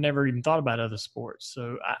I never even thought about other sports.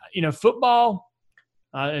 So, football,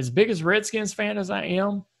 as big as Redskins fan as I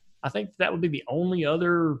am, I think that would be the only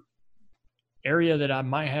other area that I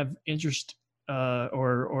might have interest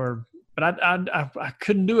but I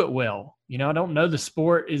couldn't do it well. I don't know the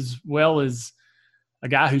sport as well as a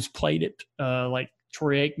guy who's played it, like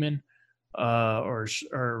Troy Aikman or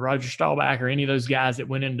Roger Staubach or any of those guys that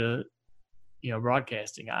went into,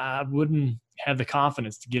 broadcasting. I wouldn't have the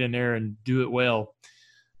confidence to get in there and do it well.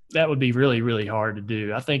 that would be really, really hard to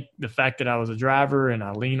do. I think the fact that I was a driver and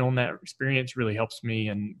I lean on that experience really helps me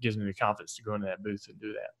and gives me the confidence to go into that booth and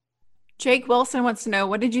do that. Jake Wilson wants to know,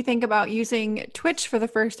 what did you think about using Twitch for the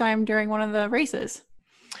first time during one of the races?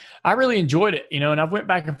 I really enjoyed it, and I've went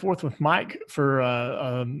back and forth with Mike for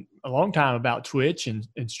a long time about Twitch and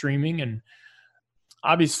streaming. And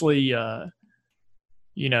obviously,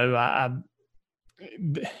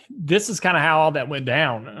 this is kind of how all that went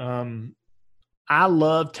down. I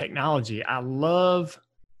love technology. I love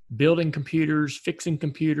building computers, fixing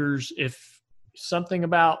computers. If something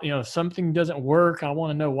something doesn't work, I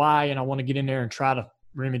want to know why, and I want to get in there and try to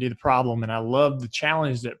remedy the problem. And I love the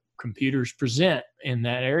challenge that computers present in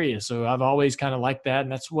that area. So I've always kind of liked that.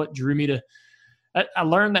 And that's what drew me to, I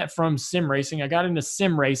learned that from sim racing. I got into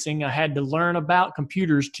sim racing. I had to learn about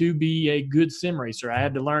computers to be a good sim racer. I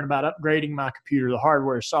had to learn about upgrading my computer, the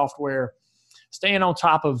hardware, software, staying on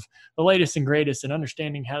top of the latest and greatest and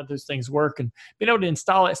understanding how those things work. And being able to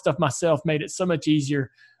install that stuff myself made it so much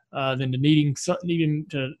easier than needing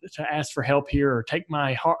to ask for help here or take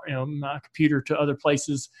my my computer to other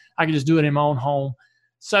places. I could just do it in my own home.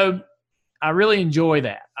 So I really enjoy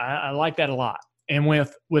that. I like that a lot. And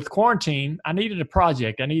with quarantine, I needed a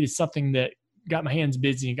project. I needed something that got my hands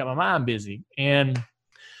busy and got my mind busy. And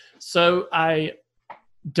so I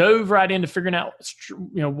dove right into figuring out,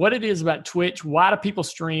 what it is about Twitch. Why do people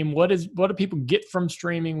stream? What do people get from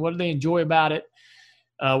streaming? What do they enjoy about it?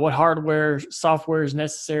 What hardware, software is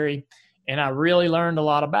necessary? And I really learned a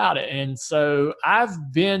lot about it. And so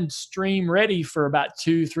I've been stream ready for about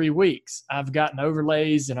 2-3 weeks. I've gotten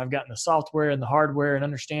overlays and I've gotten the software and the hardware and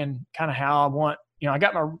understand kind of how I want, I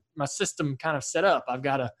got my system kind of set up. I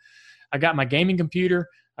got my gaming computer.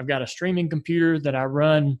 I've got a streaming computer that I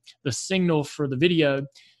run the signal for the video.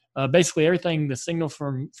 Basically everything, the signal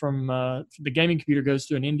from the gaming computer goes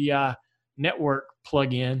through an NDI network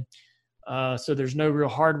plug-in. So there's no real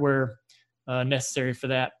hardware necessary for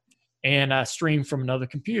that. And I stream from another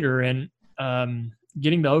computer, and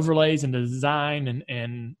getting the overlays and the design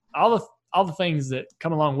and all the things that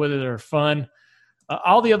come along with it are fun.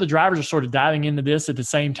 All the other drivers are sort of diving into this at the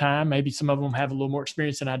same time. Maybe some of them have a little more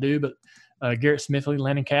experience than I do, but Garrett Smithley,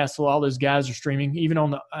 Landon Castle, all those guys are streaming. Even on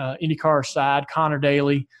the IndyCar side, Connor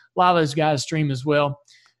Daly, a lot of those guys stream as well.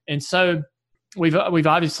 And so we've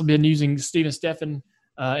obviously been using Steven Steffen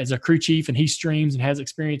as a crew chief, and he streams and has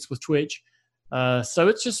experience with Twitch. So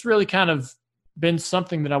it's just really kind of been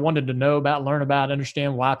something that I wanted to know about, learn about,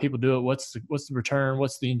 understand why people do it. What's the return?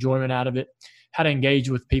 What's the enjoyment out of it? How to engage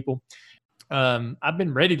with people. I've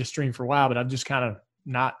been ready to stream for a while, but I've just kind of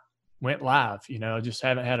not went live. I just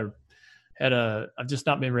haven't I've just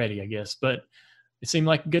not been ready, I guess. But it seemed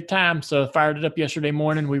like a good time. So I fired it up yesterday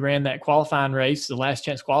morning. We ran that qualifying race, the last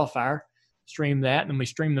chance qualifier, streamed that, and then we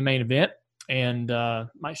streamed the main event, and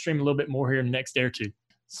might stream a little bit more here in the next day or two.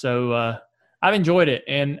 So I've enjoyed it,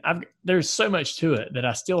 and there's so much to it that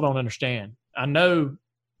I still don't understand. I know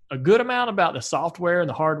a good amount about the software and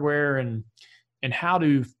the hardware and how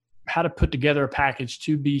to put together a package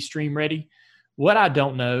to be stream ready. What I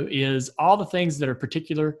don't know is all the things that are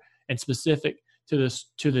particular and specific to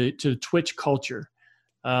the Twitch culture,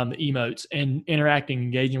 the emotes and interacting,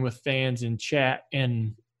 engaging with fans in chat,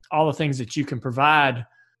 and all the things that you can provide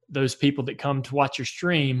those people that come to watch your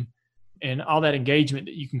stream, and all that engagement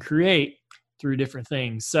that you can create through different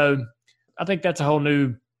things. So I think that's a whole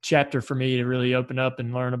new chapter for me to really open up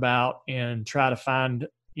and learn about and try to find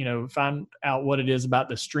out what it is about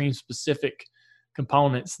the stream specific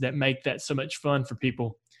components that make that so much fun for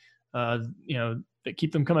people, that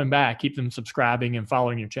keep them coming back, keep them subscribing and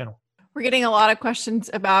following your channel. We're getting a lot of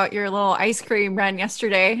questions about your little ice cream run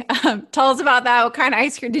yesterday. Tell us about that. What kind of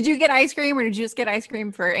ice cream? Did you get ice cream, or did you just get ice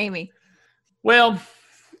cream for Amy? Well,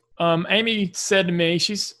 Amy said to me,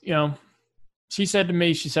 she said,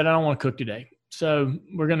 I don't want to cook today. So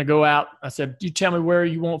we're going to go out. I said, you tell me where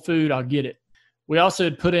you want food, I'll get it. We also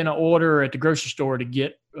had put in an order at the grocery store to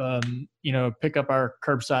get, pick up our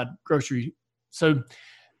curbside grocery. So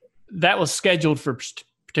that was scheduled for a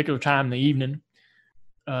particular time in the evening.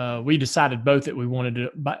 We decided both that we wanted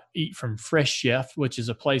to eat from Fresh Chef, which is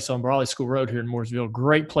a place on Brawley School Road here in Mooresville.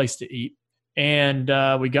 Great place to eat. And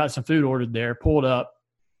we got some food ordered there, pulled up.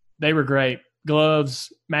 They were great.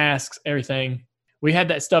 Gloves, masks, everything. We had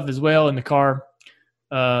that stuff as well in the car,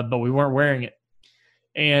 but we weren't wearing it.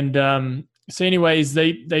 And so anyways,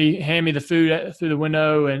 they hand me the food through the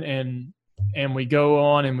window, and we go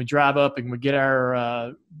on and we drive up and we get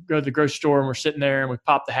our go to the grocery store, and we're sitting there and we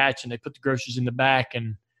pop the hatch and they put the groceries in the back,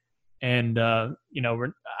 and I'd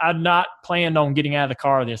not planned on getting out of the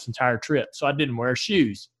car this entire trip, so I didn't wear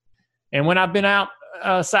shoes. And when I've been out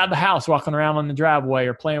outside the house, walking around on the driveway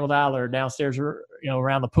or playing with Isla or downstairs or,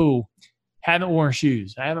 around the pool. Haven't worn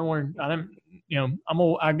shoes. I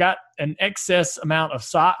got an excess amount of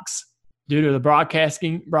socks due to the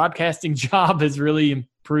broadcasting job has really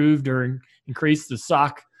improved or increased the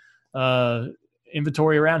sock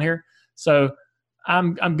inventory around here. So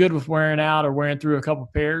I'm good with wearing out or wearing through a couple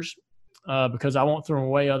pairs because I won't throw them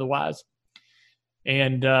away otherwise.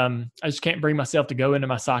 And I just can't bring myself to go into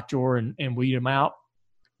my sock drawer and weed them out.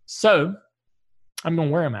 So I'm going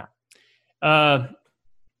to wear them out.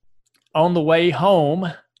 On the way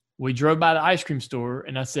home, we drove by the ice cream store,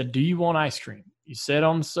 and I said, do you want ice cream? You said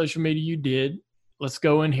on social media you did. Let's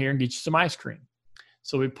go in here and get you some ice cream.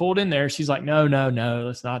 So we pulled in there. She's like, no,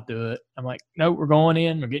 let's not do it. I'm like, no, we're going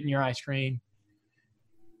in. We're getting your ice cream.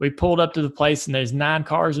 We pulled up to the place, and there's 9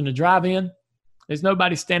 cars in the drive-in. There's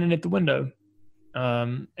nobody standing at the window.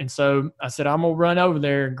 And so I said, I'm going to run over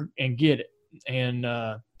there and get it. And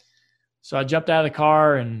so I jumped out of the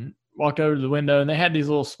car and walked over to the window, and they had these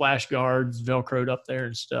little splash guards Velcroed up there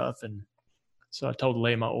and stuff. And so I told the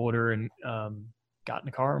lady my order and got in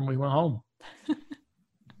the car and we went home.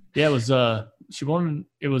 Yeah, it was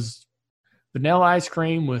it was vanilla ice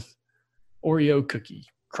cream with Oreo cookie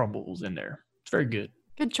crumbles in there. It's very good.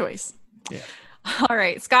 Good choice. Yeah. All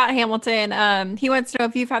right. Scott Hamilton, he wants to know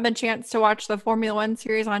if you've had the chance to watch the Formula One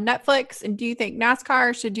series on Netflix, and do you think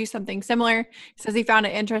NASCAR should do something similar? He says he found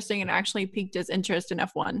it interesting and actually piqued his interest in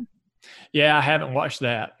F1. Yeah, I haven't watched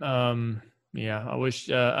that. Yeah, I wish,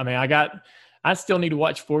 I still need to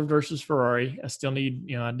watch Ford versus Ferrari. I still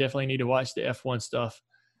need, I definitely need to watch the F1 stuff.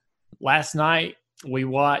 Last night we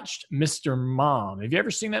watched Mr. Mom. Have you ever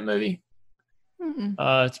seen that movie? Mm-mm.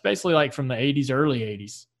 It's basically like from the 80s, early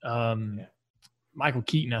 80s. Michael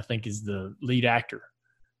Keaton, I think, is the lead actor.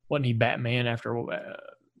 Wasn't he Batman after,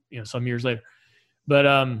 some years later? But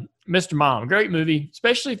Mr. Mom, great movie.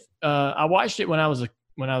 Especially, I watched it when I was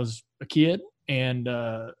a kid, and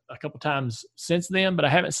a couple times since then. But I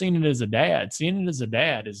haven't seen it as a dad. Seeing it as a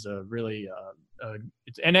dad is a really,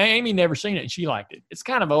 and Amy never seen it, and she liked it. It's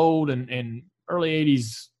kind of old and early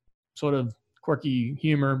 80s sort of quirky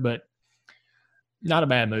humor, but not a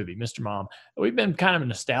bad movie, Mr. Mom. We've been kind of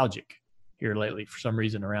nostalgic here lately for some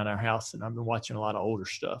reason around our house, and I've been watching a lot of older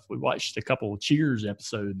stuff. We watched a couple of Cheers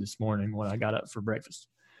episodes this morning when I got up for breakfast.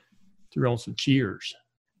 Threw on some Cheers.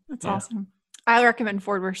 That's awesome. I recommend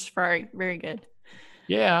Ford vs. Ferrari. Very good.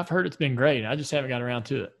 Yeah, I've heard it's been great. I just haven't got around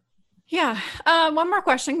to it. Yeah. One more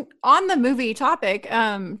question on the movie topic.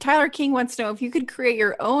 Tyler King wants to know, if you could create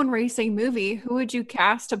your own racing movie, who would you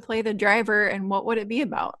cast to play the driver, and what would it be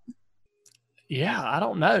about? Yeah, I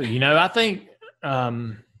don't know. I think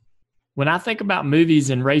when I think about movies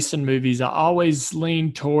and racing movies, I always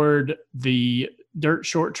lean toward the dirt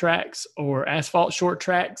short tracks or asphalt short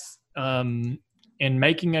tracks, and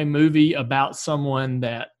making a movie about someone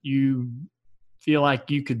that you feel like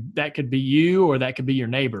that could be you, or that could be your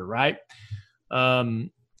neighbor, right?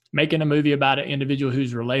 Making a movie about an individual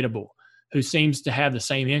who's relatable, who seems to have the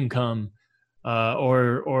same income,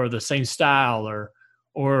 or the same style,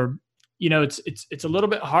 or it's a little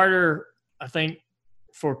bit harder, I think,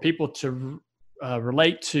 for people to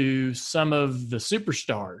relate to some of the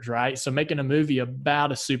superstars, right? So making a movie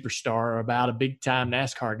about a superstar or about a big-time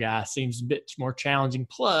NASCAR guy seems a bit more challenging.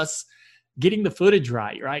 Plus, getting the footage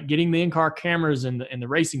right? Getting the in-car cameras and the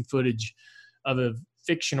racing footage of a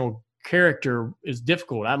fictional character is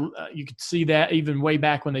difficult. You could see that even way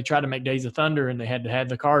back when they tried to make Days of Thunder, and they had to have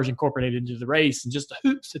the cars incorporated into the race, and just the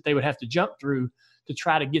hoops that they would have to jump through to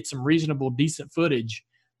try to get some reasonable, decent footage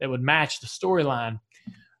that would match the storyline.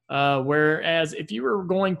 Whereas if you were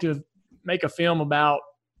going to make a film about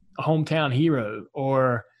a hometown hero,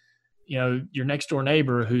 or, your next door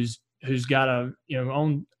neighbor who's got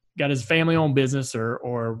got his family owned business,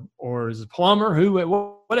 or is a plumber,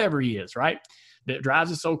 whatever he is, right? That drives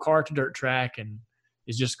his old car to dirt track and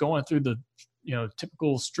is just going through the,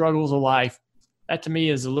 typical struggles of life. That to me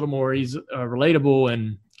is a little more relatable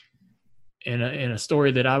and in a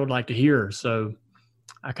story that I would like to hear. So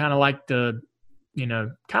I kind of like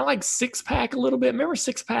like Six Pack a little bit. Remember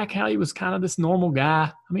Six Pack, how he was kind of this normal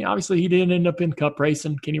guy? I mean, obviously he didn't end up in cup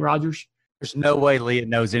racing, Kenny Rogers. There's no way Leah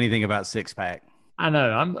knows anything about Six Pack. I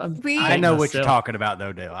know. I know what you're talking about,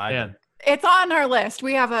 though, Dale. Yeah. It's on our list.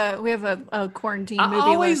 We have a quarantine movie list.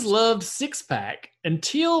 I always loved Six Pack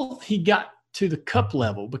until he got to the cup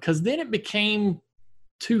level, because then it became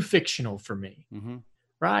too fictional for me. Mm-hmm.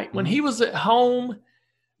 Right? Mm-hmm. When he was at home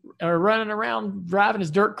or running around driving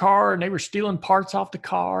his dirt car, and they were stealing parts off the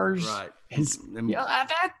cars. Right.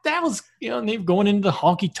 That was, and they were going into the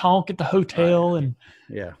honky tonk at the hotel, right. And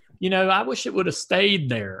yeah. I wish it would have stayed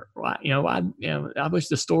there. I wish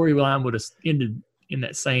the storyline would have ended in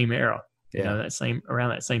that same era. Yeah. Around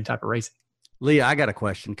that same type of racing. Leah, I got a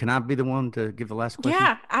question. Can I be the one to give the last question?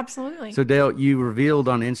 Yeah, absolutely. So, Dale, you revealed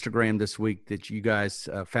on Instagram this week that you guys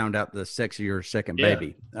found out the sex of your second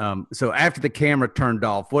baby. So after the camera turned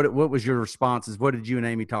off, what was your responses? What did you and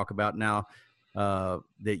Amy talk about now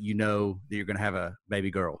that you know that you're going to have a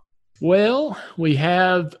baby girl? Well, we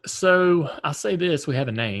have – so I'll say this. We have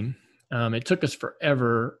a name. It took us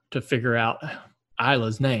forever to figure out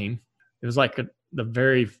Isla's name. It was like the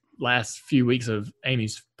very last few weeks of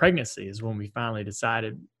Amy's pregnancy is when we finally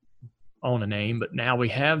decided on a name, but now we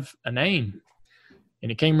have a name,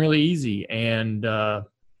 and it came really easy, and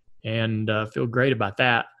feel great about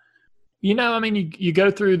that. You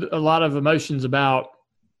go through a lot of emotions about,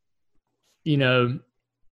 I know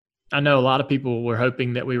a lot of people were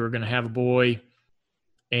hoping that we were going to have a boy,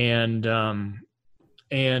 and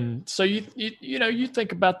so you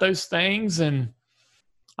think about those things, and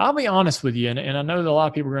I'll be honest with you, and I know that a lot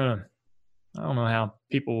of people are I don't know how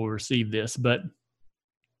people will receive this, but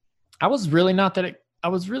I was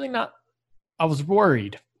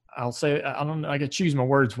worried. I'll say, I don't know, I could choose my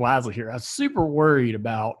words wisely here. I was super worried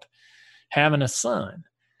about having a son.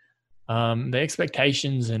 The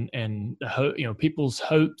expectations and people's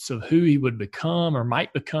hopes of who he would become or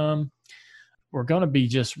might become were going to be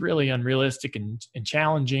just really unrealistic and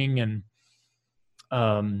challenging, and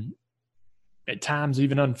at times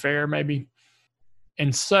even unfair maybe.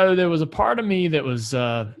 And so there was a part of me that was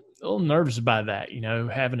a little nervous about that,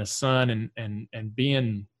 having a son and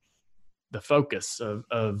being the focus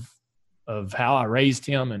of how I raised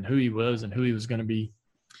him and who he was going to be.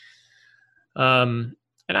 And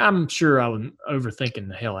I'm sure I was overthinking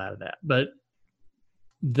the hell out of that, but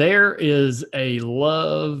there is a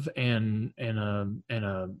love and a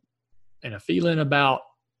feeling about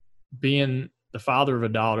being the father of a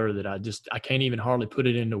daughter that I can't even hardly put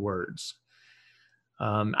it into words.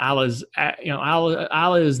 Isla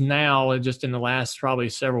is now, just in the last probably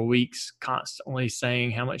several weeks, constantly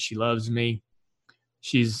saying how much she loves me.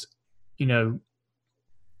 She's, she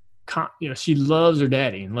loves her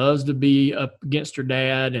daddy and loves to be up against her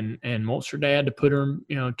dad and wants her dad to put her,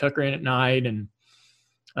 tuck her in at night. And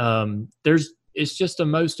it's just the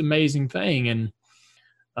most amazing thing. And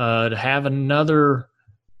to have another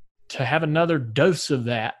dose of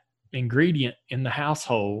that ingredient in the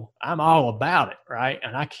household, I'm all about it, right?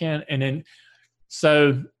 And I can't. And then,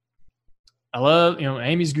 so I love,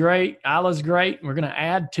 Amy's great, Isla's great. We're going to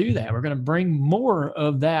add to that. We're going to bring more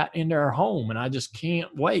of that into our home, and I just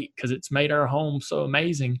can't wait because it's made our home so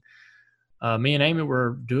amazing. Me and Amy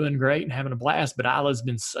were doing great and having a blast, but Isla's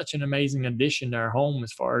been such an amazing addition to our home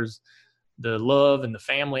as far as the love and the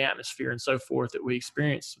family atmosphere and so forth that we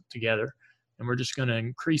experience together, and we're just going to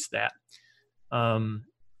increase that.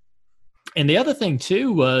 And the other thing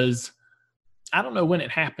too was, I don't know when it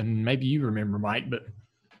happened, maybe you remember, Mike, but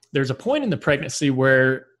there's a point in the pregnancy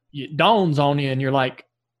where it dawns on you and you're like,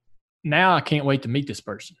 now I can't wait to meet this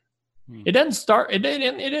person. It doesn't start,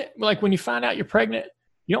 like when you find out you're pregnant,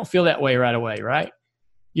 you don't feel that way right away, right?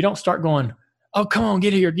 You don't start going, oh, come on,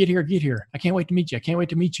 get here. I can't wait to meet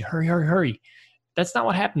you. Hurry. That's not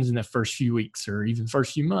what happens in the first few weeks or even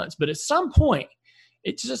first few months. But at some point,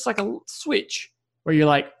 it's just like a switch where you're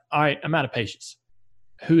like, all right, I'm out of patience.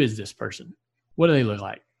 Who is this person? What do they look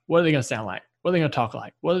like? What are they going to sound like? What are they going to talk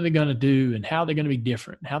like? What are they going to do? And how are they going to be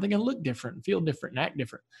different? How are they going to look different and feel different and act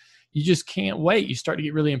different? You just can't wait. You start to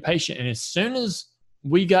get really impatient. And as soon as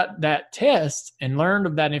we got that test and learned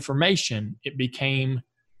of that information, it became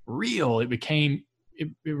real. It became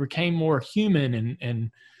more human,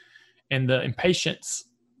 and the impatience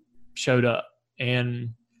showed up. And,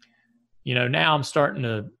 now I'm starting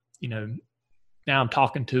to, now I'm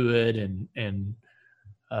talking to it and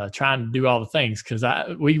trying to do all the things, because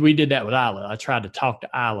we did that with Isla. I tried to talk to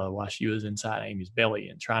Isla while she was inside Amy's belly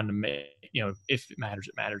and trying to make, if it matters,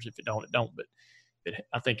 it matters. If it don't, it don't. But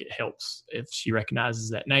I think it helps if she recognizes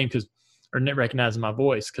that name, or recognizes my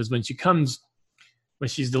voice, because when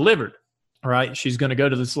she's delivered, right, she's going to go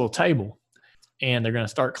to this little table and they're going to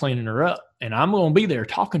start cleaning her up, and I'm going to be there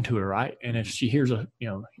talking to her, right? And if she hears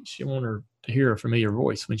she want her to hear a familiar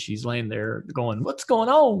voice when she's laying there going, what's going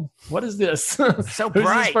on? What is this? So Who's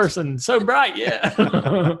bright. this person? So bright. Yeah.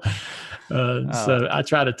 So I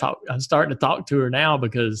try to talk. I'm starting to talk to her now,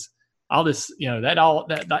 because all this,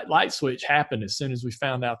 that light switch happened as soon as we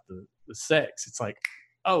found out the sex. It's like,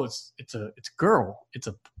 oh, it's a girl. It's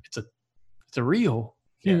a real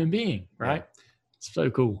human being, right? Yeah. It's so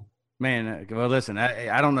cool. Man, well, listen,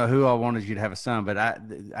 I don't know who I wanted you to have a son, but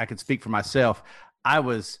I could speak for myself. I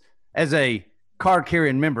was, as a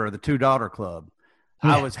card-carrying member of the Two Daughter Club.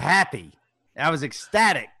 Yeah. I was happy. I was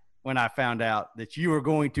ecstatic when I found out that you were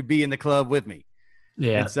going to be in the club with me.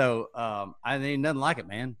 Yeah. And so I ain't nothing like it,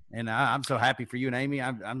 man. And I'm so happy for you and Amy.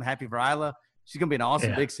 I'm happy for Isla. She's going to be an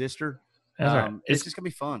awesome big sister. Right. It's just going to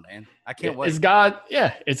be fun, man. I can't wait.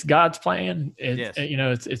 It's God's plan.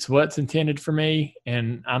 It's what's intended for me.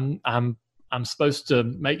 And I'm supposed to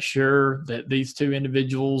make sure that these two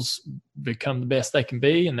individuals become the best they can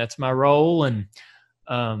be. And that's my role. And,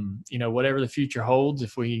 whatever the future holds,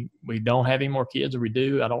 if we don't have any more kids or we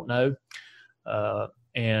do, I don't know.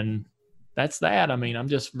 And that's that. I mean, I'm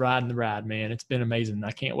just riding the ride, man. It's been amazing.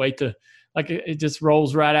 I can't wait to, it just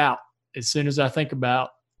rolls right out. As soon as I think about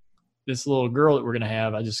this little girl that we're going to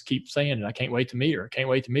have, I just keep saying it. I can't wait to meet her. I can't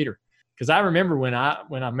wait to meet her. Because I remember when I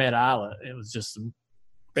met Isla, it was just the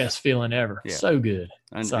best feeling ever. Yeah. So good.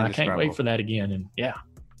 So I can't wait for that again. And yeah.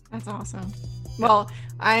 That's awesome. Well,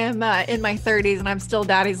 I am in my 30s and I'm still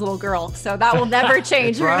daddy's little girl. So that will never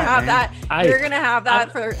change. You're going to have that. You're going to have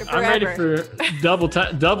that forever. I'm ready for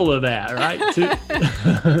double of that, right?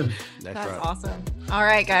 That's awesome. All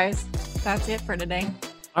right, guys. That's it for today.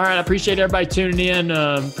 All right. I appreciate everybody tuning in.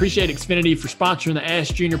 Appreciate Xfinity for sponsoring the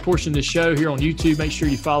AskJr portion of the show here on YouTube. Make sure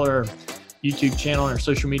you follow our YouTube channel and our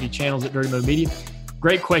social media channels at Dirty Mo Media.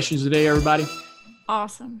 Great questions today, everybody.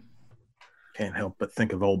 Awesome. Can't help but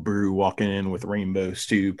think of old Brew walking in with Rainbow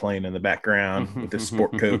Stew playing in the background with his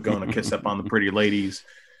sport coat, going to kiss up on the pretty ladies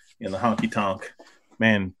in the honky tonk.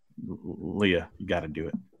 Man, Leah, you got to do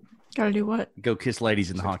it. Got to do what? Go kiss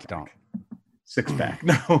ladies in the honky tonk. Six pack.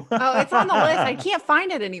 No. Oh, it's on the list. I can't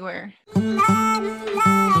find it anywhere.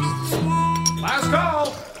 Last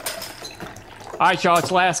call. All right, y'all.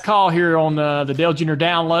 It's last call here on the Dale Jr.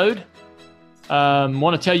 Download.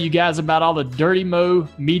 Want to tell you guys about all the Dirty Mo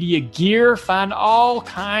Media gear. Find all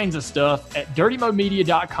kinds of stuff at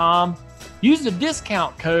dirtymomedia.com. Use the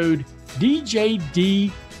discount code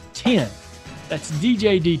DJD10. That's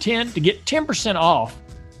DJD10 to get 10% off.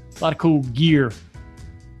 A lot of cool gear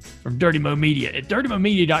from Dirty Mo Media at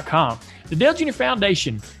dirtymomedia.com. The Dale Jr.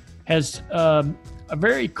 Foundation has a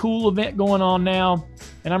very cool event going on now,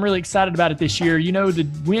 and I'm really excited about it this year. You know, to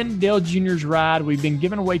win Dale Jr.'s ride, we've been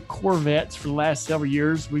giving away Corvettes for the last several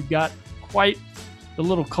years. We've got quite the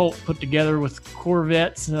little cult put together with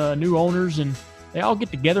Corvettes, new owners, and they all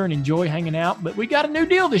get together and enjoy hanging out. But we got a new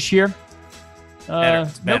deal this year. Better.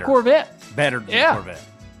 No Corvette. Better than Corvette.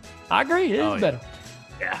 I agree. It is better.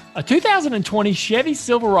 Yeah. A 2020 Chevy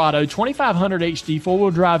Silverado 2500 HD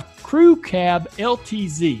four-wheel drive crew cab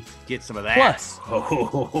LTZ. Get some of that. Plus.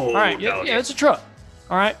 All right. Yeah, it's a truck.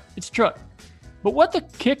 All right. It's a truck. But what the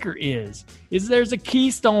kicker is there's a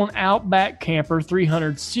Keystone Outback Camper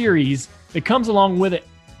 300 series that comes along with it.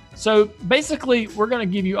 So basically, we're going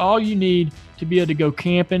to give you all you need to be able to go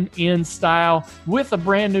camping in style with a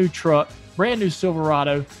brand new truck, brand new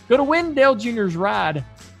Silverado. Go to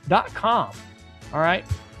windalejr'sride.com. All right.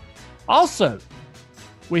 Also,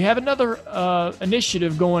 we have another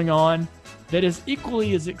initiative going on that is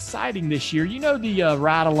equally as exciting this year. You know the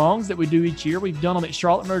ride-alongs that we do each year. We've done them at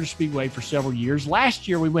Charlotte Motor Speedway for several years. Last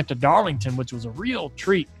year, we went to Darlington, which was a real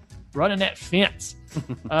treat, running that fence.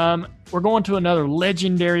 We're going to another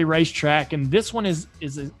legendary racetrack, and this one is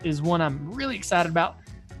one I'm really excited about.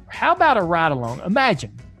 How about a ride-along?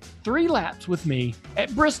 Imagine 3 laps with me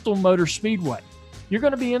at Bristol Motor Speedway. You're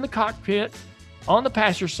going to be in the cockpit, on the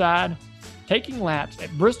passenger side, taking laps at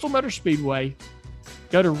Bristol Motor Speedway.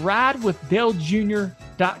 Go to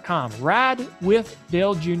ridewithdalejr.com,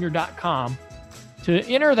 ridewithdalejr.com to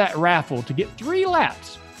enter that raffle to get 3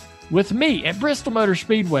 laps with me at Bristol Motor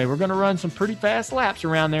Speedway. We're going to run some pretty fast laps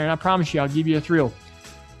around there, and I promise you I'll give you a thrill.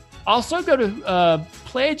 Also, go to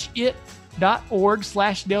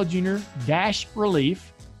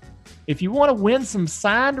pledgeit.org/DaleJr-relief if you want to win some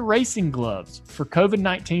signed racing gloves for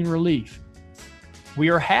COVID-19 relief. We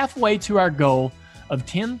are halfway to our goal of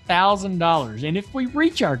 $10,000. And if we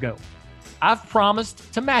reach our goal, I've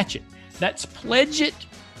promised to match it. That's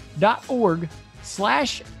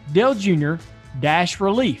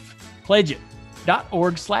pledgeit.org/DaleJr-relief.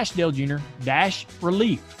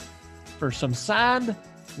 Pledgeit.org/DaleJr-relief for some signed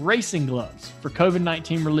racing gloves for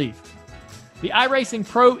COVID-19 relief. The iRacing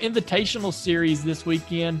Pro Invitational Series this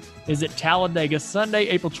weekend is at Talladega, Sunday,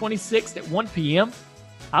 April 26th at 1 p.m.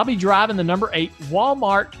 I'll be driving the number 8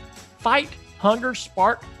 Walmart Fight Hunger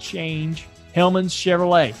Spark Change Hellman's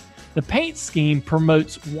Chevrolet. The paint scheme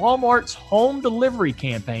promotes Walmart's home delivery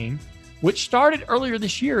campaign, which started earlier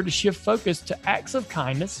this year to shift focus to acts of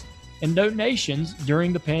kindness and donations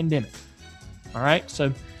during the pandemic. All right,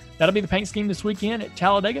 so that'll be the paint scheme this weekend at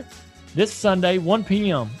Talladega. This Sunday, 1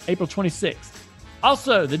 p.m., April 26th.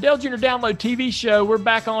 Also, the Dale Jr. Download TV show, we're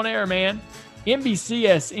back on air, man.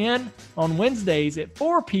 NBCSN on Wednesdays at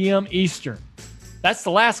 4 p.m. Eastern. That's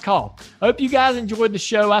the last call. I hope you guys enjoyed the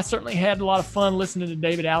show. I certainly had a lot of fun listening to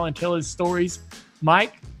David Allen tell his stories.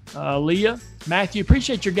 Mike, Leah, Matthew,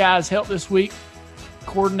 appreciate your guys' help this week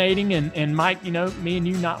coordinating. And Mike, me and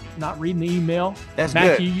you not reading the email. That's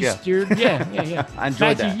Matthew, good. you steered. Yeah. I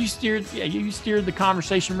enjoyed Matthew, that. you steered the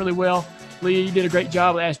conversation really well. Leah, you did a great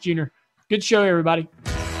job with AskJr. Good show, everybody.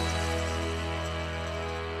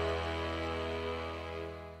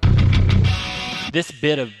 This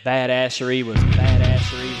bit of badassery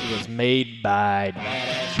was made by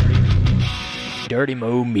Dirty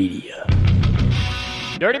Mo Media.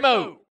 Dirty Mo.